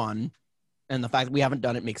lot of fun. And the fact that we haven't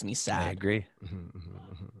done it makes me I sad. agree.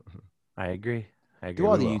 I agree. Do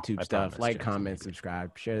all We the will. YouTube I stuff, promise, like, James. comment,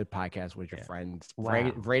 subscribe, share the podcast with your Yeah. friends,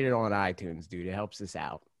 Wow. rate it on iTunes, dude. It helps us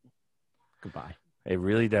out. Goodbye. It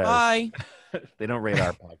really does. Bye. They don't rate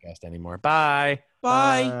our podcast anymore. Bye.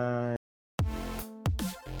 Bye. Bye.